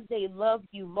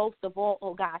 most of all,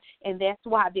 oh God. And that's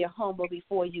why they're humble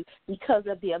before you, because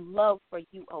of their love for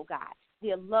you, oh God.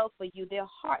 Their love for you. Their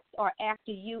hearts are after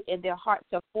you, and their hearts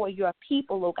are for your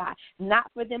people, oh God,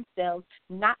 not for themselves,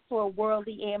 not for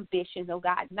worldly ambition, oh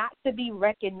God, not to be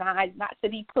recognized, not to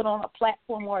be put on a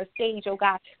platform or a stage, oh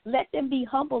God. Let them be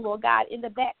humble, oh God, in the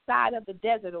backside of the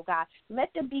desert, oh God.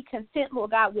 Let them be content,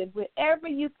 Lord God, with wherever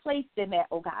you place them at,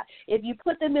 oh God. If you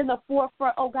put them in the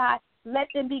forefront, oh God, let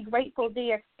them be grateful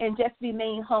there and just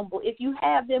remain humble. If you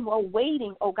have them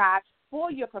waiting, oh God, for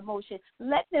your promotion,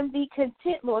 let them be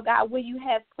content, Lord God, where you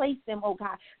have placed them, oh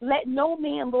God. Let no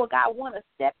man, Lord God, want to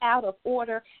step out of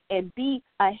order and be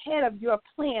ahead of your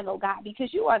plan, oh God,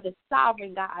 because you are the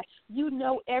sovereign God. You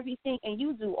know everything, and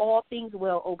you do all things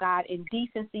well, oh God, in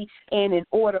decency and in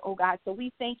order, oh God. So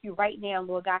we thank you right now,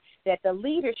 Lord God, that the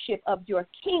leadership of your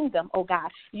kingdom, oh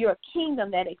God, your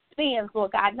kingdom that expands,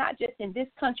 Lord God, not just in this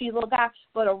country, Lord God,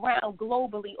 but around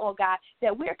globally, oh God,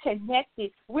 that we're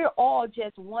connected. We're all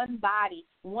just one body,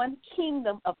 one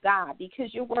kingdom of God,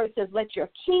 because your word says, let your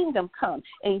kingdom come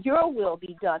and your will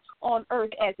be done on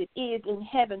earth as it is in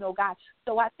heaven, oh God.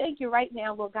 So I thank you right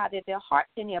now, Lord God, that their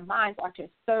hearts and their minds are to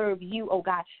serve you, oh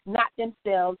God, not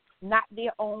themselves, not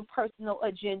their own personal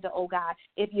agenda, oh God.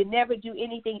 If you never do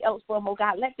anything else for them, oh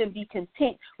God, let them be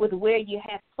content with where you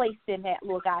have placed them at,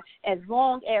 Lord God, as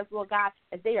long as, Lord God,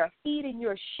 as they are feeding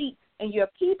your sheep and your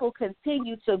people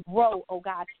continue to grow, oh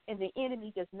God, and the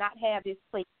enemy does not have his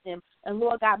place in them. And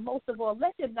Lord God, most of all,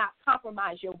 let them not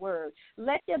compromise your word.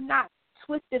 Let them not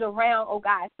twist it around, oh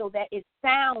God, so that it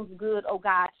sounds good, oh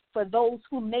God, for those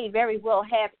who may very well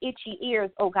have itchy ears,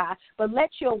 oh God. But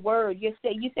let your word, you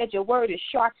said your word is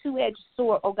sharp, two-edged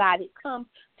sword, oh God. It comes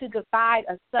to divide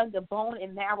asunder bone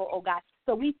and marrow, oh God.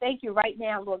 So we thank you right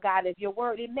now, Lord God, of your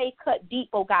word. It may cut deep,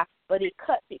 oh God, but it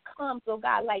comes, oh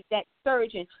God, like that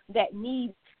surgeon that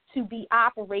needs to be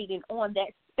operating on that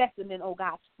specimen, oh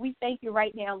God. We thank you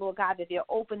right now, Lord God, that they're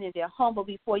open and they're humble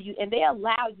before you, and they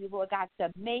allow you, Lord God,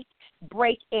 to make,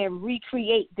 break, and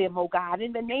recreate them, oh God.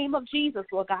 In the name of Jesus,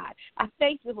 Lord God, I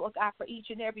thank you, Lord God, for each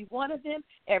and every one of them,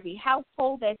 every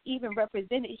household that's even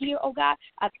represented here, oh God.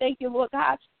 I thank you, Lord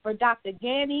God, for Dr.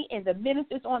 Ganny and the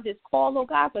ministers on this call, oh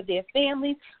God, for their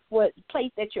families, for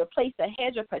place that you're placed a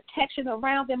hedge of protection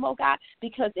around them, oh God,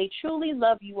 because they truly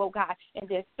love you, oh God, and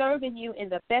they're serving you in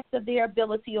the best of their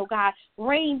ability, oh God.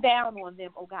 Rain down on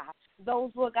them, oh God.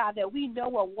 Those, Lord God, that we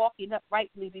know are walking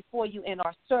uprightly before you and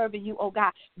are serving you, oh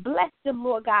God. Bless them,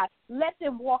 Lord God. Let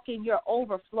them walk in your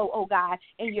overflow, oh God,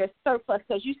 and your surplus,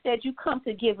 because you said you come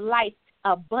to give life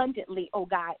abundantly, oh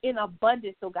God, in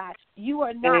abundance, oh God. You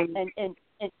are not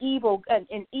an evil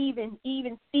and even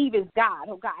Stephen's God,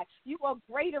 oh God. You are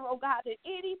greater, oh God, than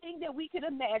anything that we could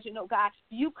imagine, oh God.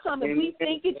 You come and we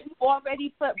think it, you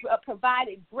already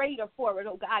provided greater for it,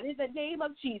 oh God, in the name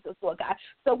of Jesus, Lord God.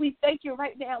 So we thank you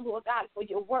right now, Lord God, for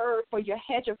your word, for your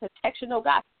hedge of protection, oh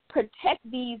God. Protect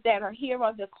these that are here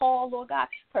on the call, Lord God.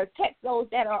 Protect those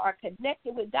that are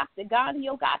connected with Dr. Ghani,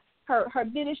 oh God. Her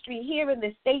ministry here in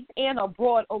the States and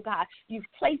abroad, oh God. You've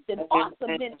placed an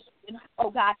awesome ministry, oh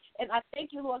God. And I thank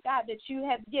you, Lord God, that you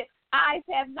have eyes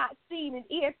have not seen and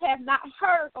ears have not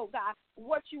heard, oh God,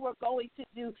 what you are going to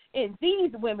do in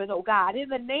these women, oh God, in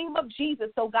the name of Jesus,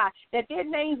 oh God, that their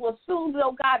names will soon,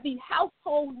 oh God, be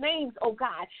household names, oh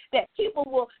God, that people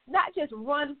will not just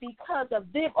run because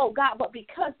of them, oh God, but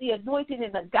because the anointing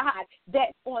and the God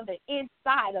that's on the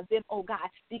inside of them, oh God,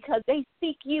 because they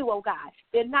seek you, oh God.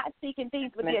 They're not seeking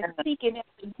things, but they're seeking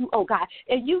after you, oh God.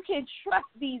 And you can trust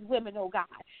these women, oh God.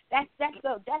 That's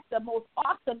the most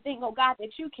awesome thing, oh God,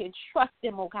 that you can trust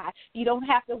them, oh God. You don't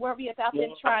have to worry about them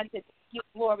trying to give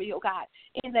glory, oh God,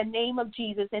 in the name of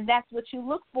Jesus. And that's what you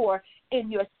look for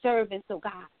in your servants, oh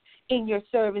God. In your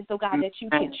servants, oh God, that you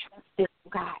can trust them, oh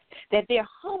God, that they're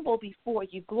humble before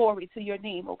you. Glory to your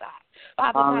name, oh God.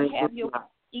 Father God, have your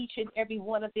each and every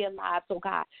one of their lives, oh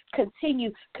God.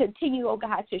 Continue, oh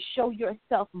God, to show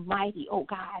yourself mighty, oh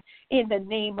God, in the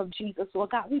name of Jesus, oh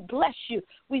God. We bless you.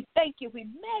 We thank you. We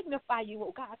magnify you,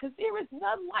 oh God, because there is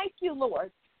none like you,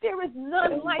 Lord. There is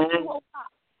none like you, oh God.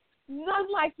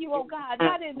 None like you, oh God,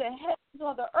 not in the heavens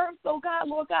or the earth, oh God,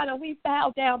 Lord God, and we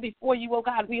bow down before you, oh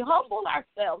God. We humble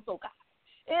ourselves, oh God,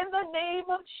 in the name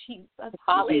of Jesus.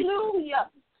 Hallelujah.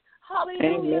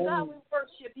 Hallelujah, Amen. God, we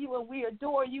worship you and we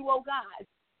adore you, oh God,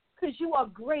 because you are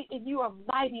great and you are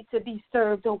mighty to be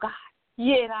served, oh God.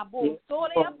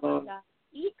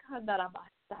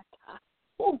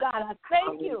 Oh God, I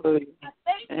thank you. I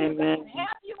thank you, Amen. God.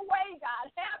 Have your way,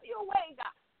 God. Have your way,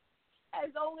 God.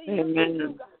 As only you Amen. can do,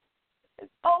 God. As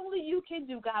only you can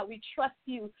do, God. We trust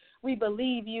you, we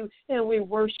believe you, and we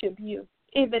worship you.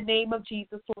 In the name of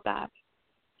Jesus, Lord God.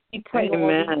 We pray,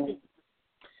 Amen. Lord.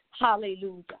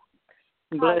 Hallelujah.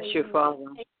 Bless you, Father.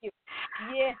 Thank you.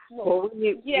 Yes, Lord. Well,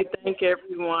 we thank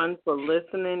everyone for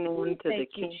listening in to the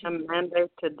Kingdom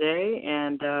Mandate today,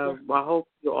 and I hope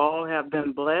you all have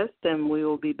been blessed, and we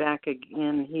will be back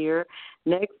again here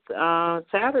next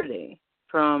Saturday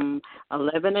from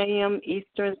 11 a.m.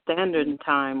 Eastern Standard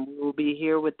Time. We will be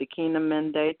here with the Kingdom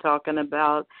Mandate talking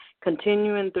about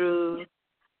continuing through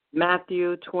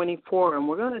Matthew 24, and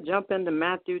we're going to jump into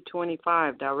Matthew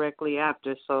 25 directly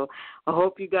after. So I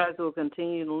hope you guys will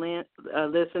continue to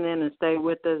listen in and stay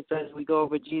with us as we go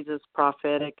over Jesus'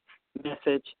 prophetic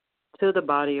message to the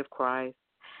body of Christ.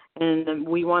 And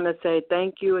we want to say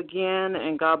thank you again,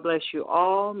 and God bless you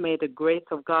all. May the grace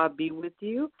of God be with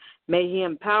you. May he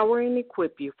empower and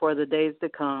equip you for the days to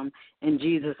come. In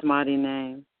Jesus' mighty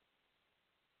name.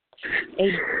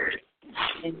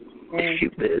 Amen.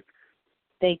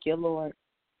 Thank you, Lord.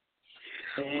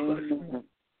 Amen.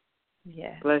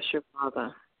 Yes. Bless you,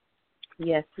 Father.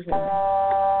 Yes.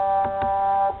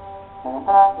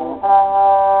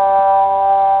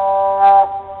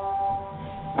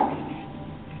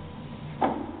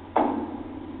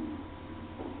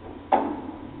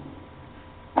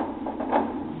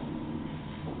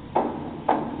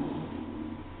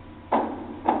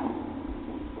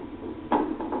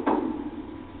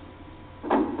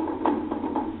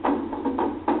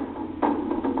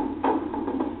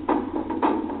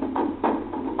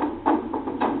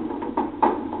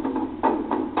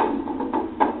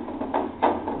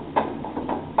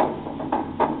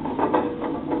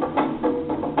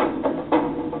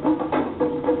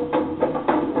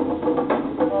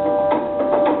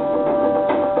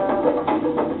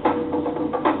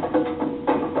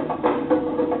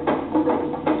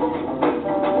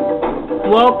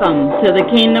 Welcome to the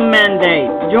Kingdom Mandate.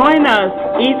 Join us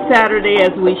each Saturday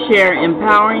as we share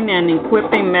empowering and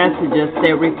equipping messages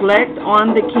that reflect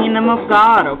on the kingdom of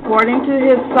God according to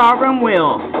his sovereign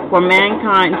will for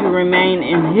mankind to remain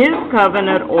in his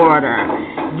covenant order.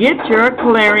 Get your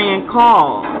clarion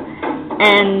call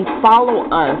and follow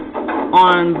us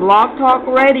on Blog Talk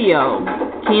Radio,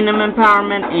 Kingdom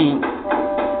Empowerment, Inc.,